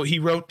so he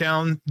wrote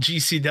down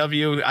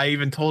GCW. I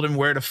even told him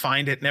where to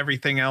find it and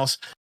everything else.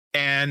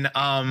 And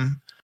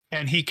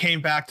he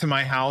came back to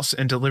my house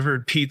and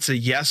delivered pizza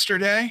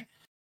yesterday.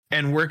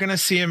 And we're gonna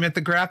see him at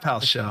the Grap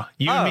House show.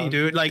 You and me,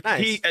 dude. Like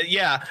nice.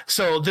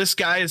 So this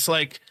guy is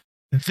like,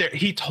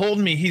 he told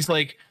me, he's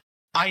like,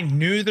 I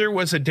knew there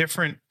was a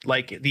different,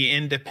 like the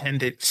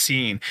independent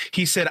scene.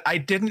 He said, I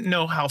didn't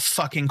know how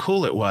fucking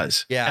cool it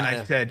was. Yeah. And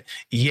I said,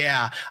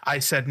 yeah. I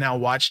said, now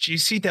watch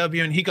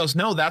GCW. And he goes,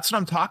 no, that's what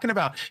I'm talking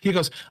about. He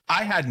goes,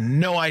 I had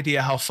no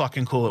idea how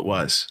fucking cool it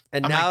was.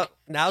 And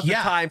now's the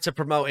time to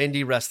promote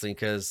indie wrestling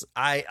because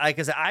I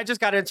just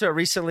got into it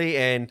recently,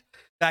 and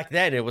back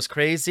then it was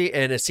crazy,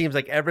 and it seems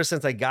like ever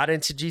since I got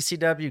into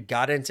GCW,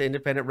 got into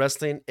independent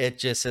wrestling, it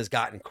just has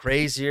gotten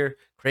crazier,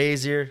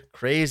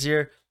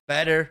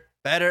 better.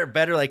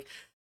 Like,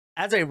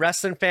 as a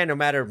wrestling fan, no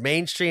matter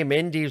mainstream,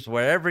 indies,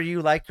 wherever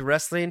you like your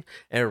wrestling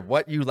and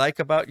what you like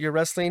about your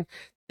wrestling,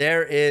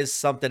 there is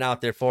something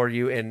out there for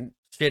you, and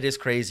shit is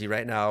crazy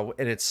right now,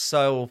 and it's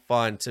so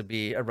fun to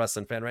be a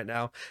wrestling fan right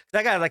now.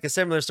 I got like a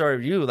similar story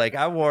of you. Like,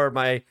 I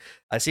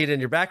see it in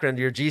your background,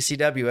 your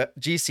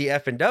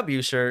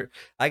GCF&W shirt.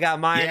 I got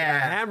mine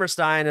at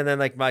Hammerstein, and then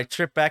like my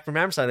trip back from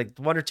Hammerstein, like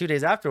 1 or 2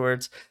 days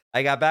afterwards,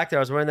 I got back there.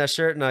 I was wearing that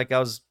shirt, and like I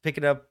was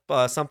picking up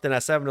something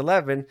at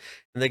 7-Eleven,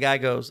 and the guy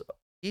goes,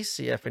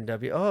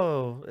 "ECF&W.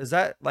 Oh, is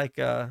that like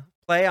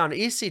play on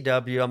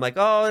ECW?" I'm like,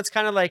 oh, it's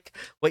kind of like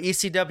what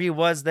ECW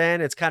was then.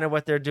 It's kind of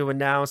what they're doing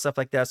now and stuff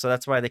like that. So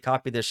that's why they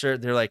copied this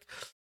shirt. They're like,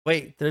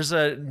 wait, there's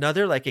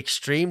another like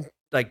extreme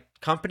like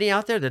company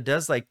out there that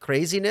does like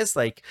craziness.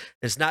 Like,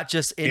 it's not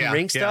just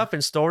in-ring stuff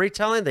and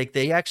storytelling. Like,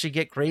 they actually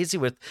get crazy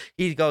with,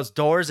 he goes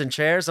doors and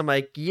chairs. I'm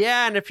like,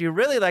 yeah. And if you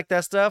really like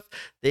that stuff,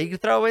 they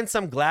throw in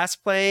some glass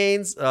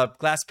panes,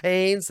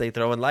 they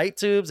throw in light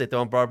tubes, they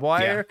throw in barbed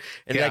wire.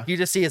 And like, you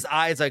just see his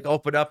eyes like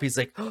open up. He's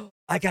like, oh,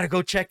 I gotta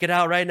go check it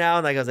out right now.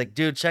 And like, I was like,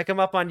 dude, check them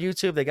up on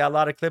YouTube. They got a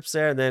lot of clips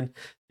there, and then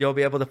you'll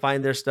be able to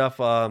find their stuff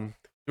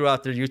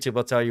throughout their YouTube.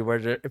 I'll tell you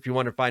if you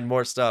want to find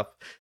more stuff.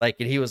 Like,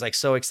 and he was like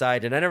so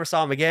excited. I never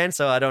saw him again,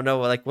 so I don't know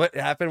like what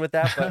happened with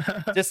that.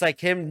 But just like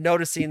him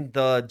noticing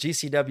the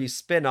GCW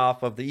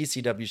spin-off of the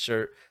ECW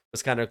shirt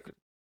was kind of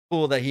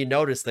cool that he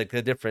noticed like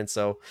the difference.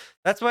 So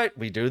that's what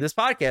we do this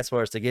podcast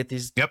for, is to get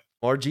these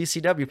more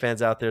GCW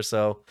fans out there.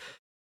 So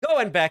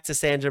going back to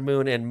Sandra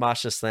Moon and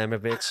Masha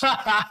Slamovich.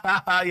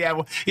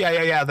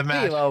 The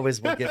match. We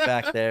always will get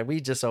back there. We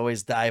just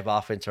always dive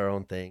off into our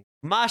own thing.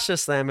 Masha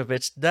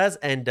Slamovich does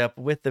end up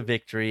with the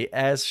victory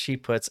as she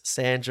puts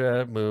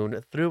Sandra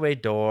Moon through a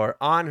door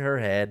on her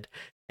head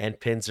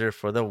and pins her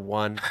for the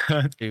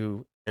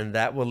 1-2. And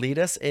that will lead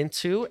us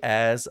into,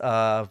 as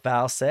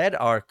Val said,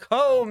 our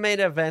co-main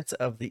event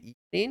of the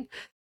evening,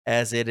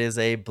 as it is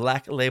a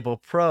Black Label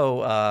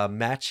Pro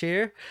match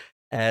here.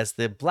 As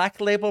the Black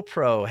Label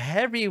Pro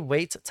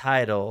heavyweight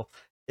title,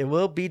 it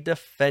will be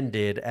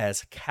defended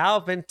as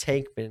Calvin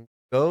Tankman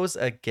goes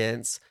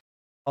against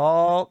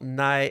All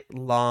Night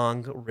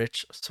Long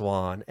Rich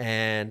Swann.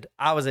 And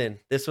I was in.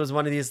 This was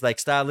one of these, like,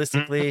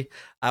 stylistically,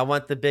 I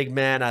want the big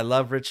man. I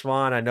love Rich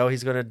Swann. I know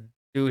he's going to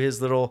do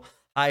his little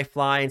high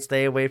fly and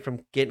stay away from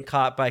getting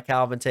caught by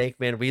Calvin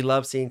Tankman. We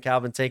love seeing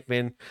Calvin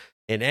Tankman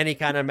in any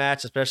kind of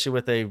match, especially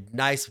with a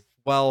nice,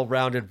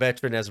 well-rounded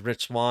veteran as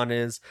Rich Swann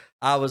is.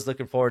 I was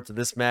looking forward to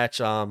this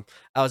match. I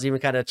was even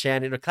kind of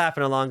chanting or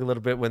clapping along a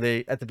little bit when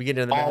they, at the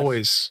beginning of the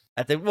match.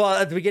 At the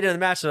beginning of the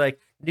match, they're like,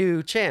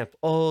 new champ,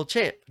 old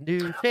champ,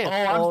 new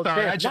champ, old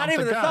champ. Not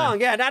even the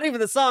song. Yeah, not even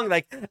the song.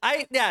 Like,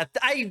 I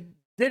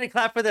didn't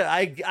clap for that.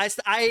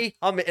 I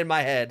hum it in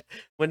my head.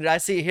 When I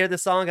hear the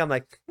song, I'm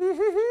like,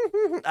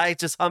 I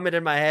just hum it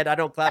in my head. I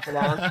don't clap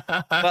along.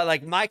 But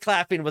like, my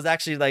clapping was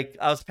actually like,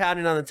 I was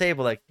pounding on the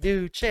table like,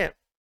 new champ,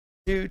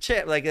 new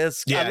champ. Like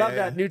it's, I Yeah, love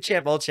yeah, that new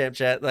champ, old champ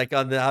chat. Like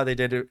on how they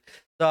did it.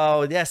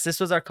 So yes, this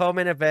was our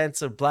co-main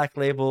events of Black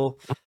Label.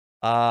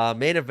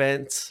 Main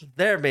event,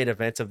 their main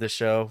event of the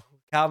show.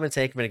 Calvin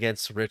Tankman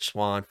against Rich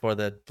Swann for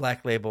the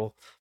Black Label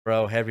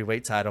Pro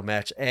Heavyweight title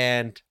match,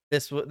 and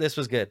this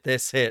was good.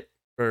 This hit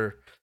for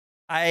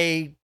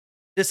I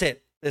this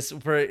hit this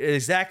for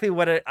exactly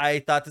what I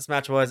thought this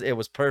match was. It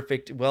was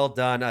perfect, well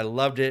done. I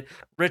loved it.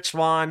 Rich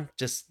Swann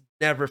just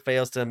never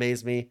fails to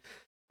amaze me.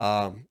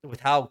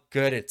 With how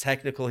good and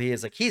technical he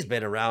is. Like he's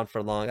been around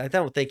for long. I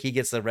don't think he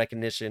gets the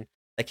recognition.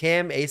 Like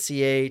him,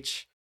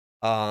 ACH,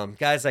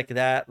 guys like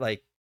that,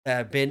 like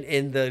have been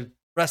in the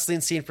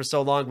wrestling scene for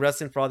so long,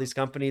 wrestling for all these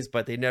companies,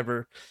 but they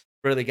never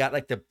really got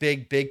like the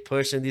big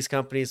push in these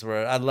companies.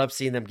 Where I love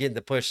seeing them getting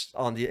the push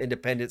on the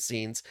independent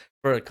scenes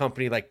for a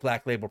company like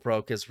Black Label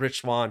Pro, because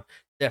Rich Swann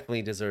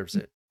definitely deserves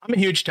it. I'm a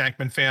huge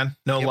Tankman fan,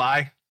 no Yep.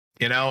 lie.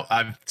 You know,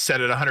 I've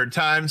said it 100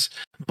 times.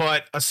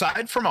 But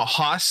aside from a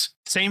Haas,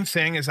 same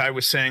thing as I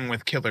was saying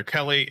with Killer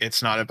Kelly.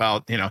 It's not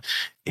about, you know,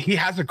 he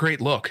has a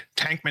great look.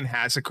 Tankman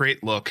has a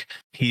great look.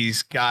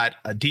 He's got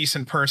a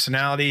decent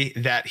personality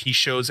that he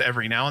shows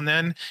every now and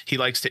then. He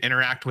likes to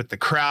interact with the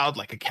crowd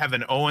like a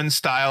Kevin Owens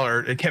style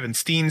or a Kevin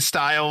Steen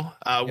style,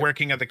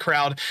 working at the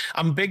crowd.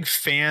 I'm a big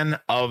fan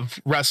of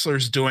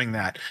wrestlers doing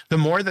that. The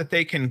more that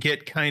they can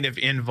get kind of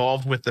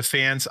involved with the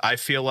fans, I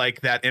feel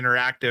like that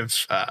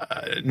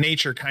interactive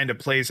nature kind of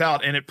plays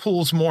out and it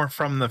pulls more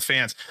from the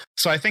fans.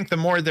 So I think the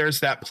more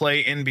there's that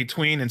play in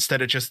between,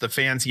 instead of just the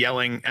fans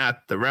yelling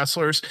at the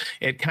wrestlers,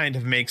 it kind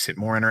of makes it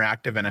more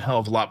interactive and a hell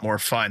of a lot more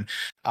fun.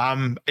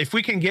 If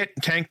we can get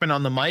Tankman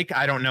on the mic,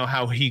 I don't know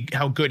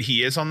how good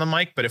he is on the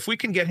mic, but if we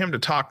can get him to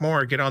talk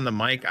more or get on the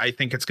mic, I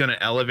think it's going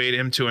to elevate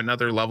him to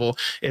another level.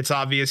 It's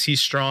obvious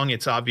he's strong.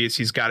 It's obvious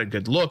he's got a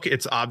good look.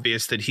 It's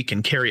obvious that he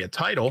can carry a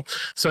title.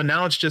 So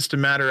now it's just a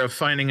matter of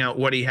finding out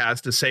what he has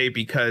to say,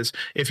 because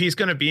if he's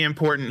going to be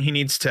important, he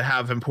needs to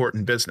have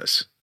important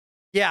business.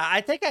 Yeah,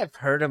 I think I've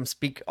heard him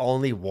speak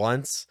only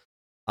once.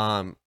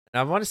 And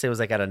I want to say it was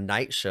like at a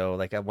night show,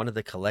 like at one of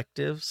the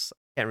collectives.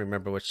 I can't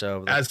remember which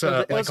show. Like, As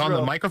like on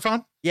the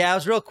microphone? Yeah, it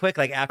was real quick,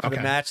 like after the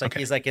Okay, match, like okay.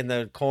 he's like in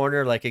the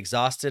corner, like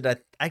exhausted.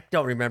 I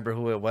don't remember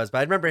who it was, but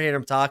I remember hearing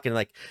him talking.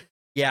 Like,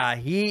 yeah,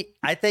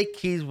 I think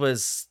he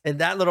was in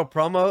that little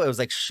promo. It was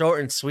like short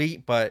and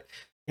sweet, but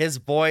his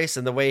voice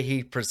and the way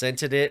he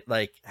presented it,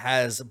 like,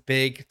 has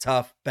big,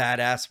 tough,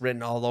 badass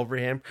written all over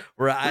him.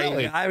 Where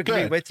Really? I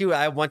agree Good. with you.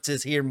 I want to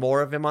hear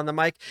more of him on the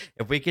mic.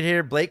 If we could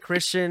hear Blake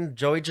Christian,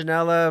 Joey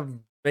Janela,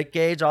 Mick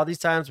Gage, all these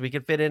times, we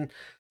could fit in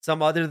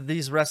some other of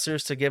these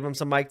wrestlers to give him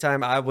some mic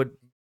time. I would.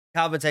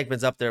 Calvin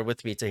Tankman's up there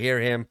with me to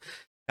hear him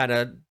kind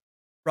of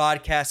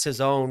broadcast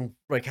his own,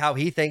 like how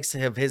he thinks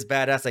of his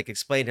badass, like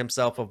explain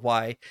himself of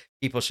why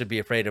people should be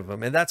afraid of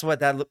him. And that's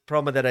what that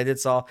promo that I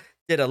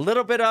did a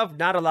little bit of,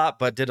 not a lot,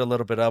 but did a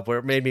little bit of, where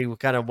it made me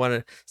kind of want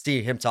to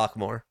see him talk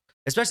more.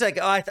 Especially like,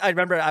 I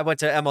remember I went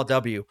to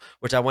MLW,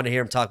 which I want to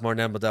hear him talk more in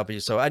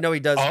MLW. So I know he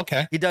does,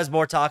 he does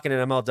more talking in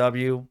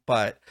MLW,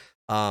 but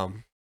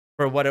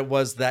for what it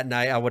was that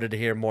night, I wanted to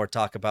hear more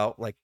talk about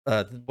like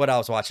what I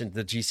was watching,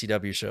 the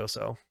GCW show.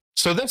 So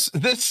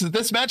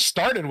this match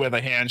started with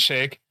a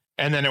handshake,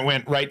 and then it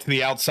went right to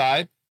the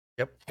outside.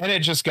 Yep. And it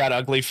just got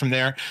ugly from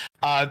there.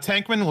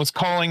 Tankman was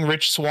calling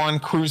Rich Swann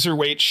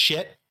cruiserweight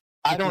shit.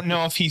 I don't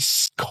know if he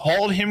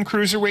called him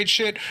cruiserweight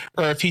shit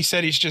or if he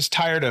said he's just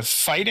tired of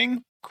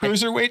fighting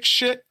cruiserweight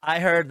shit. I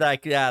heard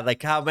like, yeah,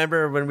 like how,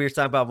 remember when we were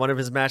talking about one of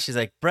his matches, he's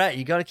like, Brett,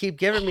 you gotta keep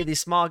giving me these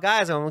small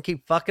guys. I'm gonna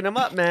keep fucking them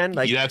up, man.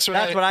 Like That's right.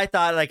 That's what I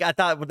thought. Like I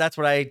thought that's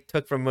what I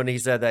took from when he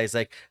said that. He's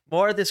like,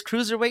 more of this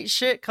cruiserweight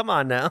shit. Come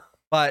on now.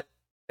 But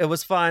it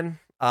was fun.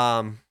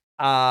 How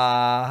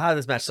did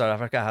this match start? I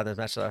forgot how this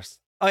match starts.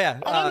 Oh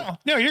yeah.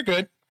 No, you're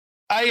good.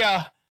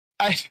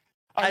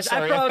 I'm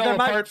sorry, I fell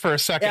apart for a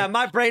second. Yeah,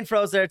 my brain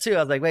froze there too. I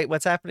was like, wait,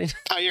 what's happening?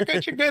 Oh, you're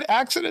good. You're good.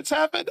 Accidents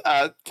happen.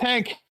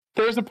 Tank,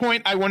 there's a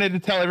point I wanted to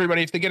tell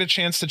everybody if they get a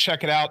chance to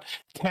check it out.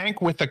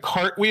 Tank with a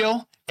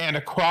cartwheel and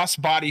a cross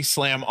body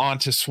slam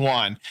onto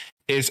Swann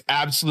is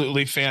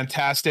absolutely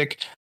fantastic.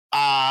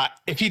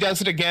 If he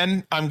does it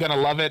again, I'm going to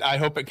love it. I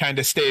hope it kind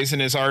of stays in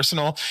his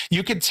arsenal.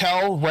 You could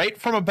tell right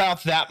from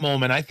about that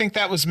moment, I think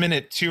that was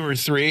minute 2 or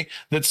 3,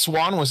 that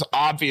Swann was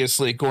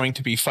obviously going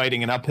to be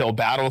fighting an uphill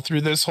battle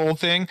through this whole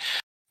thing.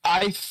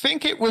 I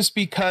think it was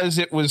because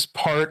it was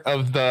part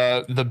of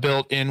the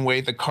built-in way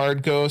the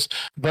card goes,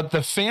 but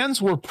the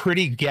fans were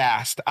pretty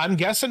gassed. I'm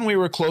guessing we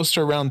were close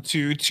to around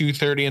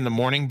 2:30 in the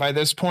morning by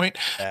this point.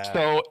 Yeah.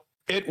 So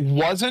it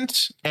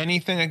wasn't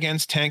anything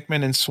against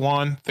Tankman and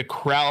Swann. The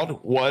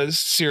crowd was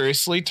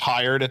seriously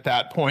tired at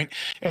that point,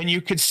 and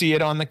you could see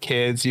it on the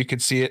kids. You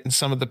could see it in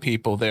some of the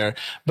people there,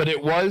 but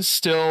it was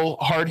still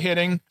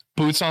hard-hitting,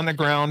 boots on the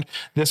ground.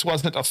 This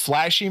wasn't a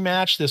flashy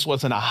match. This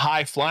wasn't a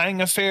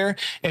high-flying affair,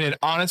 and it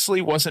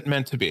honestly wasn't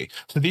meant to be.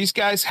 So these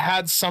guys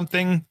had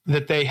something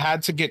that they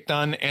had to get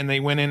done, and they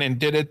went in and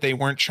did it. They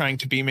weren't trying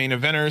to be main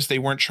eventers. They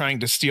weren't trying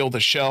to steal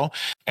the show,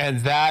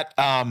 and that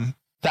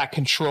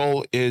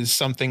control is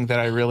something that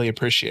I really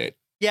appreciate.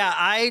 Yeah,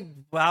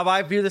 how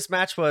I view this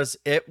match was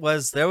there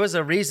was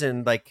a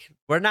reason. Like,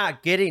 we're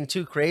not getting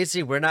too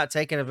crazy. We're not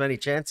taking as many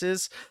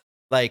chances.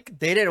 Like,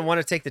 they didn't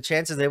want to take the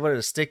chances. They wanted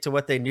to stick to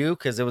what they knew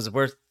because it was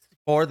worth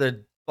for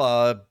the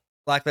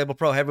Black Label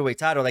Pro Heavyweight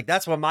title. Like,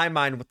 that's what my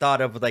mind thought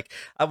of. Like,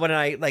 when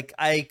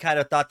I kind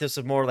of thought this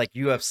was more like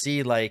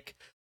UFC, like,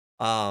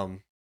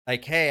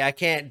 hey, I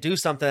can't do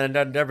something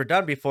I've never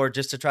done before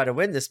just to try to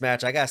win this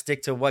match. I gotta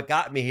stick to what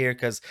got me here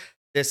because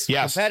this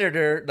Yes.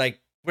 competitor,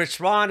 like Rich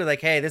Swann, is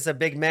like, hey, this is a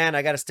big man.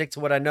 I gotta stick to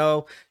what I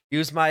know,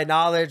 use my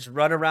knowledge,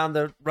 run around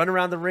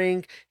the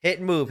ring, hit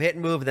and move, hit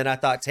and move. And then I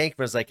thought Tankman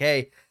was like,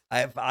 hey,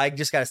 I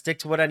just gotta stick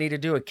to what I need to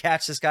do and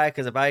catch this guy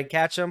because if I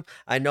catch him,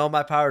 I know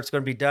my power is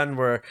going to be done.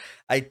 Where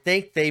I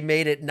think they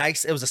made it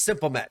nice. It was a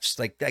simple match.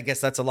 Like, I guess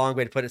that's a long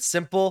way to put it.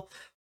 Simple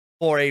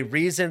for a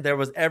reason. There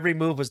was every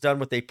move was done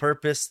with a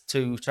purpose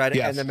to try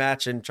to end the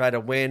match and try to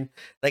win.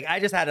 Like, I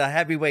just had a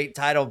heavyweight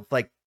title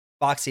like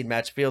boxing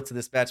match feel to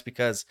this match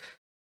because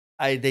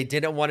they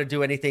didn't want to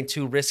do anything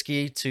too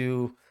risky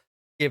to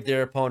give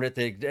their opponent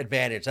the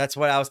advantage. That's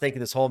what I was thinking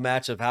this whole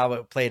match of how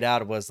it played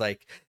out. It was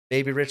like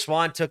maybe Rich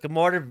Swann took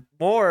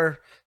more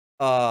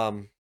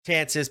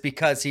chances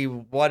because he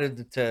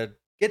wanted to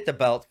get the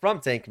belt from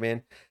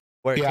Tankman.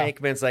 Where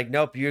Tankman's like,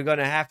 nope, you're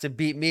gonna have to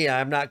beat me.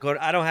 I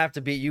don't have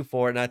to beat you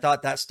for it. And I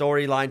thought that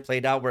storyline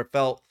played out where it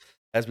felt,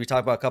 as we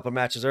talked about a couple of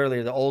matches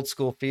earlier, the old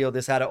school feel.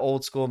 This had an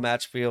old school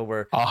match feel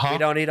where we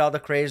don't need all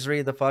the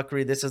crazery, the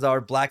fuckery. This is our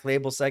Black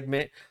Label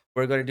segment.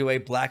 We're going to do a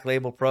Black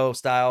Label Pro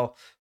style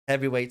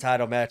heavyweight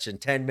title match in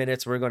 10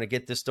 minutes. We're going to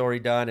get this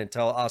story done and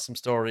tell an awesome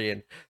story.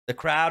 And the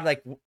crowd,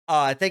 like,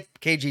 I think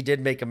KG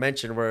did make a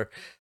mention where,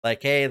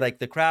 like, hey, like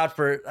the crowd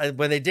for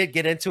when they did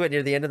get into it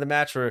near the end of the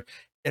match, where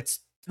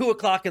it's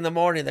 2:00 in the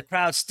morning, the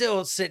crowd's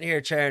still sitting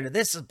here cheering.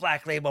 This is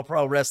Black Label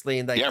Pro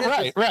Wrestling. Like,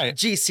 right.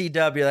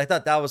 GCW. I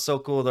thought that was so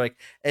cool. Like,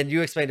 and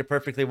you explained it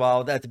perfectly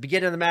well. At the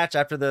beginning of the match,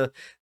 after the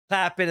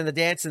clapping and the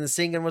dancing and the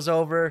singing was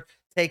over,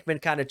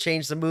 Tankman kind of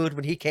changed the mood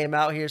when he came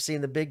out here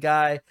seeing the big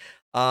guy.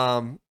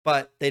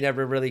 But they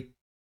never really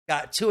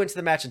got too into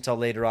the match until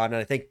later on. And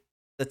I think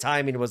the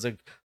timing was a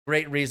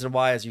great reason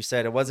why, as you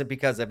said, it wasn't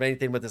because of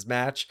anything with this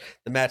match.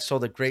 The match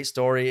told a great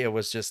story. It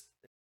was just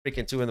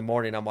freaking 2 a.m.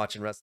 I'm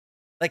watching wrestling.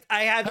 Like,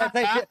 I had that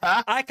thing,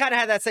 I kind of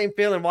had that same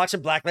feeling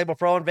watching Black Label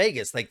Pro in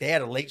Vegas. Like, they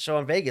had a late show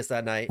in Vegas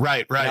that night.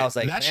 Right. And I was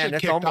like, that man,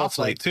 it's almost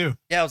like too.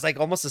 Yeah, it was like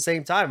almost the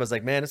same time. I was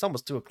like, man, it's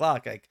almost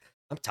 2:00. Like,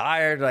 I'm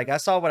tired. Like, I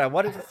saw what I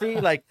wanted to see.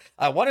 Like,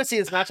 I want to see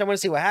this match. I want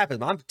to see what happens.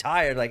 But I'm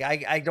tired. Like,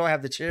 I don't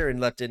have the cheering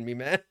left in me,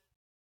 man.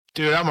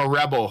 Dude, I'm a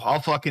rebel. I'll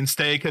fucking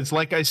stay because,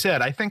 like I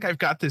said, I think I've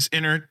got this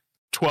inner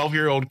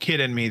 12-year-old kid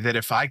in me that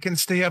if I can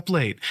stay up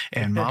late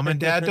and mom and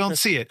dad don't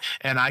see it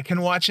and I can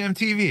watch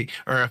MTV,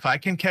 or if I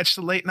can catch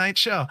the late night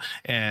show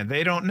and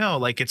they don't know,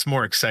 like, it's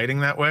more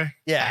exciting that way.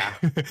 Yeah,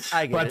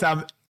 I get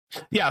it.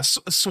 Yeah,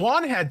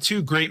 Swann had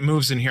 2 great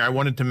moves in here I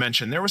wanted to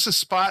mention. There was a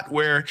spot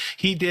where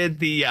he did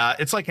the,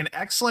 it's like an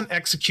excellent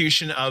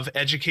execution of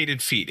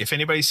Educated Feet. If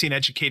anybody's seen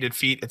Educated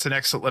Feet, it's an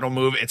excellent little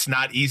move. It's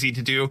not easy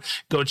to do.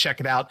 Go check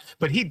it out.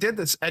 But he did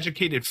this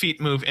Educated Feet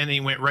move and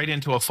he went right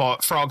into a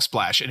frog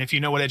splash. And if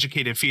you know what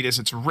Educated Feet is,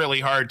 it's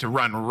really hard to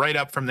run right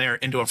up from there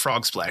into a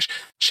frog splash.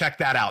 Check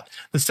that out.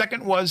 The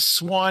second was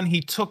Swann. He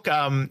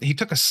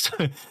hit a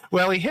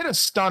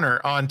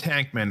stunner on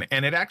Tankman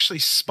and it actually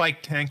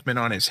spiked Tankman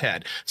on his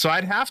head. So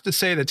I'd have to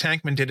say that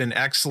Tankman did an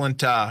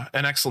excellent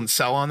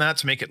sell on that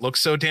to make it look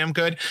so damn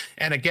good.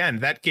 And again,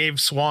 that gave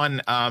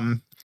Swann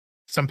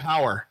some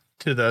power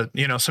to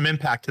some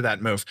impact to that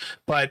move.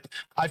 But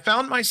I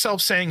found myself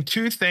saying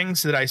 2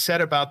 things that I said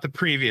about the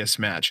previous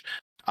match.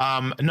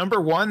 Number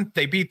 1,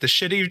 they beat the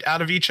shit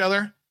out of each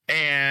other.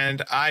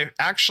 And I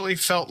actually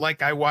felt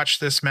like I watched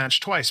this match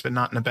twice, but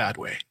not in a bad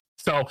way.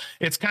 So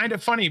it's kind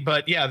of funny,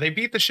 but yeah, they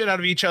beat the shit out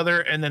of each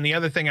other. And then the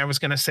other thing I was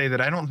going to say that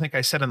I don't think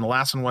I said in the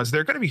last one was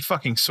they're going to be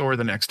fucking sore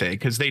the next day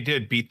because they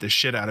did beat the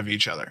shit out of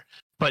each other.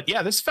 But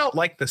yeah, this felt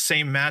like the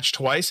same match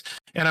twice.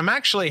 And I'm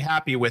actually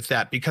happy with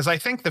that because I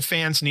think the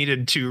fans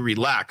needed to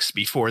relax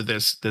before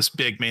this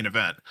big main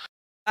event.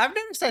 I've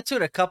noticed that too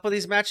in a couple of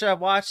these matches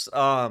I've watched.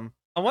 I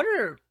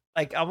wonder,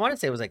 like, I want to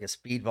say it was like a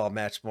speedball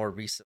match more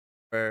recent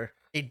where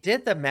they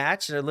did the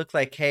match and it looked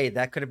like, hey,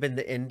 that could have been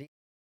the ending.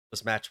 It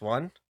was match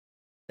 1.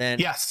 Then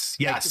yes.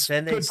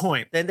 Good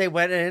point. Then they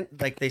went in,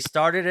 like, they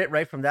started it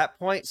right from that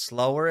point,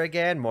 slower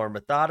again, more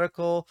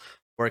methodical,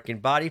 working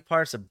body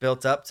parts, and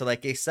built up to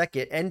like a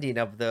second ending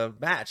of the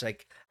match.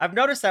 Like, I've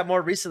noticed that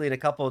more recently in a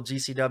couple of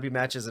GCW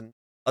matches and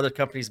other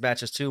companies'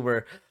 matches too,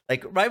 where,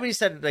 like, right when you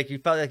said, like, you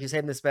felt like you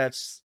seen this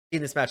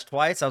match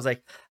twice, I was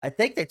like, I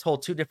think they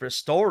told 2 different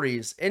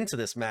stories into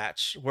this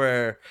match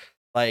where,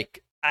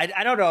 like,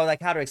 I don't know,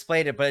 like, how to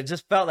explain it, but it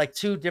just felt like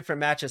 2 different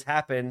matches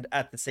happened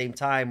at the same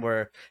time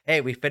where, hey,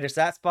 we finished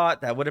that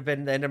spot. That would have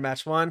been the end of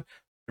match 1.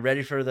 We're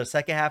ready for the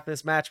second half of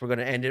this match. We're going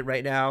to end it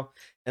right now.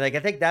 And, like, I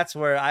think that's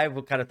where I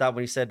kind of thought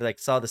when you said, like,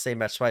 saw the same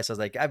match twice, I was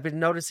like, I've been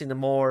noticing the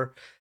more,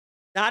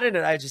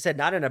 as you said,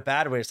 not in a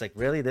bad way. It's like,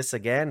 really, this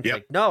again? Yep.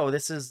 Like, no,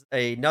 this is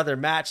another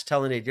match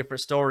telling a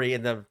different story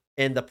in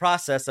the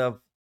process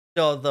of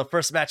still the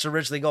first match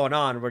originally going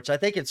on, which I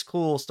think it's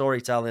cool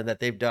storytelling that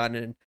they've done,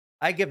 and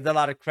I give a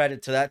lot of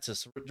credit to that to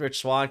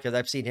Rich Swann because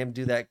I've seen him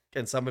do that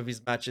in some of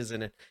his matches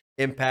in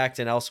Impact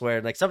and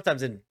elsewhere. Like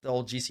sometimes in the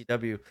old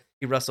GCW,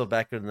 he wrestled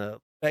back in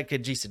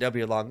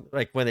GCW along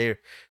like when they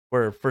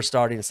were first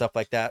starting and stuff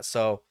like that.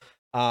 So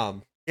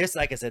this,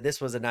 like I said, this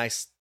was a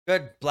nice,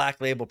 good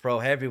Black Label Pro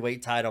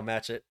heavyweight title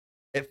match. It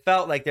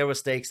felt like there was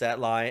stakes that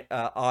line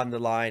on the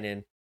line,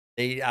 and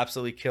they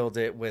absolutely killed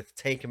it with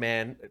Tank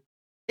Man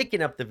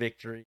picking up the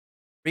victory,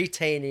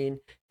 retaining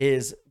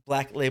his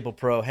Black Label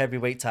Pro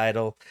heavyweight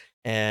title,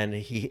 and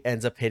he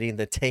ends up hitting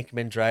the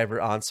Tankman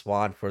driver on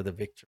Swan for the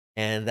victory.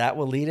 And that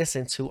will lead us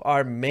into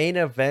our main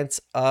event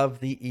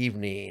of the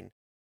evening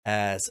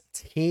as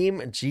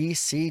Team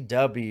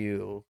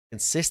GCW,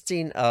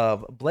 consisting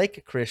of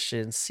Blake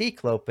Christian,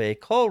 Ciclope,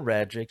 Cole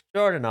Radrick,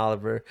 Jordan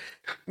Oliver,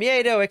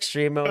 Miedo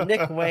Extremo,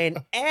 Nick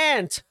Wayne,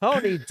 and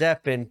Tony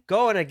Deppen,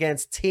 going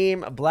against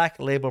Team Black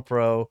Label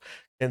Pro,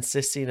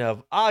 consisting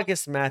of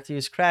August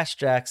Matthews, Crash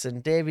Jackson,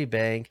 Davey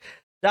Bang,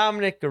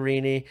 Dominic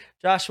Guarini,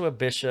 Joshua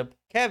Bishop,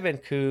 Kevin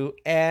Koo,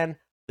 and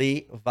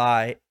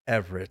Levi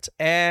Everett.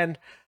 And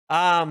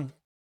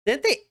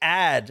didn't they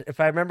add, if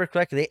I remember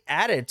correctly, they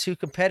added 2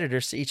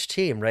 competitors to each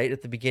team, right,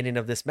 at the beginning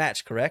of this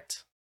match,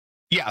 correct?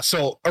 Yeah,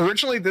 so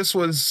originally this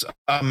was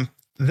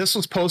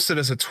posted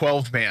as a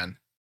 12-man,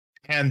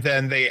 and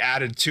then they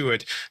added to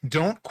it.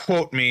 Don't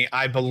quote me.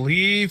 I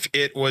believe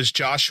it was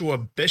Joshua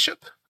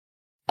Bishop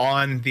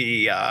on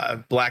the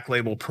Black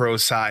Label Pro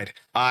side.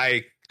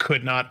 I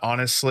could not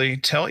honestly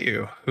tell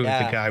you who the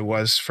guy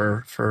was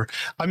for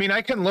I mean,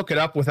 I can look it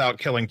up without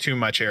killing too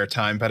much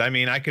airtime, but I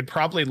mean, I could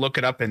probably look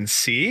it up and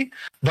see.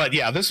 But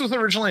yeah, this was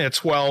originally a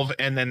 12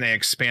 and then they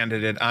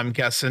expanded it. I'm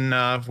guessing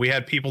we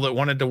had people that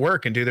wanted to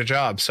work and do their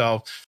job.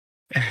 So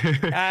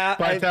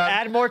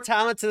add more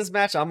talent to this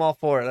match. I'm all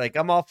for it. Like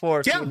I'm all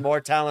for seeing more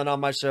talent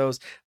on my shows,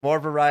 more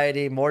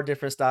variety, more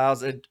different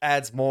styles. It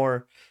adds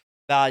more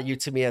value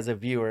to me as a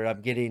viewer.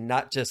 I'm getting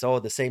not just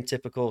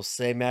the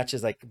same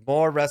matches, like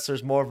more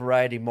wrestlers, more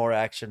variety, more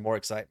action, more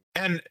excitement.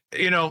 And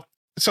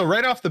so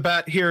right off the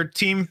bat here,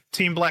 Team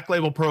Black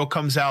Label Pro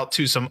comes out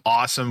to some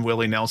awesome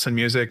Willie Nelson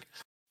music.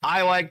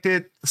 I liked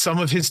it. Some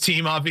of his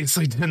team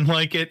obviously didn't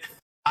like it.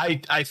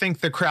 I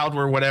think the crowd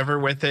were whatever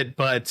with it,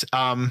 but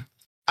I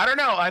don't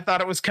know. I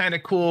thought it was kind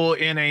of cool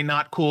in a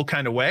not cool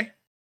kind of way.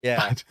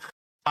 Yeah.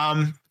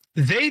 But,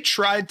 they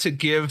tried to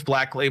give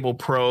Black Label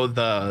Pro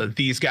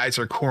these guys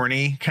are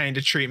corny kind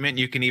of treatment.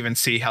 You can even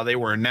see how they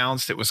were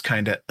announced. It was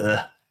kind of, then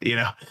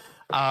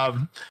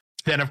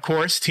of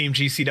course, Team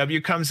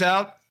GCW comes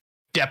out,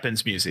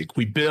 Deppen's music.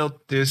 We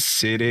built this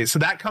city. So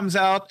that comes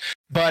out.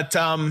 But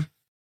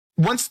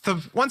once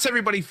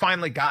everybody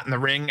finally got in the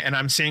ring and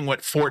I'm seeing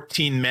what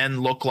 14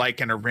 men look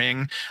like in a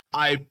ring,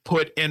 I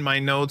put in my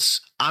notes,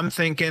 I'm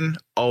thinking,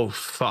 oh,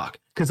 fuck.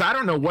 Because I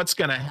don't know what's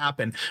going to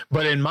happen.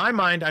 But in my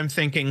mind, I'm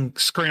thinking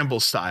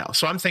scramble style.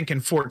 So I'm thinking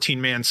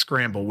 14-man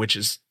scramble, which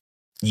is,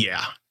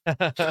 yeah.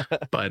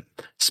 But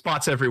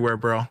spots everywhere,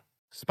 bro.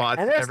 Spots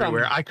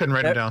everywhere. I couldn't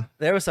write them down.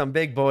 There were some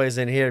big boys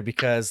in here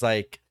because,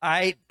 like,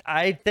 I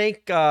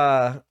think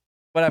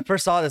when I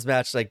first saw this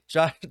match, like,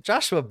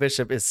 Joshua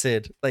Bishop is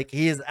Sid. Like,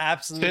 he is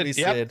absolutely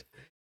Sid. Yep.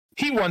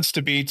 He wants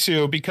to be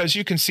too, because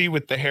you can see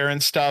with the hair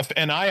and stuff,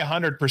 and I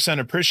 100%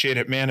 appreciate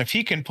it, man. If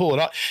he can pull it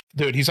off,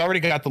 dude, he's already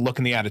got the look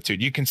and the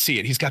attitude. You can see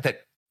it. He's got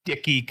that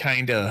dicky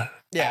kind of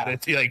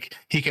attitude. Like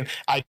he can,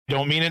 I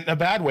don't mean it in a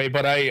bad way,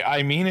 but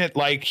I mean it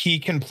like he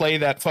can play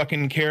that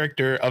fucking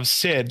character of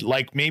Sid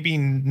like maybe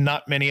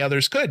not many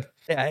others could.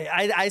 Yeah,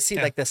 I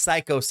see like the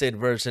Psycho Sid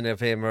version of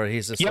him, where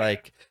he's just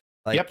like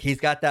he's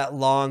got that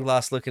long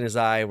lost look in his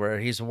eye where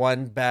he's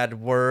one bad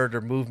word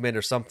or movement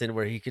or something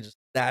where he could just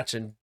snatch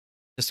and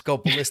just go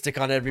ballistic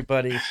on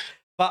everybody.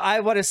 But I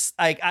want to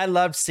I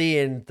loved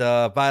seeing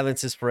the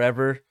Violence is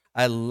Forever.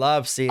 I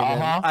love seeing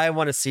them. I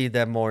want to see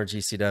them more in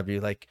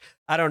GCW. Like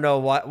I don't know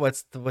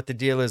what the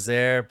deal is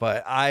there,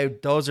 but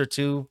those are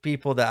two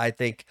people that I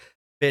think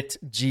fit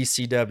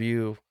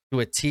GCW to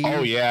a T.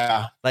 Oh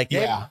yeah, like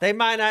they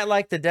might not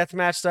like the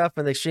deathmatch stuff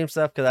and the extreme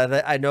stuff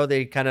because I know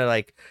they kind of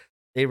like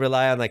they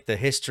rely on like the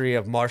history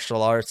of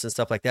martial arts and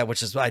stuff like that,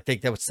 which is I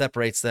think that what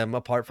separates them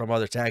apart from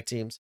other tag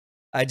teams.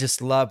 I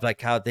just love like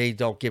how they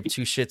don't give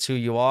two shits who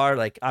you are.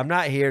 Like I'm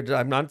not here.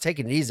 I'm not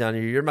taking it easy on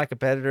you. You're my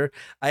competitor.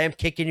 I am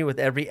kicking you with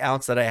every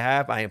ounce that I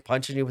have. I am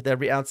punching you with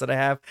every ounce that I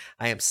have.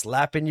 I am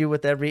slapping you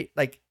with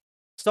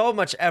so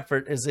much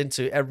effort is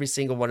into every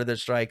single one of their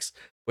strikes,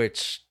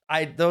 which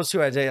that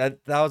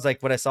was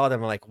like when I saw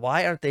them, I'm like,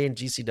 why aren't they in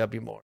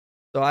GCW more?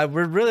 So I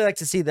would really like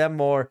to see them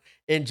more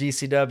in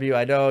GCW.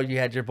 I know you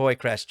had your boy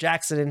Crash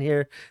Jackson in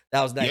here.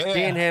 That was nice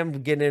seeing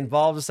him getting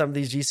involved with some of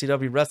these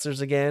GCW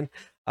wrestlers again.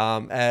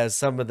 As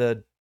some of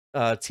the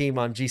team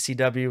on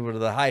GCW were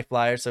the High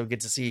Flyers, so we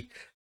get to see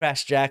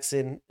Crash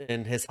Jackson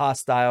and his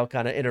hostile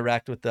kind of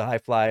interact with the High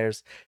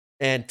Flyers.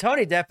 And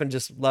Tony Deppen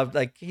just loved,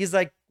 like he's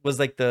like was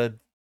like the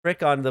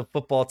prick on the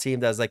football team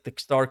that was like the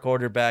star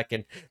quarterback,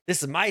 and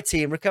this is my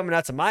team. We're coming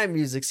out to my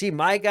music. See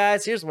my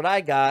guys. Here's what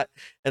I got.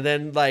 And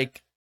then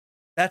like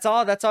That's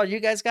all. That's all you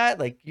guys got.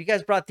 Like you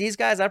guys brought these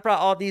guys. I brought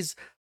all these.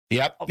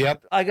 Yep.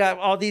 I got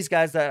all these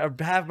guys that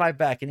have my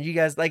back, and you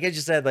guys, like I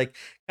just said, like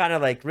kind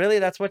of like really,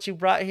 that's what you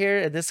brought here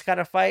in this kind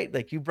of fight.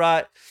 Like you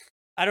brought,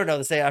 I don't know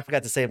to say. I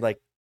forgot to say like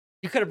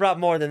you could have brought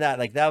more than that.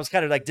 Like that was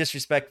kind of like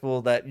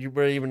disrespectful that you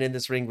were even in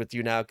this ring with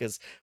you now because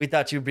we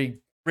thought you'd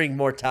bring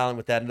more talent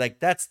with that. And like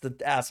that's the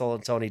asshole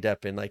in Tony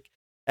Deppen. Like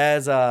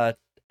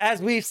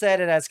as we've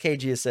said and as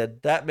KG has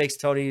said, that makes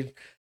Tony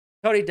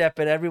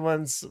Deppen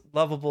everyone's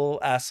lovable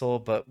asshole,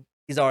 but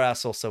he's our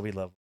asshole, so we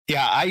love him.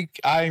 Yeah,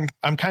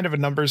 I'm kind of a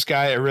numbers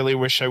guy. I really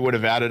wish I would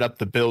have added up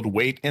the build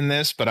weight in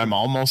this, but I'm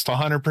almost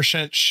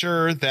 100%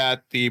 sure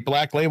that the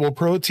Black Label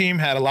Pro team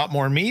had a lot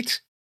more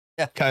meat.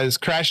 Yeah, because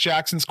Crash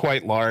Jackson's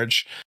quite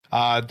large.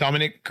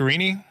 Dominic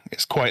Guarini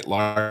is quite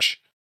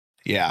large.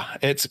 Yeah,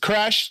 it's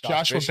Crash,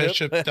 Joshua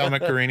Bishop,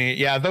 Dominic Guarini.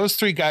 Yeah, those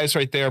three guys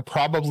right there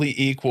probably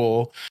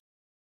equal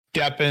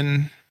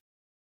Deppen.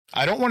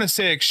 I don't want to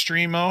say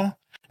Extremo,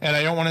 and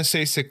I don't want to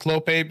say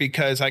Cyclope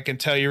because I can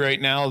tell you right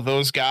now,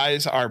 those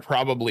guys are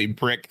probably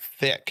brick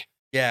thick.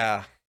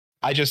 yeah.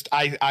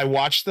 I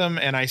watch them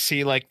and I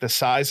see like the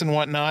size and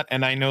whatnot,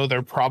 and I know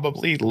they're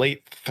probably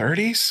late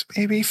 30s,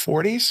 maybe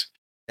 40s.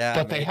 Yeah,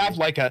 but they have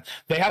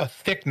a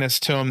thickness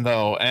to them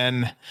though,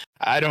 and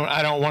I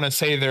don't want to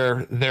say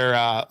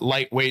they're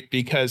lightweight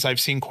because I've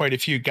seen quite a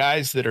few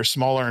guys that are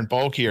smaller and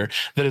bulkier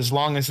that as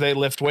long as they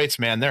lift weights,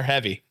 man, they're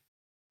heavy.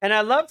 And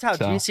I loved how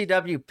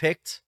GCW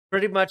picked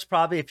pretty much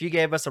probably if you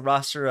gave us a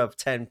roster of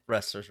 10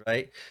 wrestlers,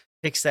 right?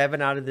 Pick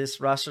 7 out of this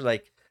roster,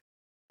 like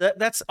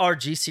that's our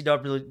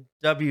GCW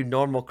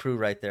normal crew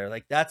right there.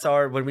 Like that's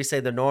our when we say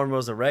the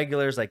normals, the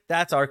regulars, like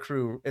that's our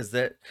crew. Is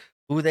that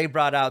who they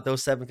brought out,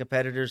 those 7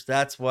 competitors?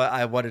 That's what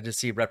I wanted to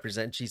see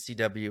represent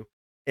GCW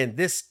in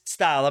this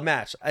style of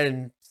match.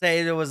 And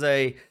say there was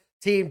a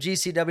team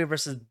GCW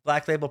versus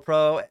Black Label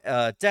Pro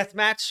death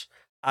match.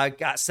 I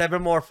got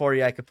 7 more for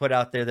you I could put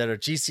out there that are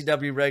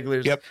GCW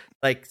regulars. Yep.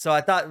 Like, so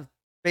I thought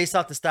based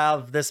off the style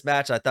of this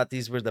match, I thought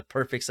these were the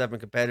perfect 7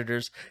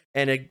 competitors.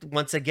 And it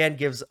once again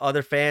gives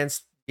other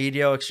fans,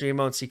 Video,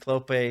 Extremo, and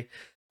Cyclope,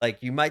 like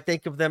you might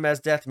think of them as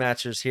death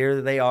matchers.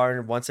 Here they are.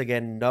 And once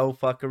again, no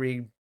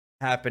fuckery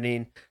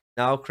happening,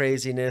 no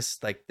craziness.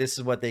 Like this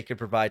is what they could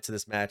provide to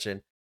this match.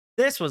 And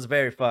this was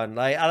very fun.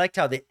 Like I liked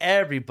how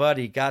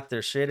everybody got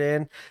their shit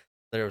in.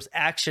 There was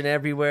action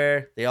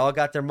everywhere. They all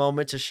got their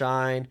moment to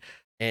shine.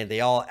 And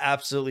they all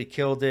absolutely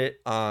killed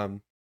it.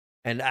 And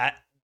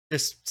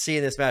just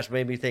seeing this match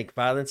made me think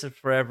Violence is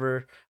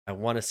Forever. I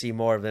want to see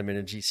more of them in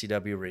a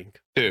GCW ring.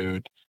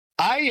 Dude,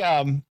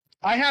 I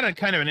had a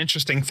kind of an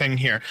interesting thing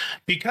here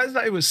because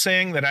I was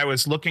saying that I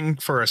was looking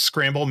for a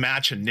scramble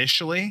match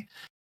initially.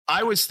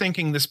 I was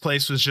thinking this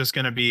place was just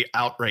going to be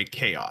outright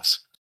chaos.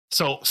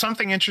 So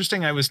something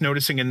interesting I was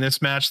noticing in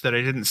this match that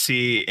I didn't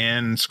see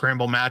in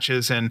scramble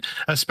matches, and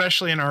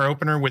especially in our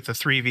opener with the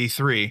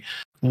 3v3,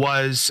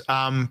 was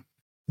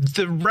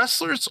the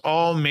wrestlers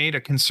all made a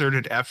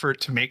concerted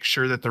effort to make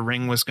sure that the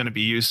ring was going to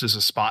be used as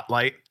a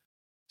spotlight.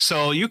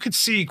 So you could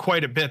see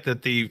quite a bit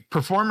that the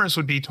performers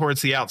would be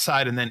towards the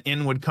outside and then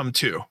in would come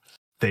 2.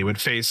 They would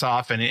face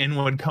off and in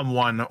would come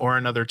 1 or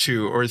another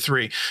 2 or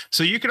 3.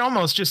 So you could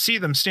almost just see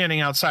them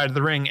standing outside of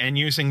the ring and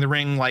using the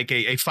ring like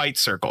a fight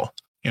circle,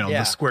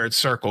 the squared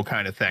circle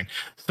kind of thing.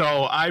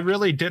 So I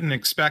really didn't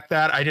expect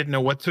that. I didn't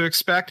know what to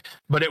expect,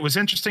 but it was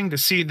interesting to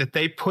see that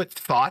they put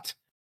thought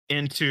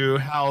into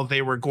how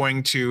they were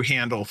going to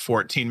handle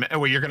 14 minutes.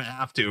 Well, you're going to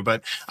have to,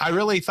 but I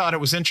really thought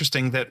it was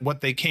interesting that what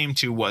they came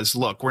to was,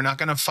 look, we're not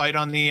going to fight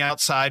on the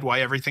outside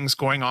while everything's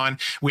going on.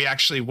 We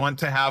actually want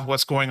to have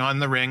what's going on in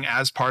the ring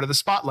as part of the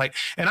spotlight.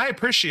 And I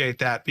appreciate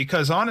that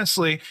because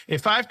honestly,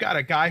 if I've got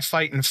a guy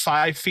fighting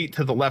 5 feet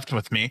to the left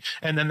with me,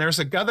 and then there's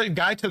a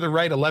guy to the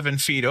right 11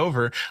 feet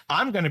over,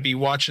 I'm going to be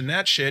watching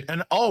that shit.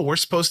 And we're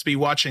supposed to be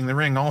watching the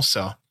ring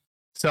also.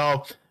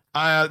 So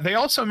they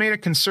also made a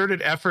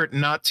concerted effort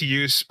not to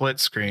use split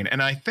screen.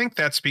 And I think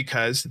that's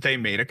because they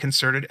made a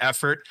concerted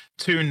effort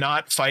to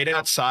not fight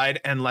outside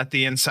and let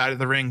the inside of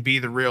the ring be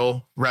the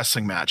real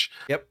wrestling match.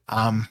 Yep.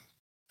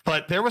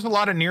 But there was a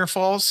lot of near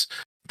falls.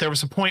 There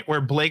was a point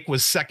where Blake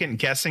was second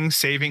guessing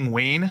saving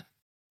Wayne.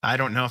 I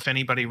don't know if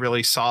anybody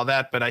really saw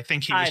that, but I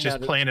think he was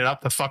just playing it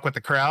up to fuck with the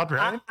crowd,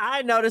 right?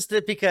 I noticed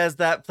it because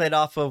that played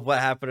off of what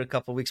happened a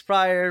couple weeks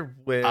prior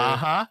where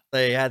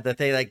they had the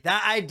thing like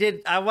that.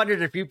 I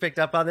wondered if you picked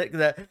up on it.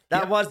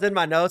 That was in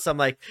my notes. I'm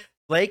like,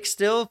 Blake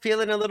still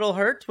feeling a little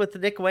hurt with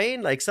Nick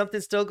Wayne? Like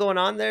something's still going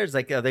on there? It's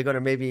like, are they going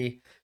to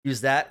maybe use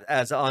that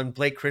as on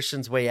Blake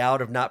Christian's way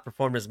out of not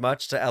perform as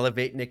much to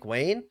elevate Nick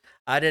Wayne?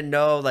 I didn't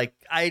know. That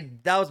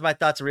was my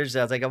thoughts originally.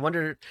 I was like, I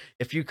wonder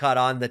if you caught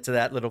on to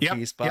that little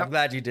piece, but I'm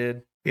glad you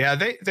did. Yeah,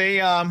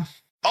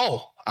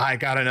 I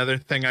got another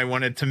thing I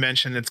wanted to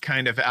mention that's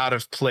kind of out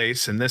of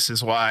place, and this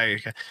is why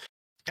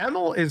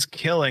Emil is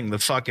killing the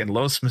fucking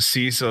Los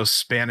Macizos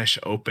Spanish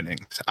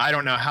openings. I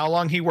don't know how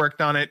long he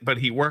worked on it, but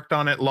he worked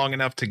on it long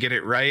enough to get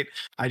it right.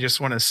 I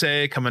just want to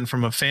say, coming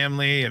from a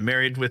family and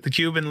married with the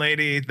Cuban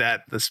lady,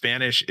 that the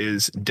Spanish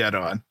is dead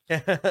on.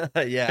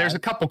 Yeah. There's a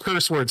couple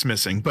curse words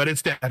missing, but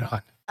it's dead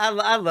on.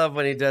 I love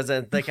when he does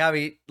it. Like how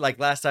he, like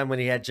last time when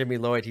he had Jimmy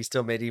Lloyd, he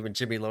still made even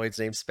Jimmy Lloyd's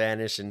name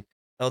Spanish and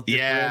El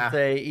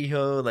Diferente,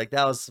 Hijo. Like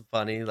that was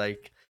funny.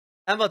 Like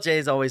MLJ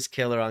is always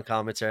killer on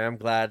commentary. I'm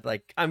glad.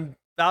 Like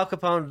Val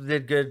Capone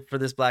did good for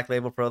this Black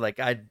Label Pro. Like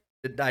I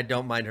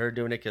don't mind her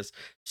doing it because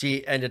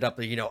she ended up,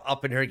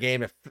 up in her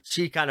game. If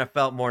she kind of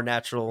felt more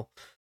natural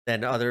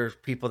than other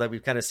people that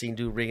we've kind of seen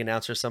do ring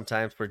announcers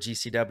sometimes for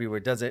GCW, where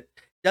it doesn't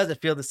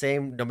feel the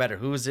same no matter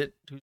who's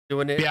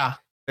doing it. Yeah.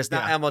 If it's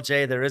not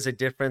MLJ, there is a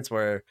difference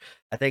where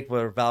I think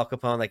with Val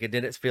Capone, like it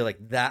didn't feel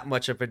like that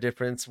much of a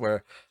difference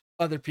where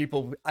other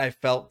people I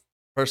felt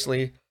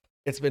personally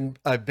it's been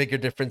a bigger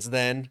difference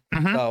then.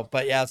 So,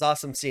 but yeah, it's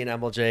awesome seeing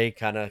MLJ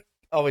kind of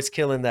always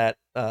killing that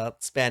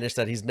Spanish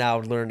that he's now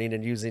learning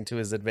and using to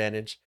his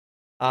advantage.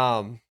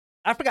 I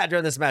forgot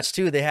during this match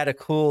too, they had a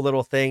cool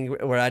little thing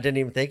where I didn't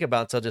even think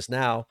about until just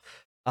now.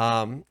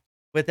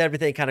 With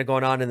everything kind of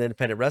going on in the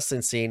independent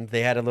wrestling scene,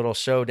 they had a little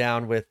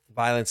showdown with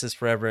Violence is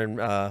Forever and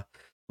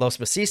Los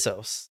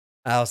Macizos.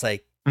 I was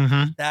like,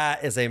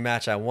 that is a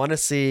match I want to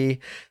see.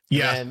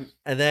 Yeah.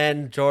 And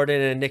then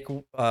Jordan and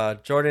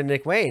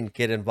Nick Wayne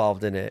get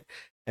involved in it.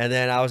 And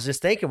then I was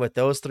just thinking with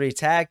those three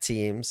tag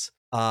teams,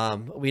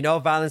 we know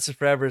Violence is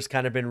Forever has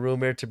kind of been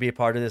rumored to be a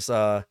part of this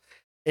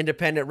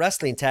independent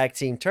wrestling tag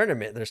team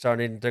tournament.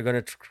 They're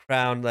going to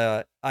crown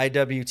the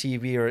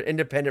IWTV or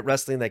independent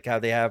wrestling, like how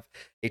they have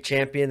a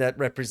champion that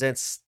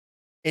represents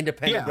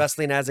independent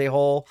wrestling as a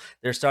whole.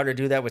 They're starting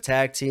to do that with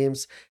tag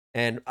teams.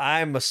 And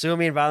I'm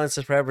assuming Violence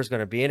is Forever is going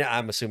to be in it.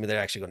 I'm assuming they're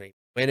actually going to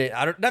win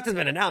it. Nothing's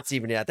been announced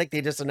even yet. I think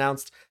they just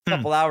announced a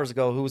couple hours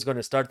ago who was going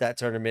to start that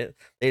tournament.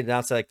 They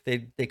announced like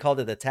they called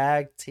it the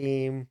tag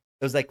team.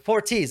 It was like 4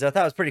 T's. I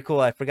thought it was pretty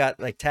cool. I forgot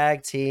like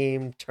tag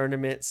team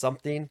tournament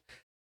something.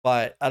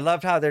 But I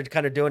loved how they're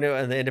kind of doing it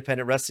in the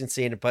independent wrestling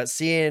scene. But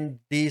seeing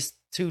these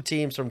two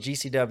teams from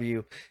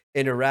GCW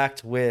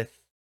interact with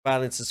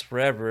Violence is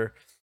Forever,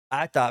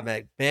 I thought,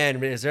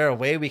 man, is there a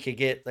way we could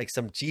get like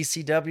some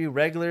GCW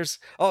regulars?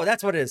 Oh,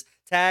 that's what it is.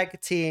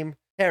 Tag Team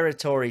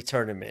Territory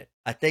Tournament.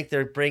 I think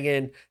they're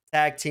bringing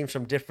tag teams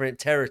from different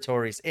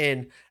territories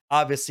in.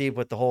 Obviously,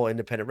 with the whole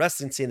independent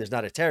wrestling scene, there's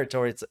not a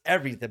territory. It's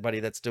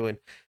everybody that's doing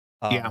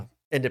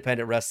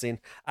independent wrestling.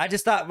 I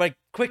just thought like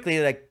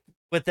quickly, like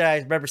with that, I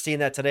remember seeing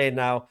that today. And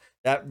now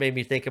that made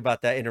me think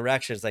about that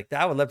interaction. It's like,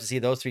 I would love to see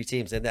those three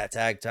teams in that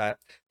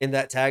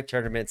tag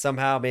tournament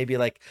somehow, maybe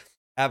like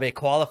have a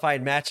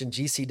qualified match in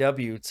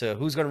GCW to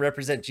who's going to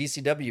represent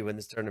GCW in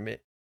this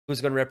tournament. Who's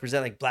going to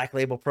represent like Black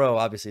Label Pro?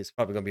 Obviously, it's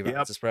probably going to be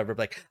Violence Forever.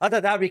 But like, I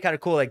thought that would be kind of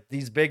cool. Like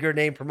these bigger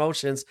name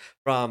promotions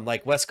from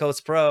like West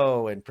Coast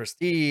Pro and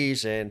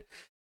Prestige and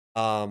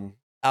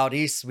out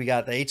east we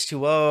got the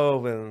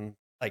H2O and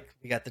like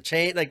we got the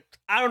chain. Like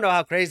I don't know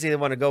how crazy they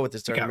want to go with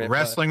this tournament.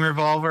 Wrestling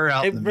Revolver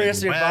out in the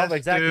Midwest,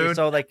 exactly. Dude.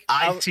 So like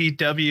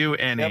ICW,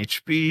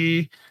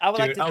 NHB. I would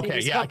like to see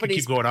these companies.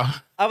 Keep going on.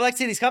 I would like to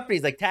see these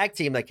companies like tag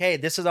team. Like, hey,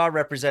 this is our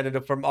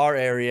representative from our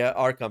area,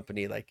 our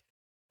company. Like,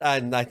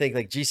 and I think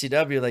like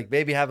GCW, like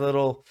maybe have a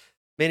little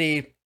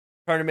mini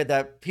tournament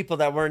that people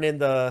that weren't in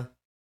the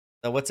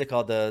what's it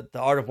called, the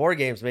Art of War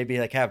games, maybe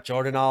like have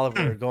Jordan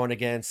Oliver going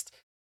against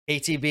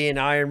ATB and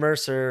Iron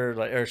Mercer,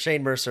 like, or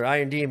Shane Mercer,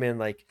 Iron Demon.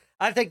 Like,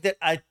 I think that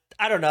I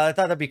don't know. I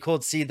thought that'd be cool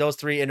to see those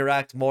three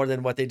interact more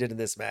than what they did in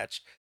this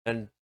match.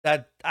 And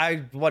that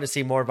I want to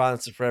see more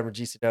Violence is Forever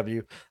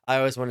GCW. I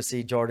always want to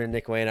see Jordan,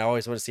 Nick Wayne. I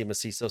always want to see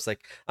Macizo. It's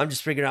like I'm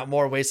just figuring out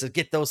more ways to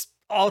get those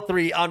all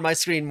three on my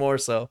screen more.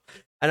 So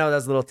I know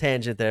that's a little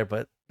tangent there,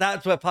 but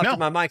that's what popped in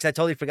my mind because I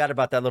totally forgot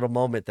about that little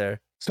moment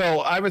there. So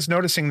I was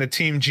noticing the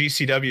Team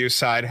GCW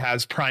side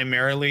has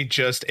primarily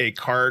just a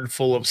card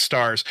full of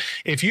stars.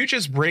 If you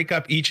just break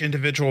up each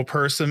individual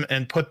person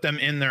and put them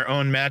in their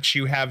own match,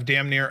 you have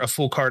damn near a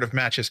full card of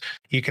matches.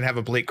 You can have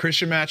a Blake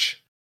Christian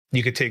match.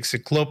 You could take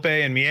Ciclope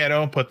and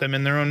Miedo, put them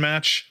in their own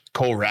match.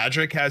 Cole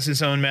Radrick has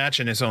his own match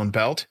and his own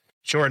belt.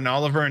 Jordan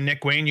Oliver and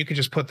Nick Wayne, you could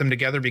just put them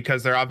together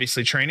because they're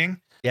obviously training.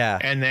 Yeah.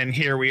 And then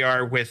here we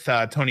are with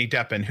Tony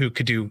Deppen, who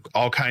could do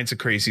all kinds of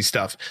crazy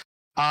stuff.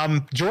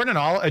 Jordan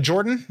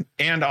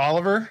and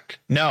Oliver.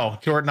 No,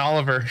 Jordan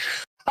Oliver.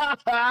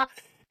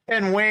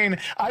 And Wayne.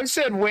 I've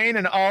said Wayne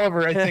and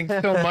Oliver, I think,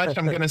 so much.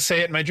 I'm going to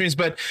say it in my dreams.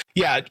 But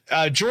yeah,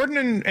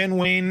 Jordan and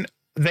Wayne,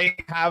 they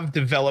have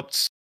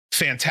developed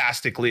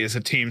fantastically as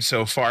a team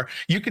so far.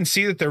 You can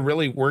see that they're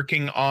really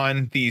working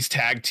on these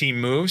tag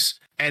team moves.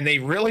 And they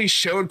really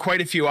showed quite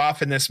a few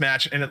off in this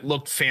match, and it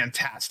looked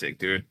fantastic,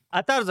 dude.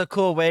 I thought it was a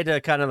cool way to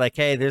kind of like,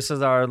 hey, this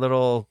is our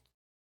little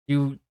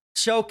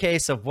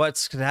showcase of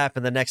what's going to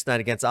happen the next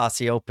night against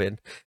Aussie Open.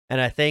 And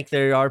I think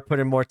they are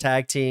putting more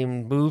tag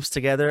team moves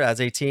together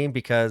as a team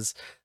because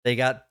they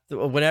got,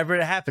 whenever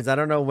it happens, I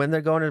don't know when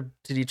they're going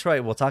to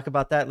Detroit. We'll talk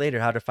about that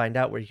later, how to find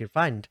out where you can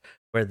find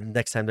where the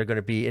next time they're going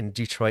to be in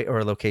Detroit or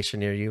a location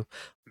near you.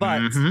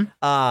 But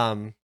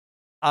Mhm.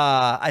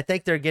 I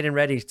think they're getting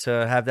ready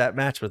to have that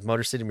match with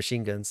Motor City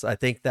Machine Guns. I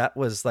think that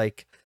was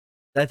like,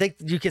 I think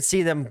you could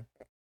see them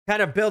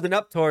kind of building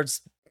up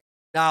towards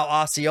now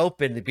Aussie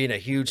Open being a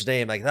huge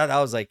name. Like that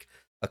was like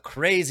a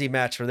crazy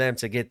match for them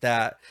to get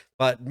that.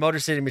 But Motor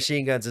City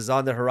Machine Guns is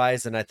on the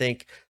horizon. I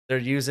think they're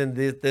using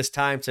this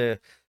time to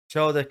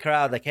show the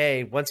crowd, like,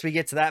 hey, once we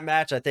get to that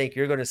match, I think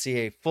you're going to see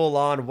a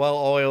full-on,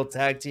 well-oiled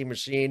tag team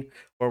machine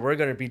where we're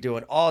going to be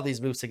doing all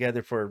these moves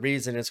together for a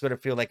reason. It's going to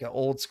feel like an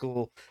old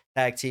school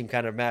tag team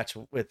kind of match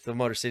with the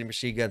Motor City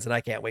Machine Guns, and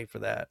I can't wait for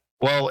that.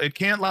 Well, it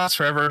can't last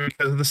forever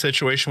because of the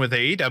situation with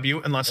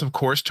AEW, unless, of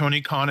course,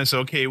 Tony Khan is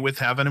okay with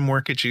having him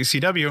work at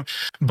GCW.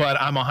 But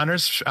I'm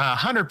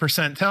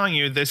 100% telling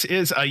you, this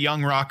is a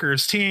Young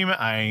Rockers team.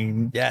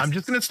 I'm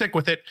just going to stick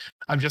with it.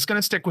 I'm just going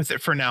to stick with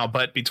it for now.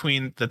 But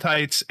between the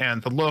tights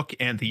and the look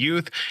and the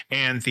youth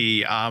and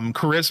the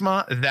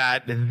charisma,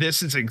 that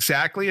this is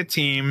exactly a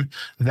team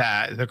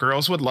that the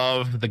girls would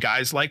love, the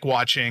guys like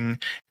watching,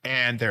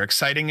 and they're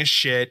exciting as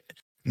shit.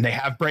 And they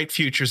have bright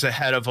futures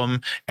ahead of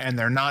them, and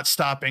they're not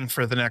stopping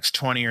for the next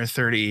 20 or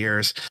 30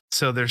 years.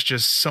 So there's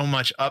just so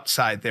much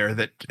upside there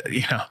that,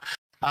 you know.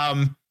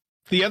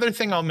 The other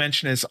thing I'll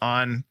mention is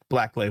on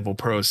Black Label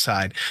Pro's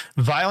side.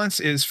 Violence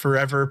is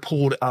Forever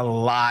pulled a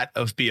lot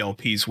of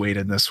BLP's weight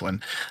in this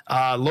one.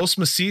 Los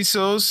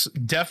Macizos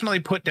definitely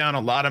put down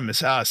a lot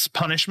of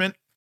punishment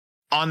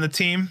on the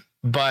team,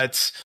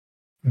 but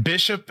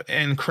Bishop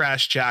and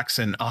Crash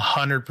Jackson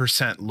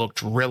 100%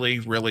 looked really,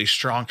 really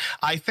strong.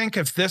 I think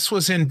if this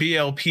was in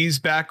BLP's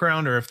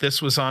background, or if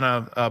this was on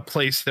a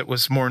place that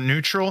was more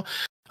neutral,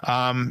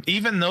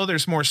 even though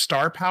there's more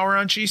star power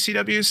on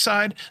GCW's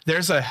side,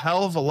 there's a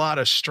hell of a lot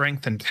of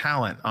strength and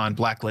talent on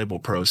Black Label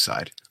Pro's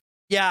side.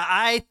 Yeah,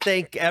 I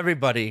think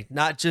everybody,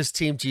 not just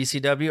Team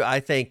GCW, I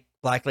think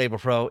Black Label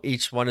Pro,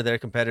 each one of their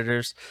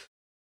competitors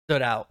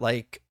stood out.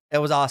 Like, it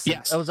was awesome.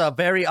 Yes. It was a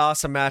very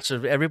awesome match.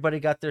 Everybody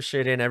got their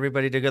shit in.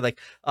 Everybody did good. Like,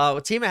 a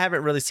team I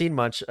haven't really seen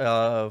much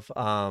of,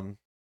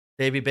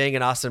 Davey Bang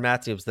and Austin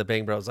Matthews, the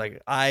Bang Bros.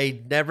 Like, I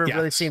never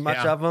really seen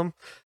much of them,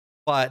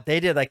 but they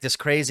did like this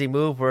crazy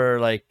move where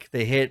like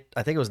they hit,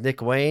 I think it was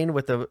Nick Wayne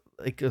with the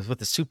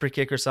super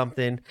kick or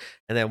something,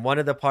 and then one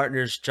of the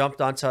partners jumped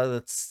onto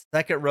the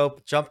second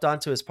rope, jumped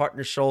onto his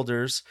partner's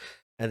shoulders,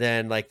 and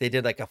then like they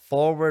did like a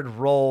forward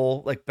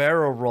roll, like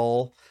barrel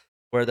roll,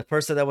 where the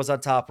person that was on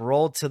top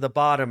rolled to the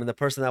bottom and the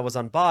person that was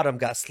on bottom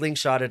got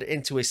slingshotted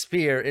into a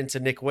spear into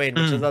Nick Wayne,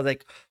 which is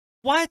like,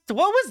 what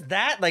was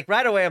that? Like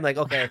right away, I'm like,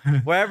 okay,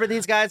 wherever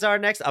these guys are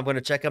next, I'm going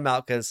to check them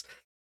out, because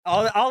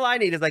all I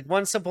need is like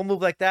one simple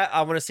move like that.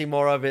 I want to see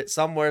more of it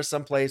somewhere,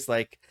 someplace.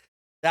 Like,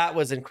 that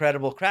was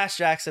incredible. Crash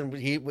Jackson,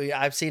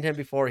 I've seen him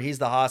before. He's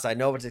the hoss. I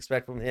know what to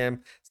expect from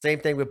him. Same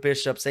thing with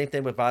Bishop. Same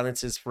thing with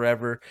Violence is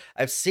Forever.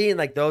 I've seen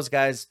like those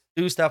guys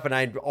do stuff, and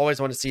I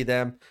always want to see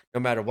them, no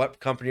matter what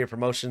company or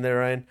promotion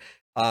they're in.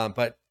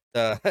 But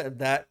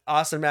that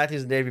Austin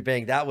Matthews and Davey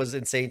Bang, that was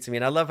insane to me,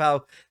 and I love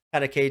how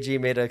kind of KG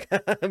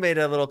made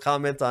a little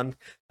comment on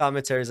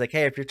commentaries like,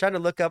 hey, if you're trying to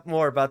look up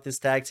more about this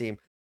tag team,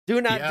 do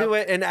not do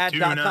it in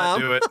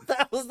ad.com.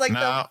 That was like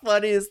the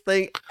funniest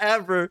thing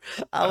ever.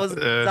 I was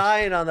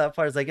dying on that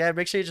part. It's like, yeah,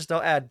 make sure you just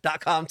don't add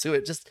 .com to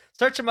it. Just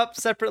search them up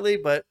separately,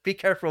 but be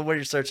careful where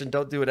you're searching.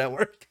 Don't do it at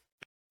work.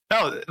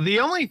 No, the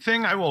only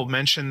thing I will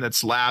mention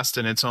that's last,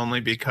 and it's only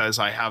because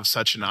I have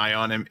such an eye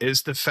on him,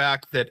 is the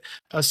fact that,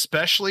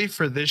 especially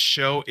for this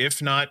show,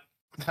 if not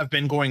have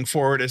been going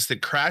forward, is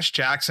that Crash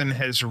Jackson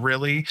has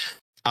really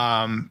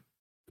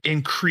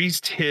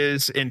increased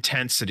his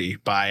intensity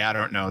by, I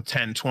don't know,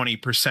 10,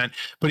 20%,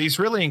 but he's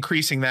really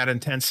increasing that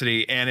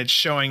intensity, and it's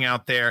showing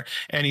out there,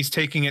 and he's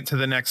taking it to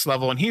the next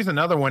level. And he's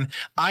another one.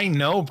 I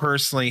know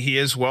personally he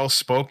is well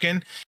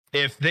spoken.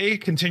 If they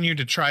continue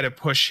to try to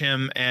push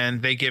him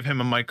and they give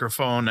him a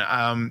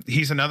microphone,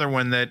 he's another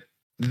one that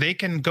they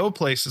can go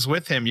places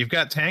with him. You've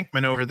got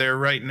Tankman over there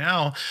right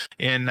now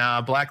in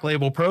Black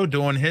Label Pro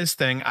doing his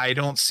thing. I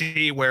don't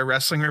see where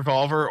Wrestling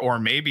Revolver or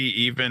maybe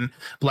even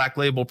Black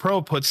Label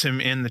Pro puts him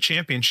in the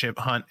championship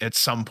hunt at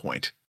some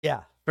point.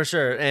 Yeah, for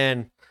sure.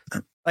 And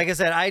like I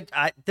said,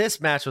 I this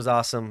match was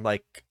awesome.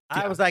 Like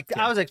I was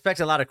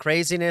expecting a lot of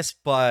craziness,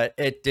 but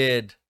it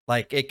did.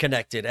 Like, it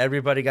connected.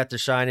 Everybody got to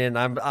shine in.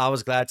 I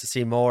was glad to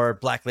see more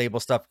Black Label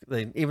stuff,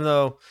 even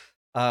though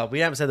we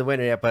haven't said the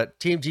winner yet, but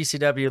Team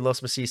GCW Los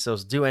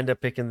Macizos do end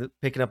up picking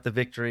up the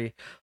victory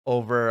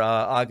over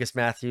August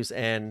Matthews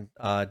and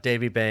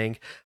Davey Bang.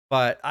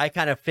 But I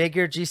kind of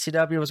figured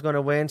GCW was going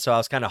to win, so I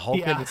was kind of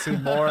hoping to see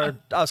more.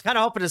 I was kind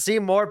of hoping to see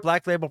more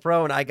Black Label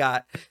Pro, and I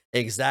got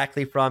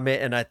exactly from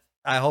it. And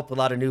I hope a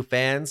lot of new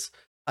fans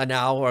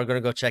now are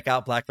going to go check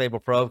out Black Label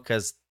Pro,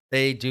 because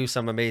they do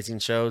some amazing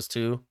shows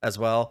too, as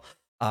well.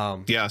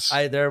 Yes,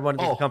 they're one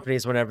of these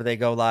companies. Whenever they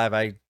go live,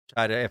 I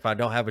try to, if I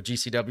don't have a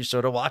GCW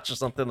show to watch or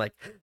something, like,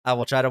 I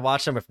will try to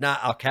watch them. If not,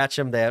 I'll catch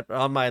them. They're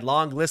on my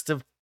long list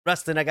of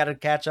wrestling I got to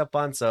catch up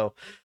on. So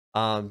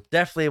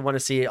definitely want to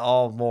see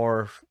all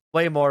more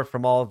way more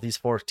from all of these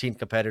 14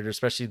 competitors,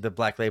 especially the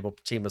Black Label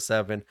team of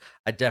 7.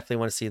 I definitely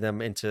want to see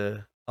them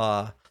into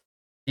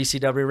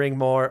GCW ring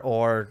more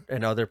or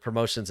in other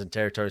promotions and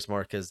territories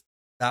more, because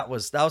that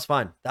was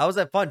fun. That was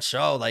a fun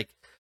show. Like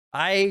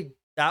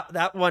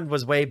that one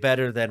was way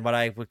better than what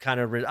I would kind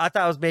of. I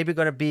thought it was maybe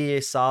going to be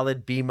a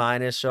solid B-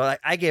 show. Like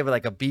I gave it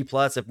like a B+,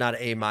 if not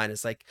an A-.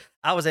 Like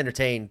I was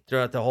entertained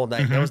throughout the whole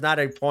night. There was not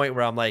a point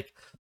where I'm like,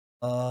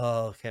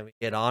 oh, can we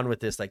get on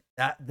with this? Like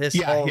that. This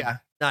whole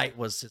night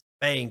was just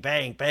bang,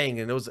 bang, bang,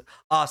 and it was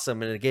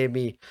awesome. And it gave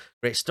me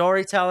great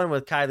storytelling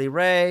with Kylie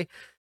Ray.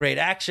 Great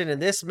action in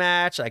this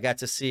match. I got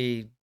to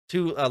see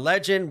a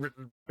legend,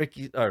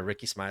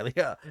 Ricky Smiley,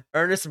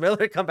 Ernest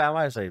Miller come back.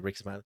 Why did I say Ricky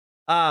Smiley?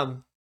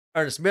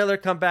 Ernest Miller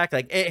come back.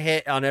 Like it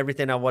hit on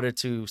everything I wanted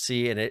to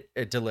see, and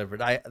it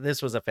delivered.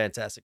 This was a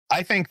fantastic.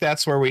 I think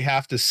that's where we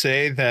have to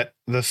say that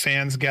the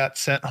fans got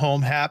sent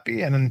home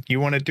happy, and you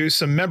want to do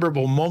some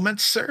memorable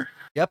moments, sir?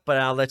 Yep, but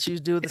I'll let you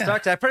do the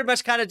start. I pretty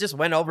much kind of just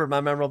went over my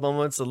memorable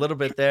moments a little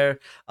bit there.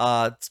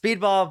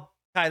 Speedball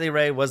Kylie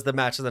Ray was the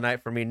match of the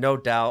night for me, no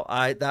doubt.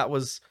 That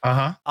was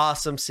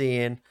awesome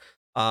seeing.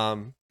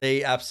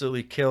 They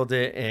absolutely killed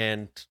it,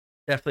 and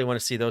definitely want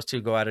to see those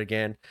two go at it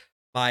again.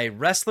 My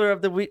wrestler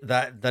of the week,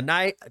 the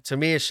night to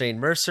me is Shane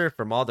Mercer,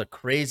 from all the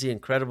crazy,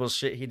 incredible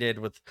shit he did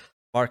with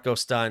Marco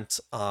Stunt.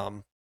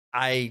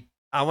 I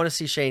want to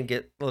see Shane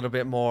get a little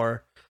bit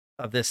more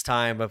of this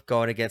time of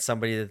going against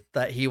somebody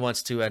that he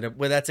wants to, and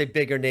when that's a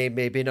bigger name,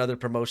 maybe in other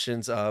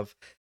promotions, of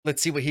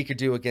let's see what he could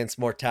do against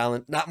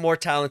not more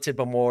talented,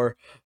 but more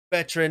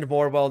veteran,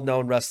 more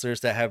well-known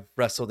wrestlers that have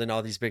wrestled in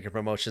all these bigger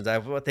promotions. I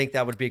think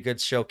that would be a good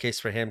showcase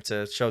for him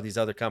to show these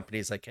other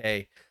companies, like,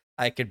 hey,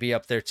 I could be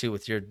up there too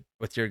with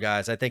your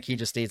guys. I think he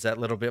just needs that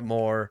little bit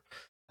more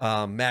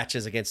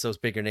matches against those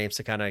bigger names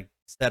to kind of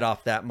set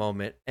off that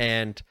moment.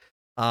 And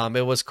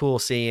it was cool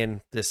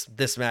seeing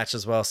this match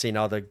as well, seeing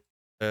all the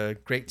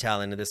great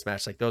talent in this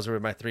match. Like those were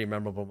my 3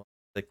 memorable moments.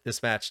 Like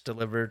this match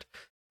delivered.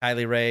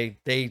 Kylie Ray,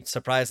 they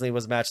surprisingly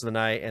was match of the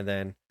night, and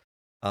then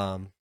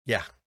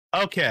yeah.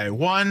 Okay,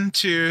 1,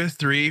 2,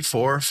 3,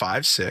 4,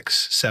 5,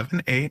 6,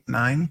 7, 8,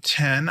 9,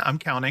 10. I'm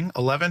counting.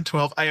 11,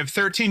 12. I have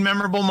 13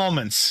 memorable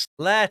moments.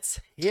 Let's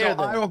hear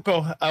them. I will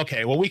go.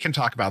 Okay, well, we can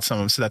talk about some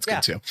of them, so that's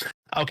good too.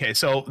 Okay,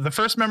 so the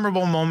first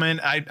memorable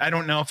moment, I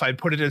don't know if I'd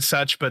put it as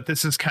such, but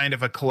this is kind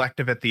of a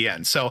collective at the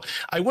end. So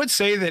I would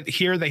say that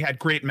here they had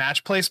great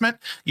match placement.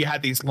 You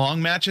had these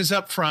long matches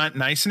up front,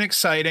 nice and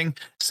exciting.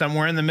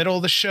 Somewhere in the middle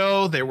of the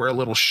show, they were a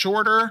little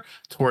shorter.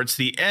 Towards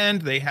the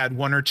end, they had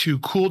 1 or 2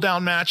 cool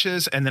down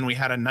matches, and then we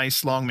had a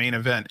nice long main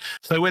event.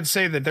 So I would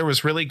say that there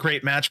was really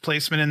great match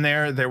placement in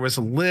there. There was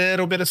a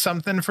little bit of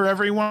something for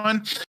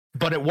everyone.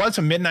 But it was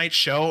a midnight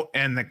show,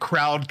 and the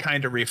crowd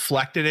kind of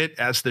reflected it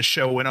as the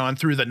show went on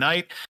through the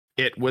night.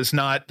 It was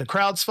not the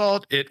crowd's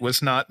fault. It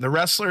was not the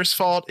wrestler's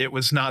fault. It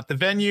was not the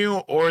venue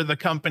or the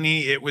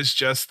company. It was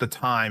just the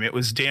time. It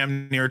was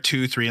damn near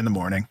 2, 3 in the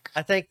morning.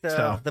 I think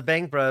the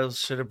Bang Bros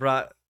should have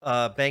brought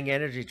Bang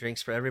energy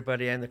drinks for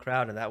everybody in the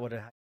crowd, and that would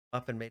have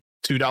up and made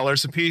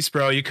 $2 a piece,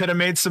 bro. You could have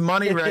made some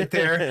money right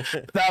there.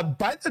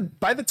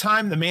 By the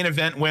time the main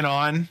event went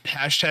on,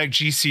 hashtag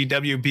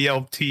GCW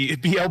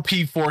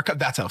BLP 4.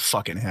 That's a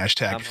fucking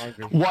hashtag. I'm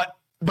hungry. What?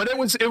 But it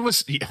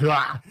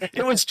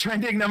was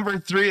trending number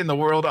 3 in the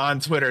world on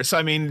Twitter. So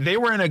I mean, they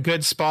were in a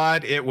good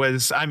spot. It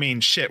was, I mean,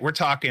 shit. We're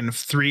talking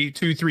 2,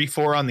 3,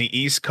 4 on the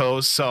East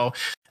Coast. So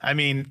I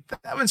mean,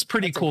 that was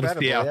pretty cool to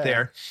see out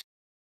there.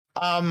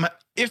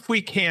 If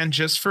we can,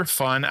 just for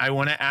fun, I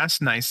want to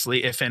ask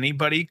nicely if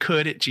anybody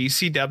could at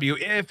GCW,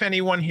 if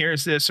anyone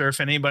hears this, or if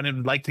anybody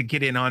would like to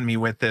get in on me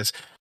with this.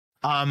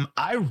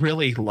 I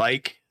really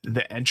like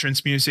the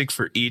entrance music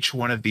for each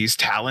one of these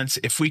talents.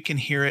 If we can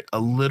hear it a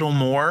little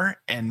more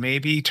and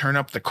maybe turn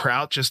up the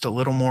crowd just a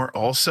little more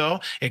also,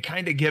 it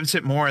kind of gives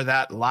it more of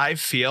that live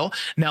feel.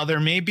 Now, there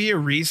may be a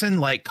reason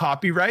like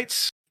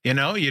copyrights. You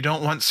know, you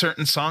don't want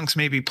certain songs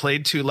maybe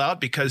played too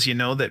loud because you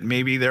know that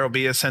maybe there'll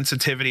be a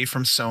sensitivity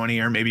from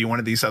Sony or maybe one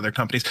of these other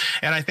companies.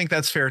 And I think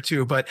that's fair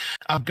too. But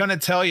I'm going to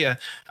tell you,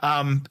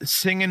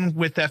 singing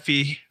with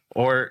Effie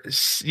or,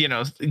 you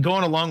know,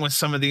 going along with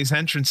some of these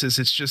entrances,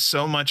 it's just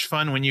so much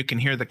fun when you can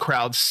hear the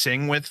crowd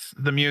sing with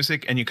the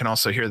music and you can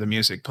also hear the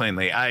music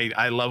plainly.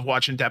 I love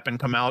watching Deppen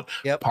come out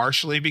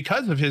partially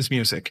because of his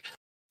music.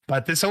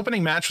 But this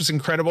opening match was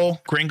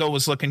incredible. Gringo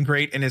was looking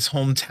great in his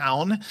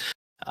hometown.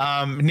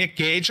 Nick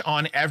Gage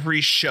on every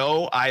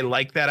show. I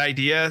like that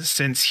idea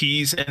since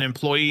he's an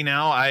employee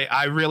now.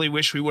 I really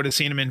wish we would have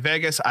seen him in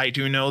Vegas. I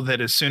do know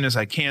that as soon as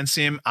I can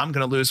see him, I'm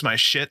going to lose my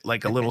shit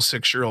like a little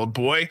 6-year-old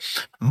boy.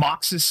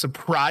 Mox's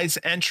surprise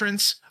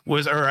entrance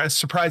or a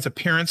surprise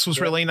appearance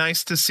was really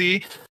nice to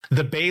see.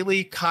 The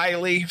Bailey,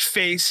 Kylie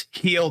face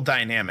heel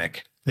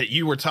dynamic that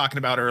you were talking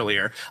about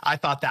earlier. I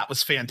thought that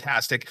was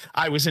fantastic.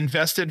 I was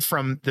invested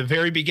from the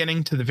very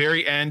beginning to the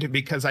very end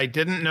because I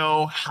didn't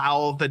know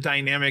how the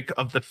dynamic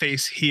of the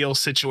face heel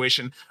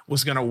situation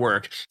was going to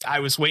work.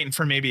 I was waiting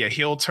for maybe a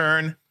heel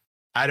turn.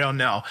 I don't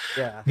know.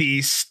 Yeah.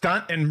 The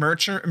Stunt and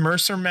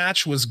Mercer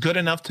match was good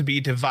enough to be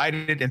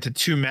divided into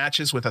two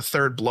matches with a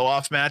third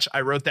blow-off match.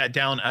 I wrote that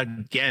down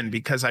again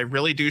because I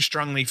really do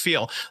strongly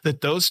feel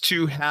that those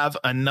two have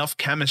enough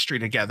chemistry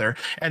together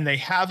and they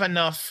have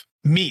enough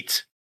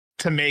meat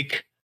to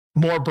make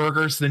more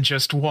burgers than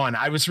just one.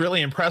 I was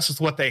really impressed with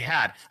what they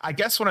had. I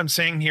guess what I'm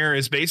saying here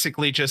is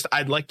basically just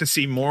I'd like to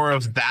see more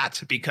of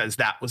that because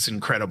that was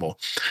incredible.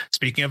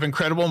 Speaking of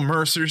incredible,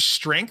 Mercer's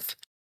strength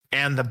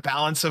and the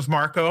balance of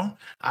Marco,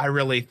 I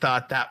really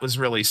thought that was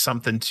really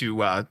something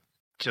to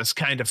just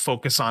kind of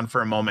focus on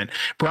for a moment.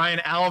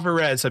 Brian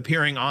Alvarez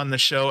appearing on the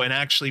show and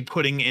actually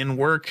putting in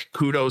work.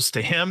 Kudos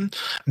to him.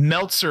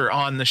 Meltzer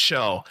on the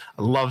show.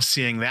 I love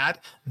seeing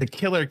that. The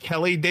Killer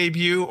Kelly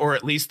debut, or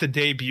at least the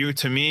debut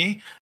to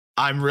me.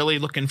 I'm really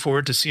looking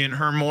forward to seeing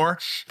her more.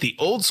 The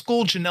old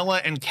school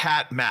Janela and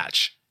Kat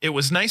match. It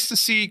was nice to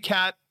see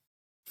Kat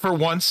for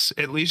once,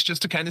 at least,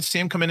 just to kind of see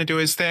him come in and do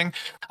his thing.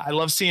 I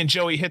love seeing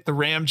Joey hit the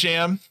Ram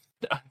Jam.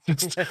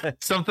 Just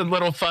something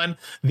little fun.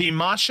 The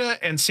Masha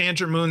and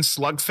Sandra Moon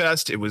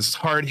slugfest. It was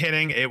hard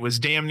hitting. It was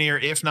damn near,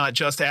 if not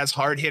just as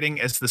hard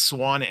hitting as the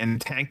Swan and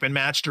Tankman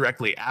match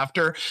directly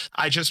after.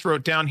 I just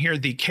wrote down here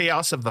the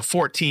chaos of the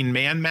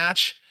 14-man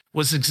match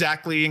was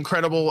exactly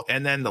incredible.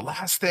 And then the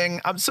last thing,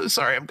 I'm so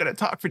sorry. I'm going to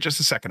talk for just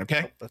a second.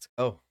 Okay. Let's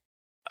go.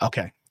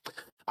 Okay.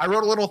 I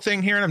wrote a little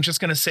thing here and I'm just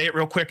going to say it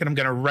real quick and I'm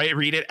going to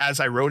read it as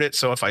I wrote it.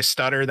 So if I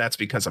stutter, that's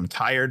because I'm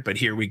tired, but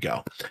here we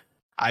go.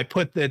 I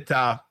put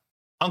that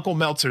Uncle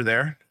Meltzer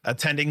there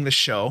attending the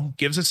show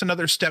gives us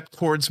another step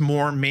towards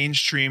more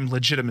mainstream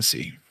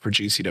legitimacy for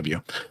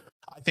GCW.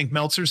 I think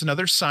Meltzer's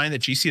another sign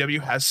that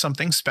GCW has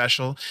something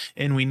special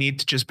and we need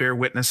to just bear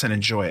witness and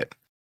enjoy it.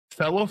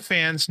 Fellow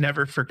fans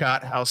never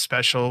forgot how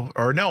special,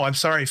 or no, I'm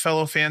sorry,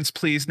 fellow fans,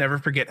 please never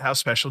forget how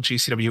special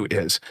GCW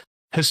is.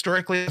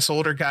 Historically, us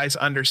older guys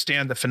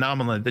understand the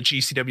phenomenon that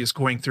GCW is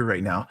going through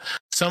right now.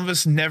 Some of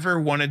us never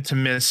wanted to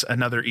miss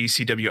another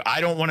ECW. I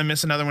don't want to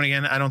miss another one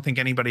again. I don't think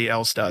anybody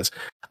else does.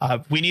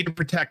 We need to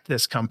protect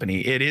this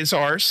company. It is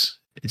ours.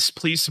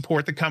 Please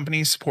support the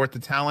company, support the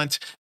talent.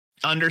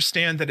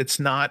 Understand that it's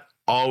not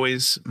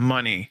always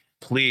money.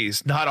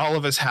 Please, not all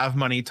of us have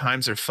money.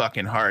 Times are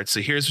fucking hard.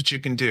 So here's what you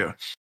can do.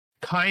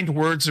 Kind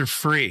words are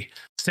free.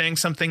 Saying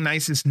something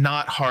nice is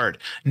not hard.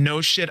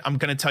 No shit. I'm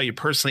going to tell you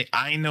personally,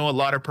 I know a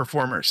lot of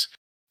performers.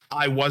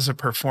 I was a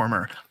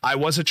performer. I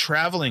was a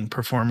traveling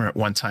performer at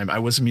one time. I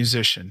was a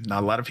musician.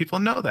 Not a lot of people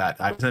know that.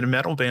 I was in a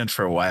metal band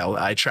for a while.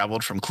 I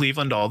traveled from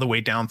Cleveland all the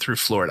way down through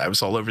Florida. I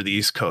was all over the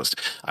East Coast.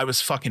 I was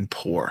fucking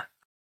poor.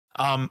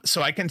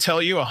 So I can tell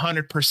you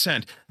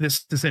 100%.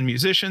 This is in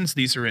musicians.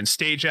 These are in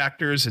stage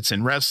actors. It's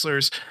in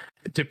wrestlers.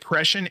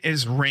 Depression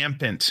is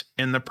rampant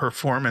in the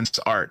performance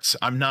arts.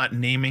 I'm not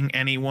naming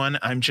anyone.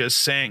 I'm just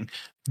saying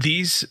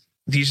these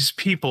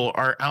people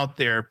are out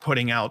there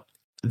putting out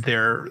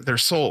their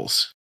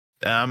souls.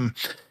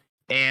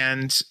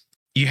 And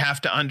you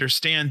have to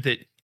understand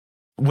that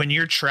when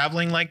you're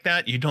traveling like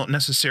that, you don't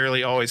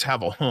necessarily always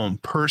have a home.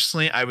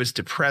 Personally, I was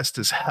depressed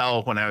as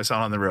hell when I was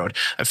out on the road.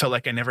 I felt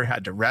like I never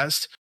had to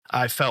rest.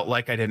 I felt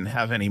like I didn't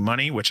have any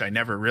money, which I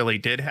never really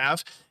did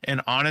have.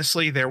 And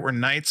honestly, there were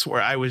nights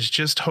where I was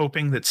just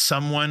hoping that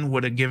someone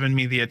would have given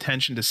me the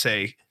attention to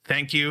say,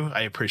 thank you.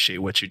 I appreciate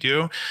what you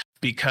do,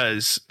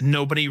 because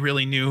nobody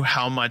really knew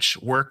how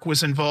much work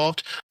was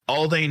involved.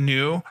 All they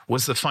knew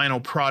was the final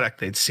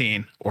product they'd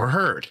seen or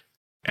heard.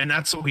 And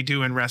that's what we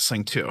do in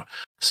wrestling too.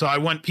 So I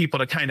want people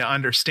to kind of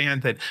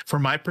understand that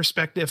from my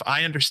perspective,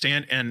 I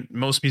understand, and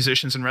most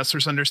musicians and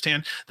wrestlers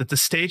understand, that the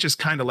stage is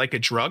kind of like a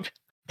drug.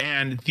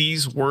 And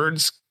these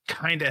words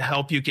kind of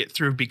help you get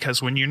through,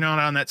 because when you're not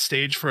on that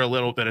stage for a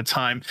little bit of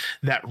time,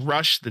 that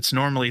rush that's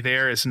normally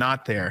there is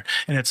not there.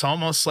 And it's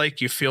almost like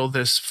you feel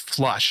this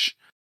flush.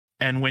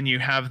 And when you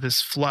have this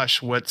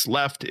flush, what's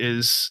left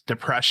is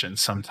depression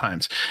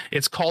sometimes.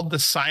 It's called the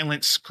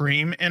silent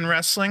scream in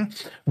wrestling,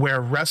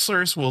 where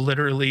wrestlers will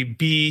literally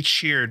be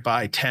cheered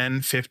by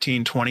 10,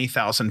 15,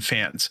 20,000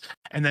 fans.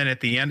 And then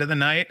at the end of the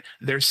night,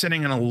 they're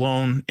sitting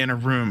alone in a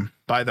room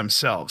by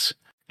themselves.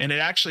 And it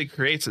actually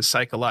creates a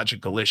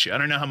psychological issue. I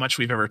don't know how much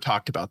we've ever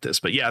talked about this,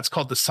 but yeah, it's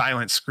called the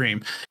silent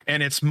scream.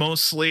 And it's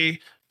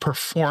mostly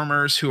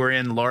performers who are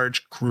in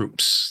large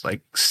groups, like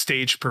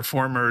stage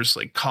performers,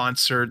 like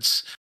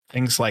concerts,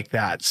 things like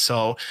that.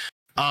 So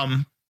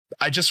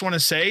I just want to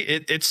say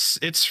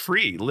it's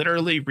free.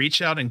 Literally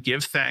reach out and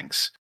give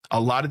thanks. A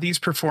lot of these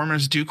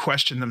performers do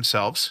question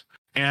themselves,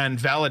 and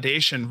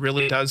validation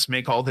really does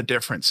make all the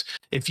difference.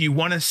 If you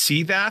want to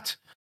see that,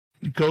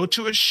 go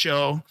to a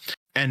show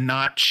and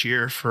not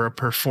cheer for a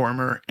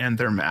performer and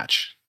their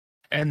match.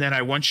 And then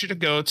I want you to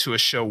go to a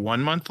show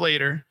 1 month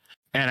later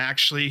and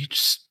actually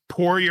just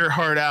pour your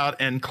heart out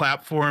and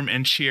clap for them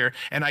and cheer.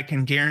 And I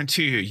can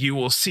guarantee you, you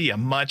will see a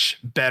much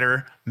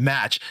better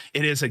match.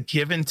 It is a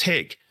give and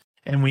take.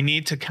 And we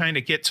need to kind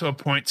of get to a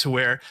point to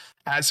where,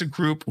 as a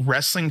group,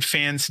 wrestling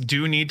fans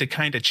do need to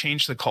kind of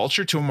change the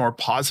culture to a more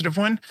positive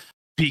one,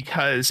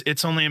 because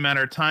it's only a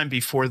matter of time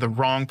before the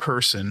wrong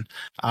person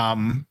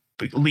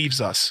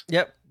leaves us.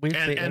 Yep.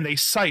 And they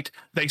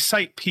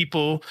cite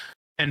people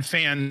and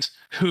fans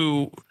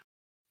who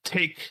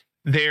take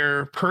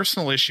their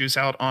personal issues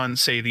out on,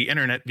 say, the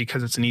internet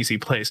because it's an easy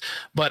place.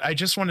 But I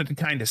just wanted to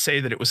kind of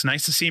say that it was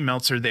nice to see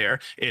Meltzer there.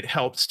 It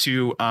helps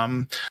to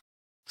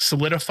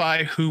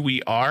solidify who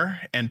we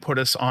are and put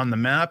us on the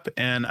map.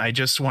 And I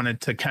just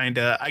wanted to kind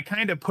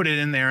of put it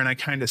in there, and I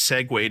kind of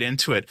segued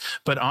into it.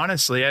 But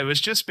honestly, I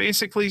was just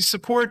basically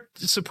support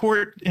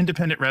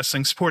independent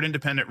wrestling, support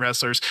independent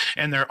wrestlers.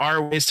 And there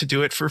are ways to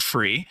do it for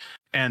free.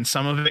 And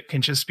some of it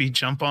can just be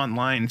jump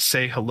online,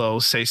 say hello,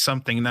 say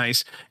something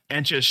nice,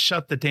 and just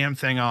shut the damn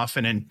thing off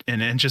and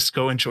just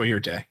go enjoy your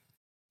day.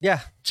 Yeah.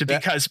 So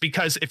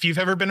because if you've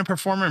ever been a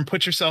performer and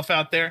put yourself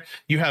out there,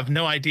 you have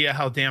no idea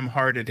how damn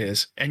hard it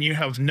is. And you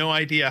have no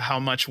idea how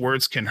much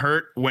words can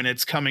hurt when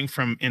it's coming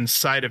from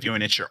inside of you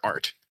and it's your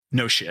art.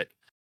 No shit.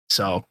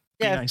 So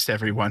be nice to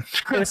everyone.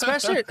 And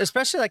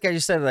especially like you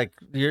said, like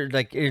you're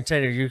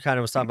saying, you kind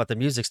of was talking about the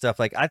music stuff.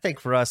 Like I think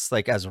for us,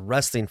 like as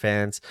wrestling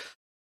fans,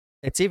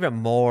 it's even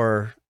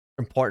more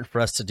important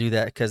for us to do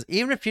that, because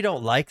even if you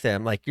don't like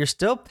them, like you're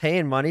still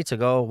paying money to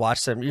go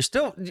watch them.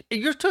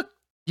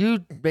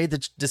 You made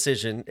the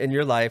decision in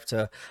your life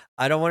to,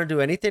 I don't want to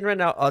do anything right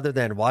now other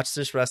than watch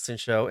this wrestling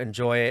show,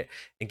 enjoy it,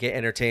 and get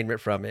entertainment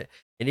from it.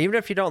 And even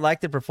if you don't like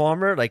the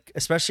performer, like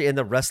especially in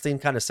the wrestling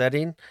kind of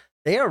setting,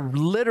 they are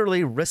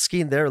literally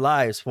risking their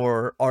lives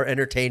for our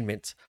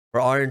entertainment,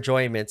 for our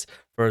enjoyment,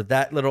 for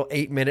that little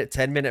 8-minute,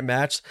 10-minute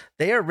match.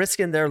 They are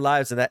risking their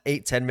lives in that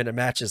 8-10-minute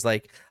matches.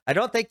 Like, I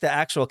don't think the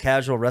actual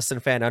casual wrestling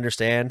fan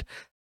understand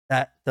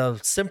that the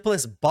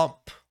simplest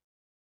bump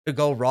to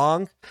go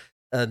wrong,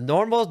 a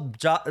normal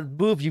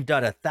move you've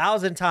done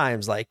 1,000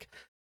 times, like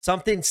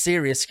something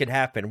serious can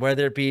happen,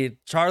 whether it be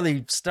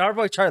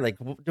Starboy Charlie, like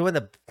doing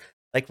the,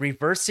 like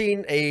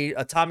reversing a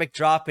atomic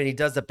drop, and he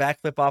does the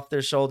backflip off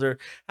their shoulder.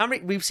 How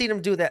many, we've seen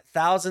him do that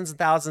thousands and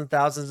thousands and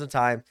thousands of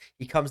times.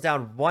 He comes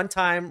down one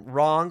time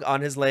wrong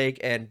on his leg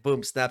and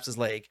boom, snaps his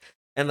leg.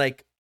 And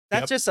like,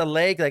 that's just a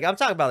leg. Like I'm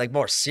talking about like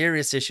more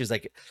serious issues.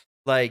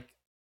 Like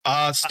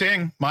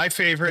Sting, my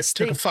favorite,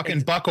 took a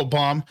fucking buckle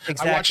bomb.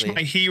 Exactly. I watched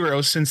my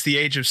hero since the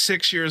age of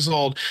 6 years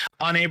old,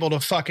 unable to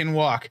fucking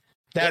walk.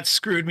 That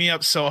screwed me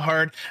up so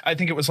hard. I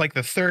think it was like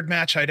the third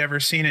match I'd ever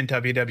seen in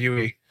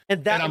WWE.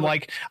 And I'm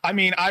like, I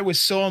mean, I was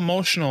so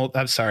emotional.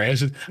 I'm sorry.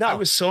 I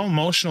was so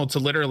emotional to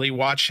literally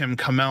watch him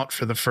come out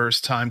for the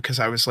first time, because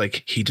I was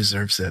like, he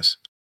deserves this.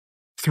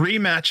 3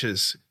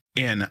 matches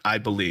in, I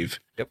believe.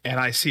 And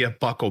I see a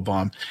buckle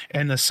bomb,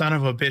 and the son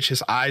of a bitch,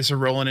 his eyes are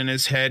rolling in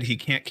his head. He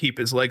can't keep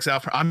his legs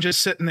out. I'm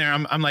just sitting there.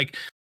 I'm like,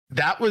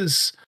 that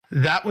was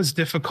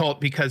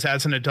difficult, because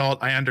as an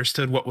adult, I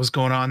understood what was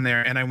going on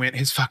there. And I went,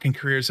 his fucking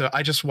career's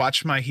I just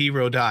watched my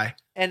hero die.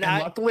 And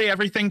luckily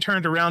everything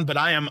turned around, but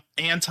I am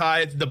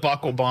anti the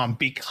buckle bomb,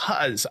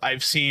 because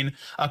I've seen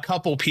a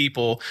couple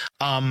people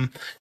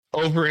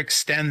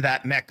overextend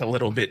that neck a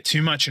little bit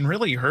too much and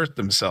really hurt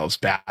themselves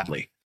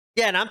badly.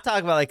 Yeah, and I'm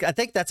talking about, like, I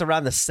think that's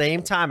around the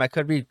same time. I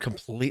could be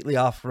completely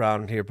off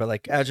around here, but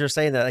like as you're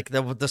saying that, like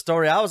the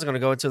story I was going to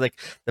go into, like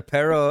the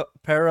Pero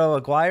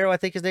Aguayo, I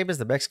think his name is,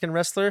 the Mexican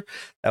wrestler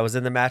that was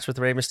in the match with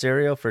Rey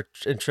Mysterio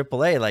in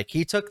AAA. Like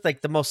he took like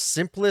the most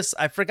simplest,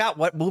 I forgot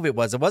what move it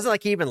was. It wasn't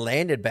like he even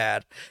landed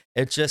bad.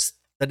 It just,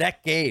 the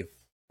neck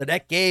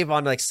gave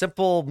on like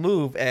simple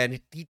move, and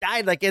he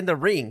died like in the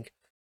ring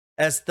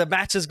as the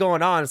match is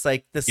going on. It's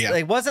like this,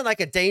 it wasn't like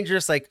a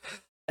dangerous, like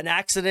an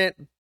accident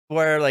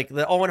where like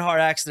the Owen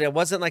Hart accident, it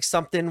wasn't like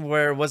something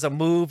where it was a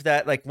move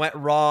that like went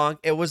wrong.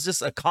 It was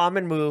just a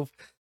common move.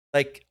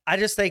 Like, I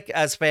just think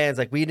as fans,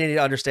 like we need to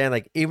understand,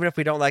 like, even if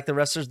we don't like the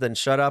wrestlers, then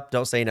shut up.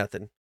 Don't say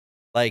nothing.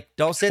 Like,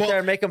 don't sit there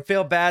and make them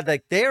feel bad.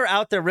 Like, they're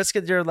out there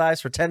risking their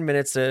lives for 10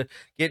 minutes to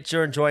get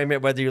your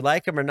enjoyment, whether you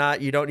like them or not.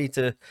 You don't need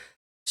to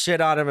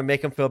shit on them and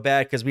make them feel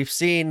bad, because we've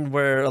seen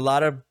where a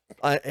lot of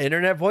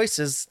internet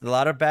voices, a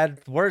lot of bad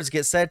words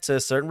get said to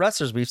certain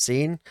wrestlers. We've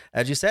seen,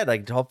 as you said,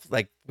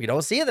 like we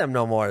don't see them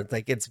no more.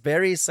 Like, it's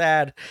very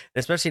sad,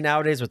 especially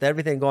nowadays with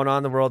everything going on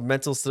in the world,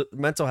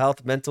 mental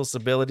health, mental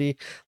stability.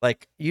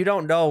 Like, you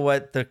don't know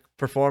what the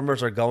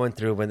performers are going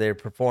through when they're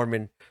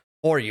performing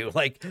for you.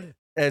 Like,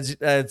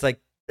 it's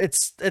like,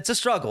 it's a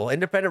struggle.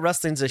 Independent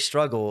wrestling's a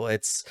struggle.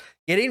 It's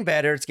getting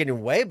better. It's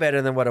getting way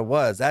better than what it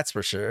was. That's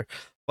for sure.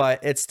 But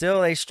it's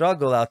still a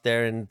struggle out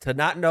there, and to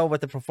not know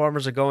what the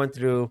performers are going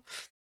through,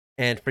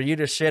 and for you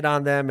to shit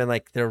on them, and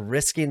like they're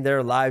risking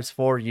their lives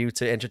for you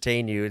to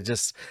entertain you.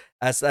 Just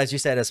as you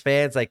said, as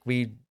fans, like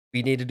we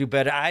need to do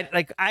better.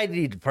 I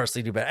need to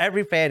personally do better.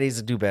 Every fan needs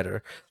to do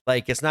better.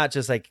 Like, it's not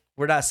just like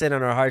we're not sitting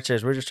on our hard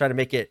chairs. We're just trying to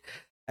make it,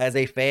 as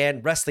a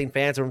fan, wrestling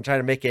fans, we're trying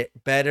to make it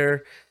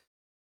better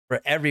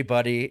for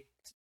everybody,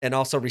 and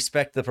also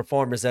respect the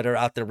performers that are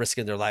out there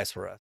risking their lives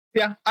for us.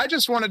 Yeah, I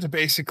just wanted to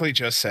basically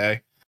just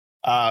say,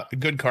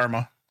 good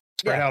karma.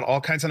 Spread out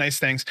all kinds of nice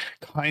things.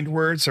 Kind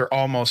words are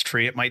almost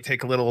free. It might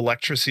take a little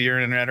electricity or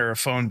internet or a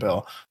phone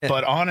bill,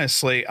 but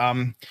honestly,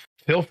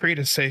 feel free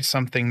to say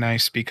something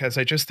nice, because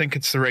I just think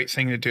it's the right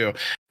thing to do.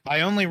 I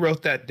only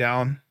wrote that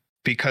down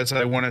because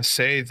I want to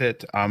say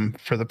that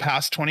for the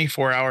past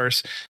 24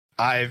 hours,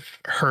 I've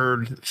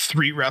heard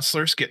 3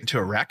 wrestlers get into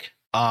a wreck.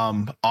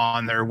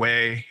 on their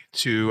way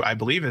to, I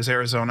believe, is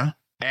Arizona,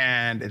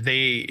 and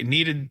they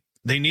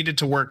needed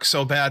to work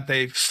so bad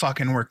they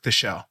fucking worked the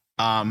show.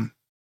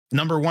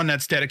 Number one,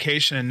 that's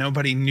dedication, and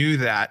nobody knew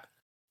that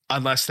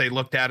unless they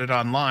looked at it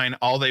online.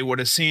 All they would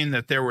have seen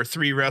that there were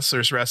 3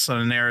 wrestlers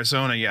wrestling in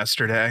Arizona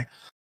yesterday,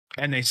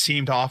 and they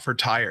seemed off or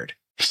tired.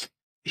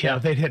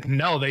 They didn't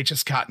know. They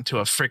just got into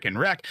a freaking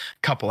wreck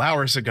a couple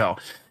hours ago.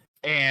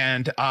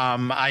 And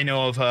I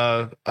know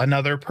of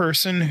another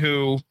person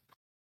who,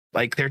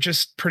 like, they're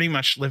just pretty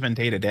much living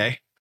day to day,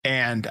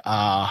 and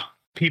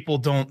people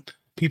don't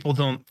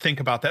think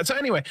about that. So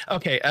anyway,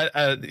 okay,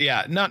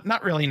 yeah,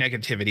 not really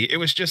negativity. It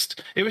was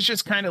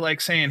just kind of like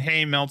saying,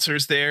 hey,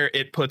 Meltzer's there.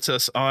 It puts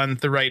us on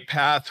the right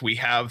path. We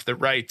have the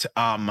right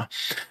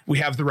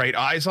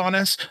eyes on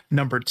us.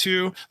 Number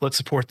 2, let's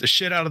support the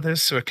shit out of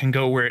this so it can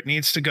go where it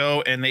needs to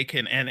go, and they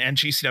can and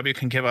GCW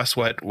can give us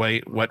what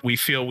we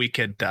feel we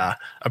could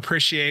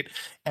appreciate.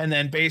 And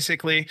then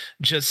basically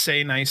just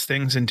say nice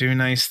things and do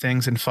nice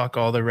things and fuck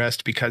all the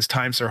rest, because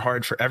times are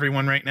hard for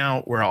everyone right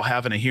now. We're all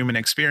having a human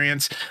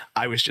experience.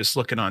 I was just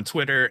looking on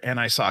Twitter and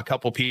I saw a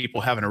couple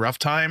people having a rough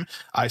time.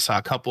 I saw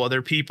a couple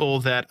other people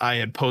that I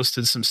had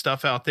posted some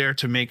stuff out there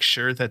to make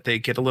sure that they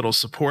get a little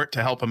support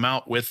to help them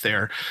out with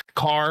their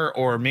car,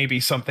 or maybe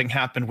something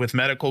happened with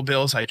medical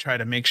bills. I try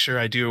to make sure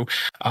I do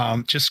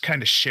just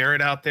kind of share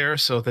it out there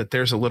so that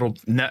there's a little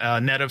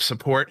net of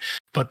support.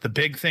 But the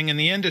big thing in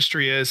the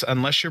industry is,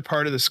 unless you're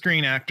part of the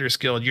Screen Actors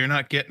Guild, you're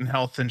not getting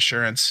health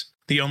insurance.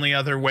 The only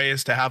other way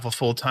is to have a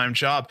full-time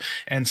job.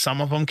 And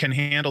some of them can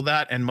handle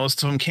that, and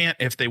most of them can't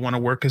if they want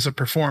to work as a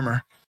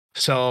performer.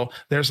 So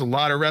there's a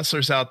lot of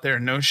wrestlers out there,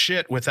 no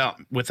shit,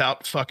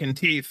 without fucking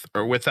teeth,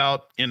 or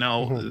without,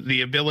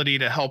 the ability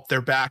to help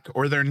their back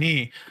or their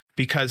knee,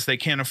 because they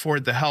can't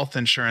afford the health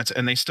insurance,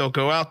 and they still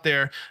go out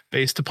there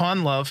based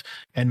upon love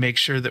and make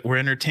sure that we're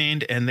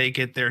entertained and they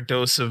get their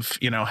dose of,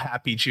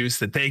 happy juice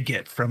that they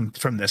get from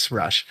this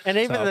rush. And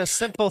even the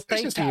simple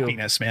thank you,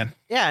 happiness, man.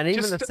 Yeah, and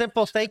even the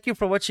simple thank you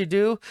for what you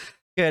do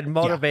could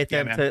motivate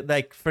them to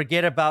like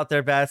forget about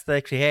their bad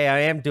stuff. Hey,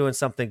 I am doing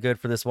something good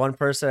for this one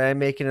person. I'm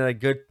making it a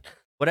good,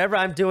 whatever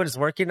I'm doing is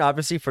working,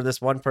 obviously, for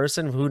this one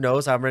person. Who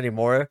knows how many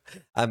more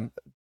I'm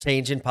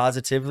changing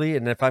positively.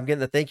 And if I'm getting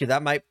the thank you,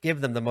 that might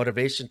give them the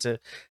motivation to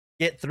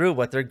get through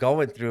what they're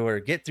going through, or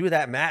get through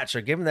that match,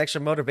 or give them the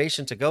extra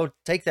motivation to go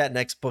take that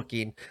next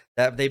booking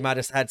that they might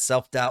have had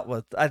self-doubt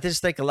with. I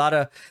just think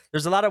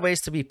there's a lot of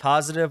ways to be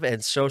positive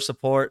and show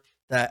support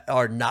that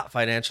are not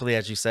financially,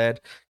 as you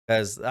said,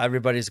 because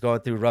everybody's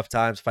going through rough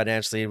times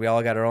financially. We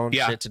all got our own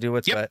shit to do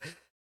with, but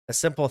a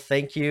simple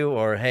thank you,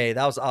 or, hey,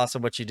 that was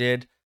awesome what you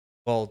did,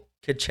 well,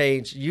 could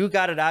change. You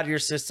got it out of your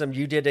system.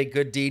 You did a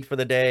good deed for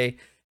the day.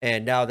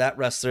 And now that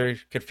wrestler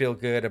could feel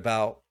good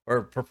about,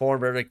 or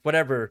performer, like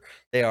whatever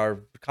they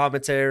are,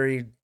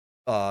 commentary,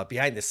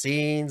 behind the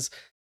scenes,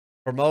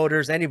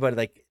 promoters, anybody,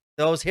 like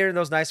those, hearing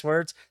those nice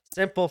words,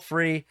 simple,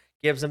 free,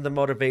 gives them the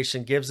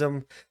motivation, gives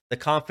them the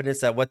confidence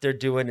that what they're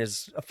doing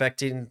is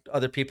affecting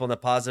other people in a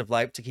positive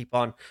light, to keep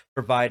on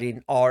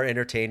providing our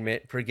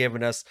entertainment, for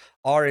giving us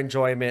our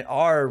enjoyment,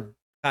 our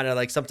kind of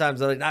like,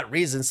 sometimes like not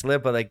reasons to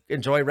live, but like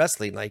enjoy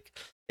wrestling. Like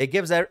it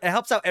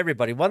helps out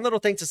everybody. One little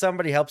thing to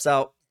somebody helps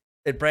out.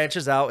 It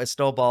branches out, it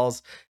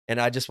snowballs,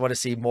 and I just want to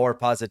see more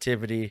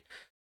positivity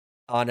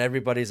on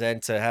everybody's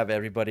end to have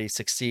everybody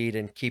succeed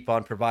and keep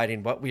on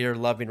providing what we are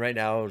loving right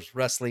now, is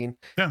wrestling,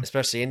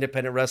 especially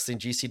independent wrestling,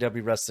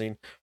 GCW wrestling,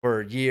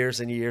 for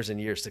years and years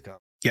and years to come.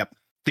 Yep.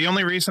 The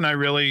only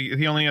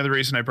other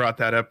reason I brought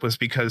that up was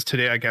because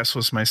today, I guess,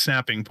 was my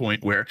snapping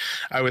point, where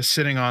I was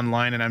sitting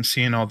online and I'm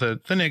seeing all the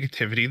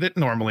negativity that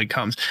normally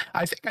comes.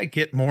 I think I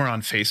get more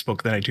on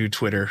Facebook than I do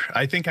Twitter.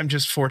 I think I'm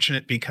just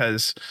fortunate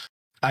because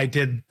I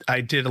did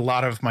a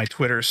lot of my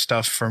Twitter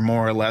stuff for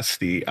more or less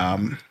the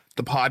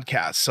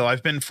podcast. So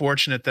I've been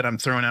fortunate that I'm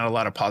throwing out a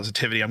lot of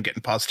positivity. I'm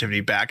getting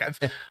positivity back.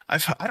 I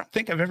don't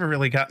think I've ever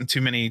really gotten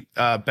too many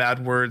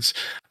bad words,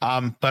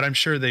 but I'm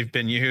sure they've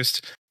been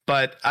used.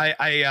 But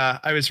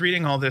I was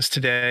reading all this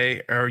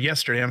today, or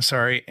yesterday, I'm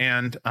sorry,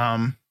 and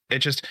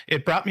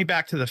it brought me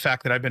back to the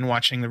fact that I've been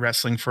watching the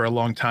wrestling for a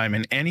long time,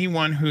 and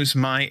anyone who's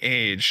my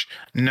age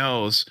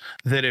knows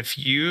that if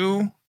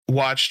you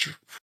watched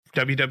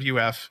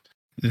WWF,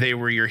 they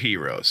were your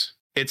heroes.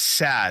 It's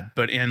sad,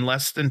 but in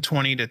less than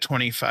 20 to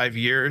 25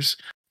 years,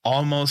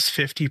 almost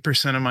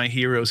 50% of my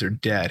heroes are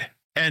dead.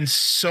 And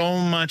so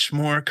much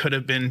more could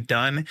have been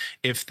done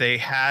if they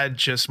had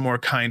just more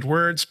kind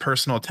words,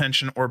 personal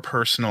attention, or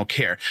personal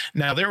care.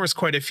 Now, there was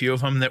quite a few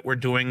of them that were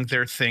doing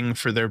their thing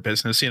for their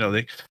business,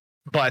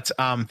 but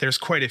there's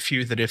quite a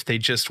few that if they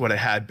just would have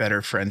had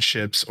better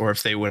friendships, or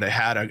if they would have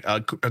had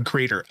a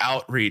greater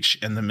outreach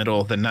in the middle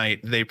of the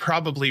night, they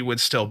probably would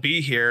still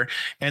be here.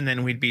 And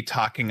then we'd be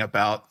talking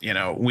about,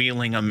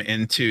 wheeling them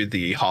into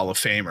the Hall of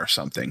Fame or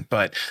something.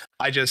 But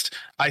I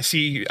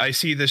see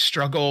the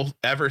struggle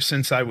ever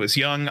since I was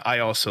young. I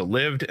also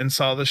lived and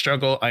saw the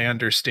struggle. I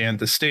understand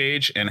the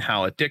stage and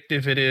how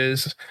addictive it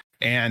is.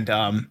 And,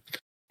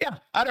 yeah,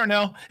 I don't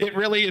know. It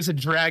really is a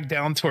drag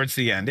down towards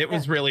the end. It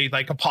was really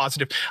like a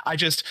positive.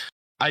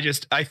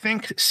 I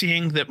think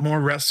seeing that more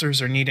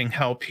wrestlers are needing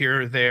help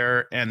here or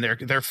there, and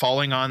they're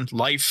falling on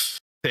life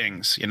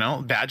things, you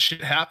know, bad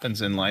shit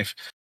happens in life.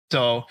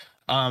 So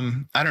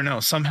I don't know,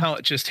 somehow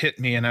it just hit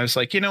me and I was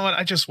like, you know what,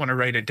 I just want to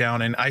write it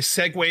down. And I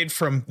segued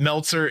from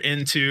Meltzer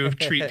into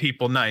treat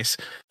people nice.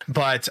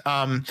 But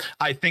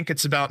I think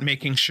it's about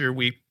making sure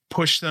we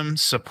push them,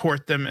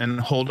 support them, and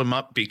hold them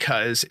up,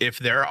 because if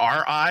they're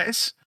our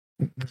eyes,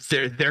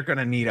 they're going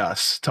to need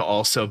us to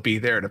also be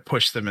there to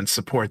push them and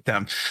support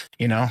them,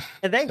 you know.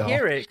 And they So,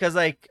 hear it, because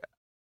like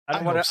I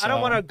don't want to. I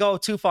don't want to go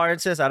too far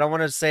into this. I don't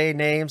want to say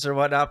names or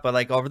whatnot. But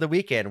like over the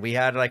weekend, we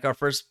had like our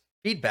first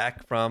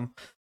feedback from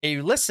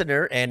a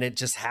listener, and it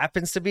just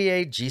happens to be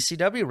a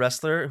GCW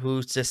wrestler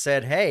who just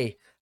said, "Hey,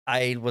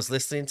 I was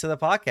listening to the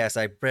podcast.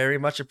 I very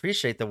much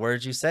appreciate the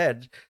words you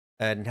said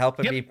and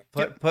helping me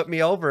put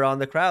me over on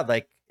the crowd."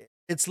 Like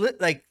it's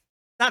like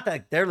not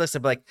that they're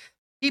listening, but like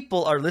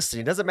people are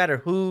listening. It doesn't matter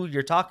who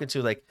you're talking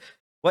to. Like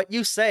what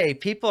you say,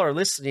 people are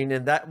listening,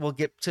 and that will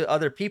get to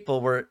other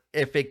people, where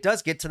if it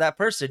does get to that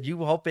person, you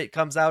hope it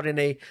comes out in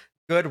a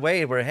good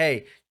way where,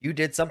 hey, you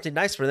did something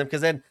nice for them.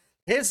 Because then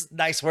his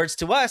nice words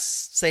to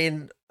us,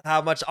 saying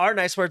how much our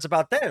nice words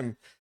about them,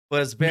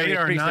 was very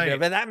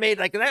appreciative. And that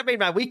made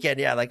my weekend.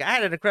 Yeah. Like I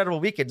had an incredible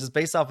weekend just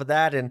based off of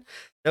that. And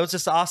it was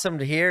just awesome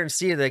to hear and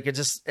see. Like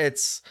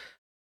it's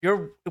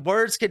your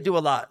words can do a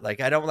lot.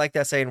 Like I don't like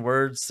that saying,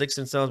 words, sticks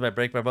and stones might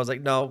break my bones.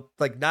 Like, no,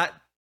 like not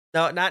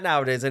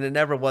nowadays. And it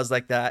never was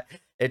like that.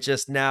 It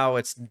just, now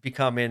it's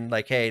becoming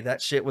like, hey,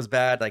 that shit was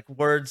bad. Like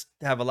words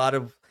have a lot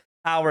of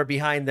power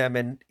behind them.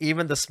 And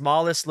even the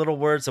smallest little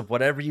words of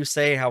whatever you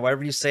say,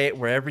 however you say it,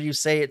 wherever you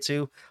say it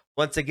to,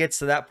 once it gets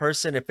to that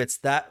person, if it's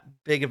that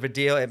big of a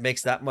deal, it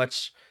makes that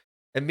much,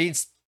 it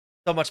means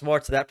so much more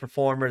to that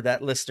performer,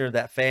 that listener,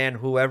 that fan,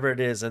 whoever it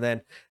is. And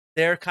then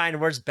their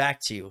kind words back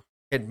to you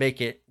can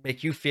make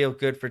you feel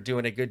good for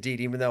doing a good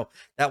deed, even though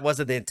that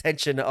wasn't the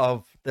intention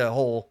of the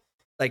whole,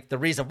 like the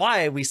reason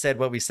why we said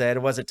what we said.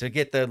 It wasn't to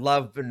get the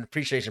love and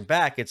appreciation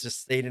back. It's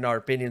just stating our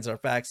opinions, our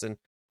facts, and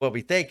what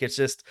we think. It's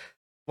just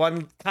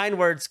one kind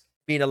words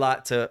mean a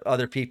lot to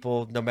other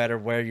people, no matter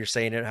where you're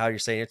saying it, how you're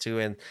saying it to.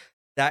 And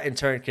that in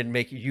turn can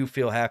make you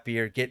feel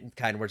happier, getting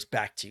kind words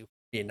back to you,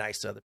 being nice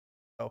to other people.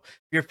 So if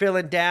you're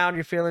feeling down,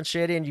 you're feeling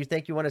shitty, and you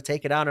think you want to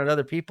take it out on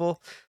other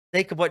people,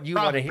 think of what you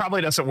want to hear.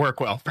 Probably doesn't work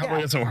well.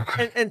 Doesn't work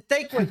well. And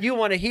think what you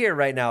want to hear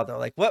right now, though.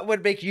 Like what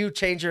would make you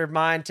change your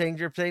mind, change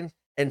your thing,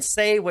 and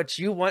say what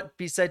you want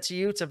be said to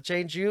you to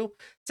change you.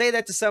 Say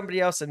that to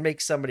somebody else and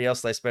make somebody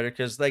else life better.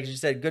 Because like you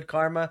said, good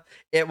karma,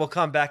 it will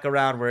come back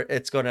around where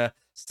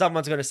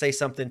someone's gonna say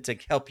something to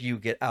help you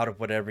get out of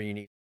whatever you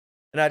need.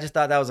 And I just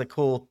thought that was a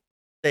cool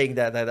thing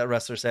that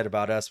wrestler said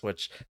about us,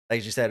 which,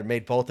 like you said, it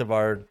made both of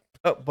our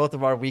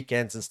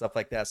weekends and stuff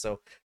like that. So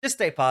just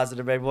stay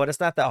positive, everyone. It's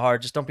not that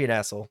hard. Just don't be an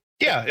asshole.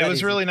 Yeah, it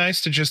was really nice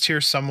to just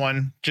hear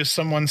someone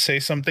say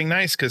something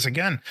nice, because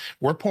again,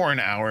 we're pouring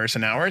hours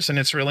and hours, and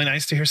it's really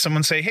nice to hear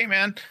someone say, "Hey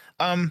man,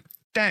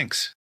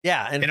 thanks."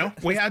 Yeah, and you know,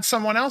 we had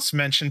someone else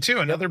mention too,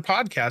 another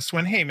podcast,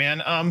 when, "Hey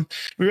man,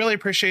 we really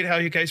appreciate how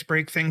you guys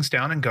break things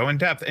down and go in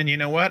depth." And you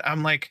know what?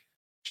 I'm like,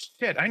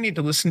 shit, I need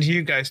to listen to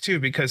you guys too,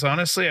 because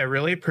honestly, I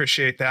really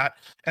appreciate that.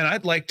 And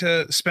I'd like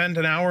to spend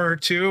an hour or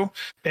two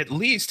at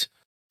least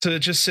to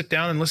just sit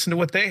down and listen to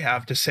what they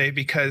have to say,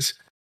 because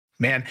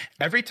man,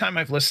 every time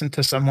I've listened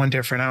to someone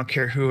different, I don't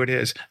care who it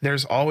is,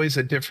 there's always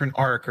a different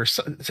arc, or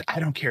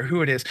I don't care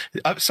who it is.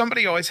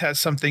 Somebody always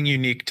has something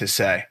unique to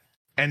say.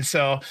 And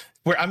so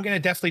I'm going to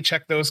definitely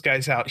check those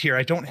guys out here.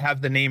 I don't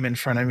have the name in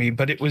front of me,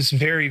 but it was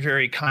very,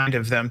 very kind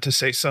of them to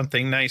say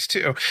something nice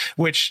too,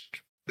 which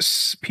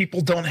people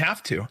don't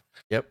have to.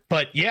 Yep.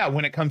 But yeah,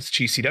 when it comes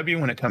to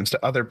GCW, when it comes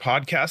to other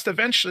podcasts,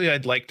 eventually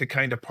I'd like to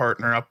kind of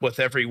partner up with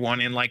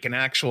everyone in like an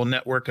actual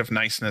network of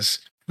niceness.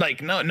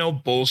 Like no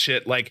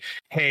bullshit. Like,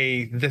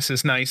 hey, this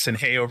is nice, and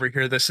hey, over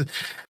here, this is,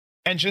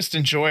 and just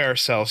enjoy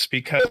ourselves,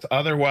 because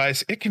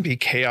otherwise it can be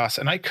chaos.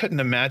 And I couldn't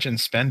imagine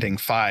spending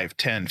 5,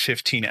 10,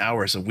 15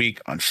 hours a week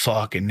on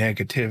fucking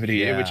negativity.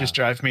 Yeah. It would just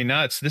drive me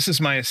nuts. This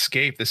is my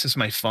escape. This is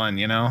my fun,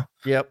 you know?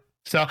 Yep.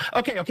 So,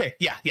 okay.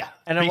 Yeah.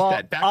 And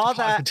back to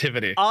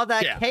positivity. All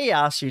that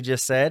chaos you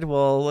just said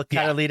will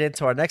kind of lead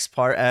into our next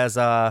part, as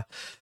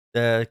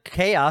the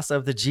chaos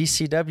of the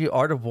GCW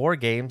Art of War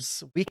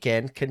Games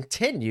weekend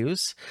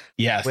continues.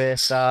 Yes.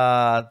 With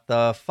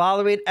the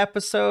following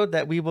episode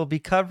that we will be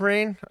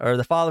covering, or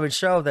the following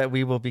show that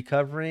we will be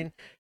covering,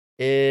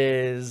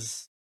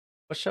 is,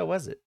 what show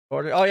was it?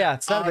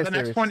 The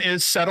next one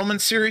is Settlement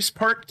Series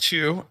Part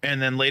 2,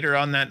 and then later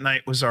on that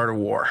night was Art of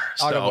War.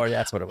 Art of War,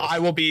 that's what it was. I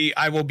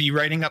will be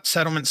writing up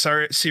Settlement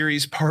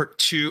Series Part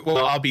 2. Well,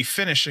 I'll be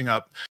finishing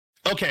up.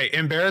 Okay,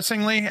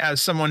 embarrassingly,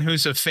 as someone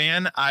who's a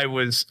fan, I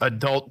was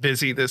adult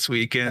busy this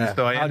weekend,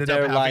 so I ended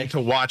up having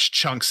to watch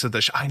chunks of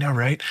the show. I know,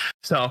 right?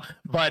 So,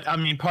 but I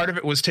mean, part of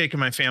it was taking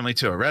my family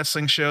to a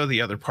wrestling show.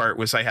 The other part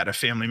was I had a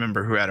family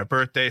member who had a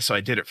birthday, so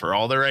I did it for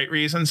all the right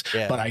reasons.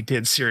 Yeah. But I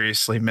did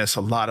seriously miss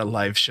a lot of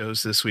live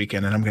shows this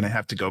weekend, and I'm going to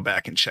have to go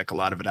back and check a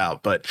lot of it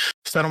out. But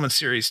Settlement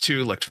Series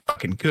 2 looked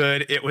fucking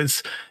good. It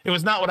was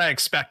not what I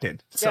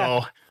expected.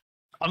 So.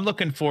 I'm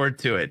looking forward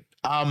to it.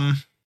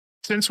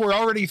 Since we're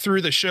already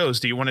through the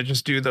shows, do you want to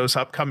just do those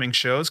upcoming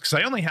shows? Because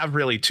I only have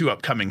really 2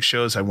 upcoming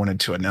shows I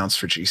wanted to announce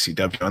for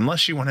GCW,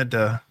 unless you wanted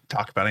to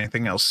talk about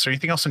anything else. Is there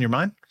anything else on your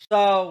mind?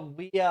 So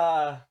we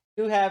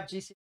do have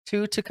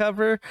GC2 to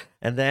cover,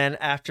 and then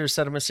after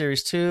Settlement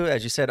Series 2,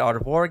 as you said, Art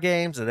of War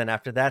games, and then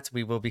after that,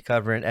 we will be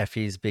covering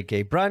FE's Big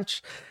Gay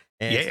Brunch.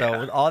 And so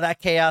with all that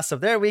chaos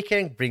of their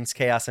weekend brings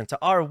chaos into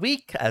our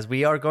week, as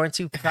we are going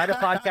to try to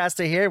podcast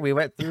it here. We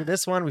went through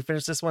this one, we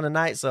finished this one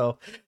tonight, so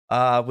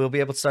we'll be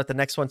able to start the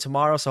next one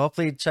tomorrow. So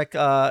hopefully check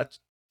out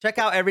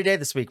every day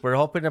this week. We're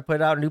hoping to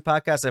put out a new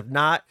podcast. If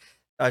not,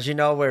 as you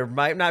know, we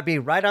might not be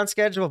right on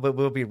schedule, but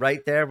we'll be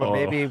right there. But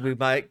maybe we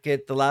might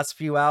get the last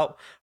few out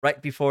right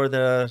before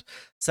the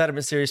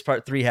Settlement Series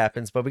Part 3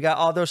 happens. But we got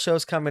all those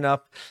shows coming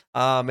up.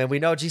 And we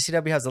know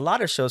GCW has a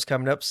lot of shows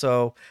coming up.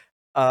 So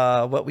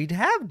what we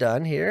have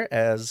done here,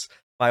 as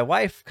my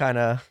wife kind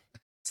of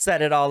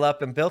set it all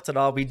up and built it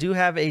all, we do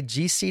have a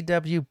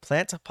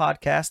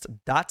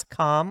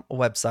GCWplantpodcast.com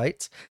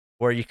website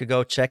where you could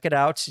go check it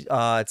out.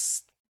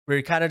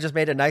 We kind of just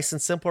made it nice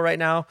and simple right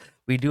now.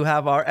 We do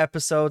have our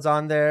episodes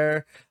on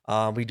there.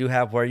 We do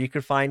have where you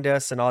could find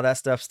us and all that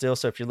stuff still.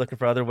 So if you're looking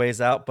for other ways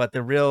out, but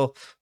the real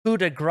coup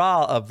de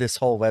grace of this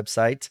whole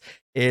website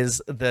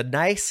is the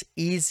nice,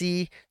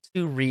 easy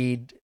to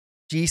read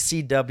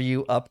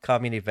GCW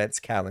upcoming events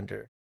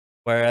calendar.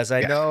 Whereas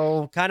I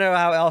know kind of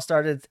how it all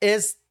started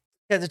is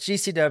because it's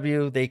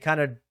GCW. They kind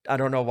of, I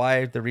don't know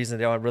why, the reason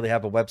they don't really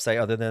have a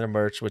website other than a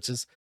merch, which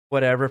is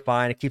whatever,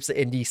 fine. It keeps the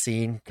indie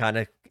scene kind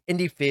of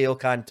indie feel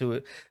kind of to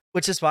it,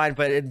 which is fine.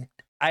 But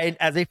I,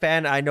 as a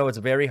fan, I know it's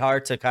very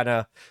hard to kind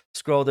of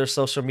scroll their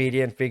social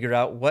media and figure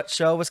out what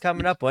show was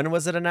coming up, when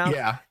was it announced,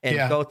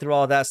 and go through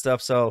all that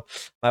stuff. So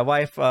my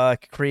wife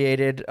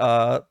created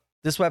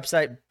this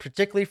website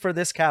particularly for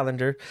this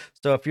calendar.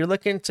 So if you're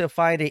looking to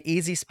find an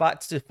easy spot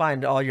to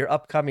find all your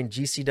upcoming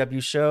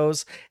GCW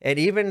shows and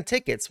even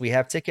tickets, we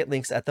have ticket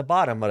links at the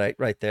bottom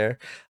right there.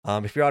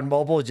 If you're on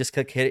mobile, just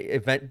click hit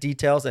event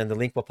details and the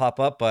link will pop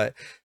up. But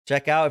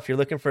check out, if you're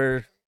looking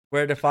for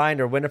where to find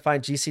or when to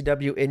find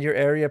GCW in your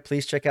area,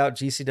 please check out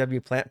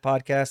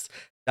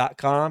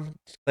GCWplantpodcast.com.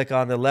 Click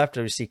on the left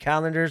where you see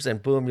calendars,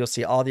 and boom, you'll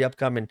see all the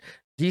upcoming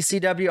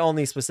GCW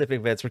only specific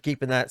events. We're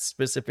keeping that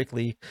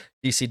specifically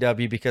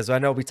GCW because I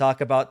know we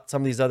talk about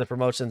some of these other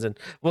promotions and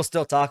we'll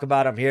still talk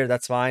about them here.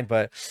 That's fine.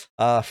 But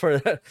for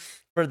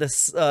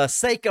the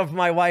sake of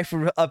my wife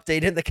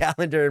updating the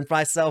calendar and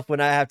myself when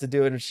I have to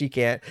do it and she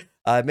can't,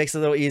 it makes it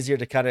a little easier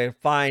to kind of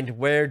find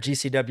where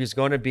GCW is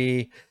going to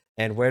be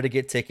and where to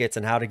get tickets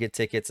and how to get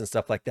tickets and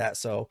stuff like that.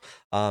 So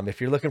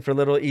if you're looking for a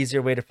little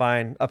easier way to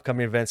find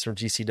upcoming events from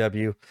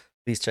GCW,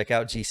 please check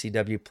out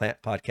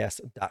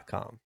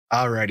GCWplantpodcast.com.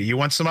 Alrighty, you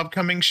want some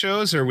upcoming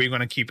shows, or are we going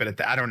to keep it at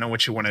that? I don't know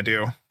what you want to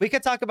do. We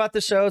could talk about the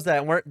shows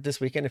that weren't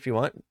this weekend if you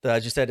want.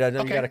 As you said, I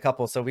know you got a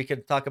couple, so we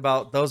could talk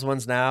about those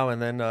ones now,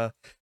 and then that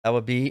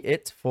would be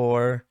it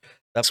for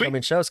the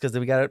upcoming shows because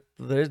we got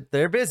it.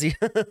 They're busy.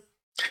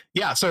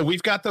 Yeah, so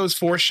we've got those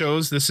 4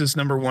 shows. This is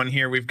number 1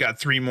 here. We've got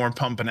 3 more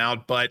pumping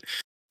out, but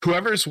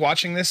whoever's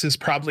watching this is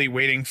probably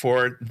waiting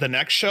for the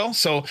next show.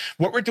 So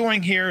what we're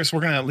doing here is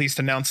we're going to at least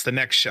announce the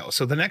next show.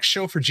 So the next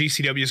show for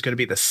GCW is going to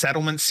be the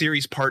Settlement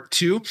Series Part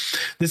 2.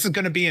 This is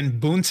going to be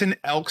in Boonton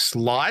Elks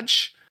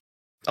Lodge.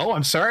 Oh,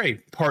 I'm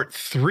sorry. Part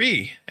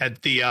 3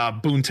 at the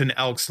Boonton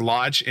Elks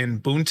Lodge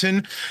in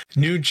Boonton,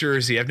 New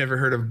Jersey. I've never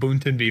heard of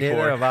Boonton before.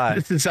 Neither have I.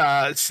 This is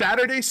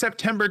Saturday,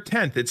 September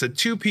 10th. It's a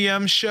 2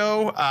 p.m.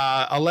 show,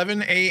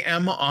 11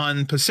 a.m.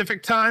 on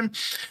Pacific time.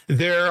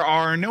 There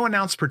are no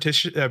announced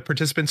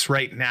participants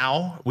right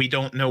now. We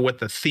don't know what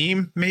the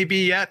theme may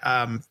be yet.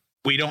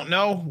 We don't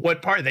know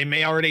what part. They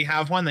may already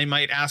have one. They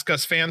might ask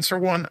us fans for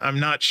one. I'm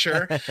not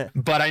sure,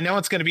 but I know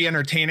it's going to be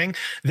entertaining.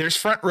 There's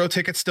front row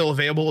tickets still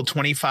available at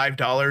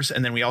 $25.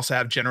 And then we also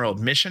have general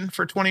admission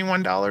for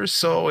 $21.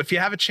 So if you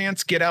have a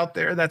chance, get out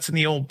there. That's in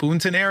the old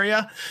Boonton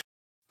area.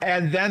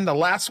 And then the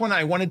last one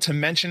I wanted to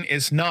mention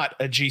is not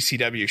a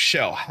GCW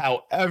show.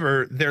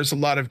 However, there's a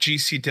lot of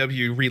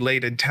GCW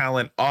related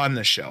talent on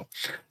the show.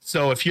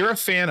 So if you're a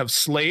fan of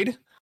Slade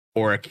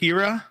or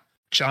Akira,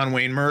 John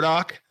Wayne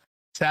Murdoch,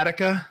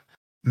 Satika,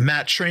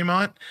 Matt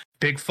Tremont,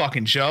 Big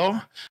Fucking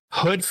Joe,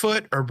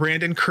 Hoodfoot, or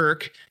Brandon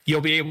Kirk,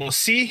 you'll be able to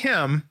see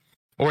him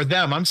or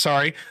them. I'm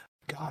sorry.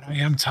 God, I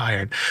am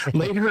tired.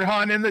 Later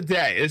on in the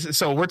day.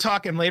 So we're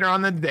talking later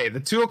on in the day,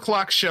 the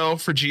 2:00 show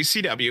for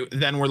GCW.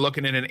 Then we're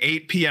looking at an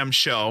 8 p.m.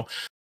 show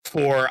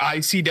for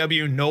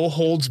ICW No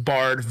Holds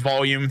Barred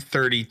Volume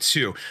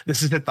 32.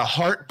 This is at the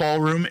Hart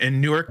Ballroom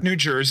in Newark, New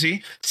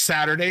Jersey,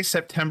 Saturday,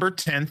 September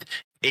 10th,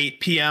 8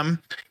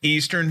 p.m.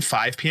 Eastern,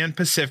 5 p.m.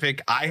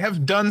 Pacific. I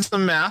have done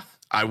some math.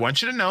 I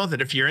want you to know that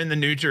if you're in the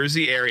New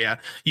Jersey area,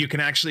 you can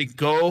actually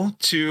go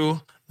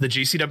to the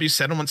GCW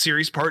Settlement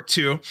Series Part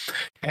 2,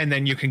 and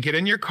then you can get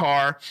in your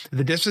car.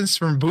 The distance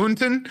from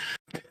Boonton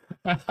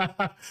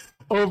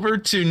over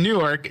to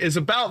Newark is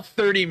about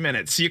 30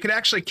 minutes. You could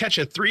actually catch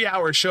a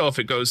 3-hour show if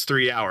it goes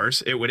 3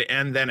 hours. It would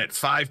end then at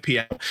 5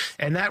 p.m.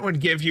 And that would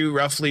give you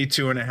roughly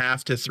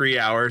 2.5 to 3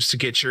 hours to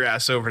get your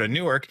ass over to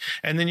Newark.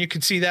 And then you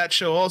could see that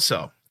show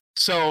also.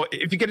 So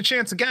if you get a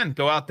chance, again,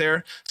 go out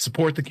there,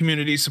 support the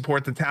community,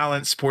 support the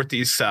talent, support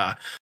these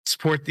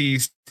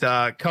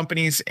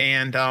companies,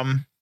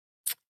 and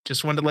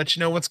just wanted to let you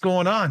know what's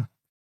going on.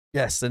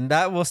 Yes, and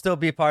that will still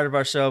be part of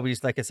our show.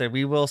 Like I said,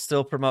 we will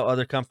still promote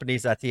other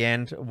companies at the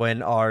end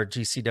when our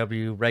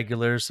GCW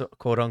regulars,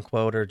 quote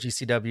unquote, or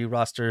GCW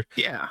roster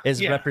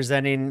is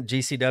representing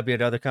GCW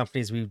and other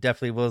companies. We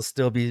definitely will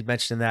still be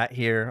mentioning that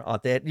here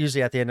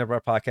usually at the end of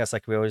our podcast,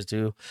 like we always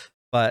do.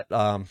 But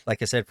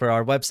like I said, for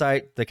our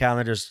website, the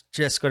calendar is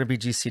just going to be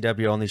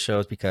GCW only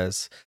shows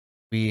because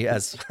we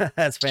as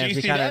fans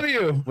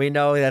we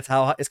know that's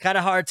how it's kind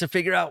of hard to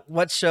figure out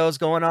what show's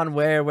going on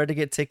where to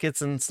get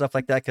tickets and stuff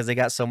like that because they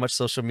got so much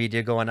social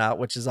media going out,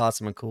 which is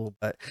awesome and cool.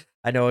 But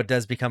I know it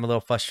does become a little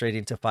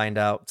frustrating to find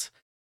out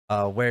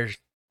where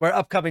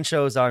upcoming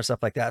shows are and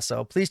stuff like that.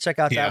 So please check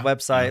out that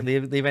website.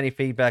 Leave any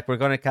feedback. We're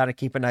going to kind of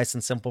keep it nice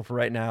and simple for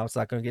right now. It's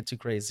not going to get too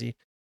crazy.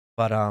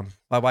 But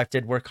my wife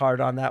did work hard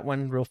on that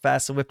one real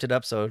fast and whipped it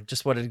up. So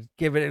just wanted to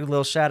give it a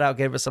little shout out,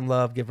 give her some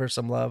love.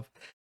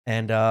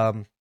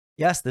 And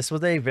yes, this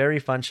was a very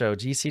fun show.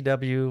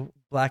 GCW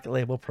Black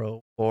Label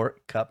Pro 4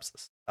 Cups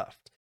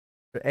Stuffed. Is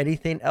there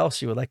anything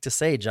else you would like to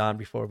say, John,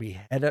 before we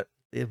head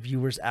the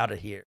viewers out of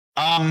here?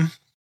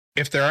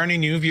 If there are any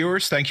new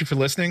viewers, thank you for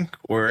listening.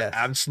 We're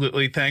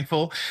absolutely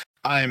thankful.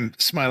 I'm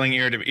smiling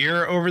ear to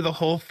ear over the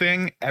whole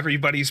thing.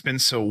 Everybody's been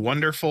so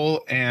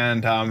wonderful,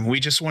 and we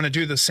just want to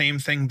do the same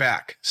thing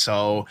back.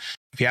 So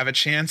if you have a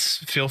chance,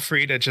 feel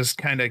free to just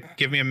kind of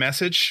give me a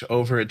message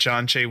over at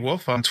John J.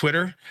 Wolf on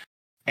Twitter.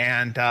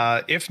 And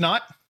if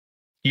not,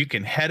 you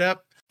can head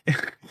up.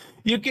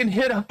 You can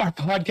hit up our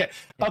podcast.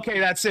 Okay,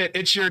 that's it.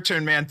 It's your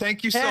turn, man.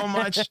 Thank you so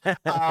much.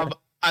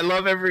 I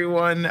love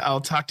everyone. I'll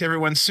talk to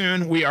everyone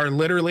soon. We are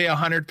literally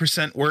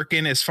 100%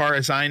 working, as far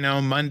as I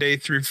know, Monday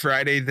through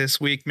Friday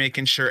this week,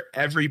 making sure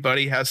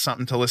everybody has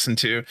something to listen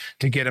to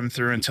get them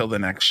through until the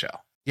next show.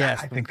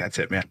 Yes, I think that's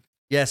it, man.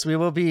 Yes, we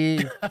will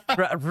be,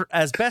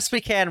 as best we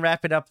can,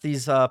 wrapping up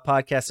these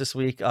podcasts this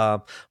week.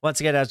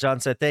 Once again, as John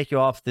said, thank you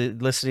all for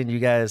listening. You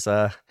guys,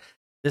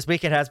 this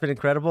weekend has been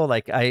incredible.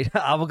 Like I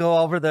will go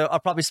over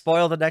I'll probably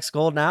spoil the next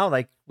goal now.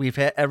 Like we've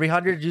hit every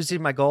 100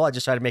 using my goal. I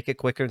just try to make it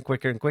quicker and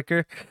quicker and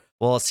quicker.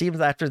 Well, it seems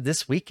after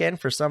this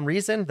weekend, for some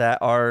reason, that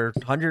our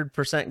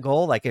 100%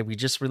 goal, like we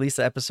just released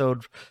the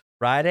episode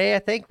Friday, I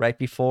think, right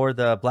before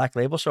the Black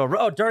Label show.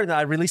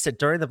 I released it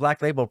during the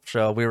Black Label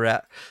show. We were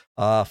at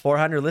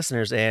 400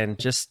 listeners, and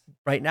just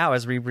right now,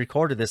 as we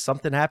recorded this,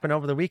 something happened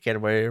over the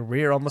weekend where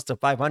we're almost to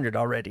 500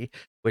 already,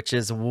 which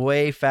is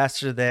way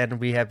faster than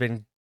we have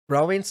been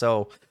growing.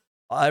 So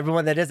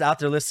everyone that is out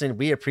there listening,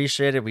 we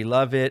appreciate it. We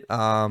love it.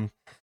 Kind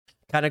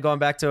of going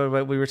back to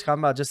what we were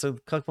talking about just a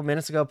couple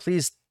minutes ago,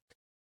 please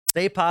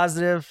stay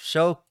positive,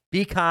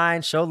 be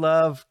kind, show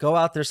love, go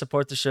out there,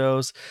 support the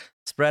shows,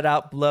 spread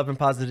out love and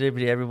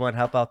positivity. Everyone,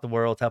 help out the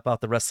world, help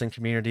out the wrestling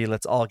community.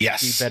 Let's all be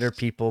better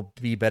people,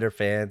 be better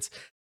fans,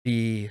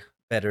 be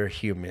better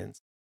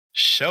humans.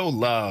 Show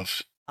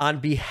love. On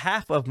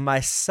behalf of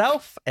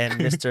myself and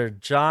Mr.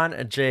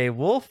 John J.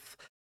 Wolf,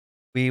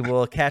 we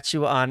will catch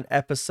you on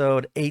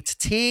episode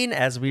 18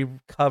 as we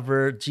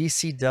cover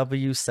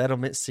GCW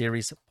Settlement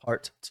Series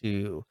Part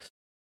 2.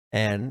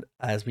 And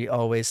as we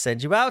always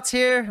send you out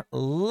here,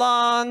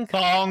 long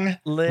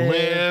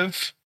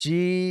live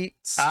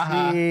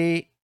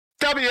GCW.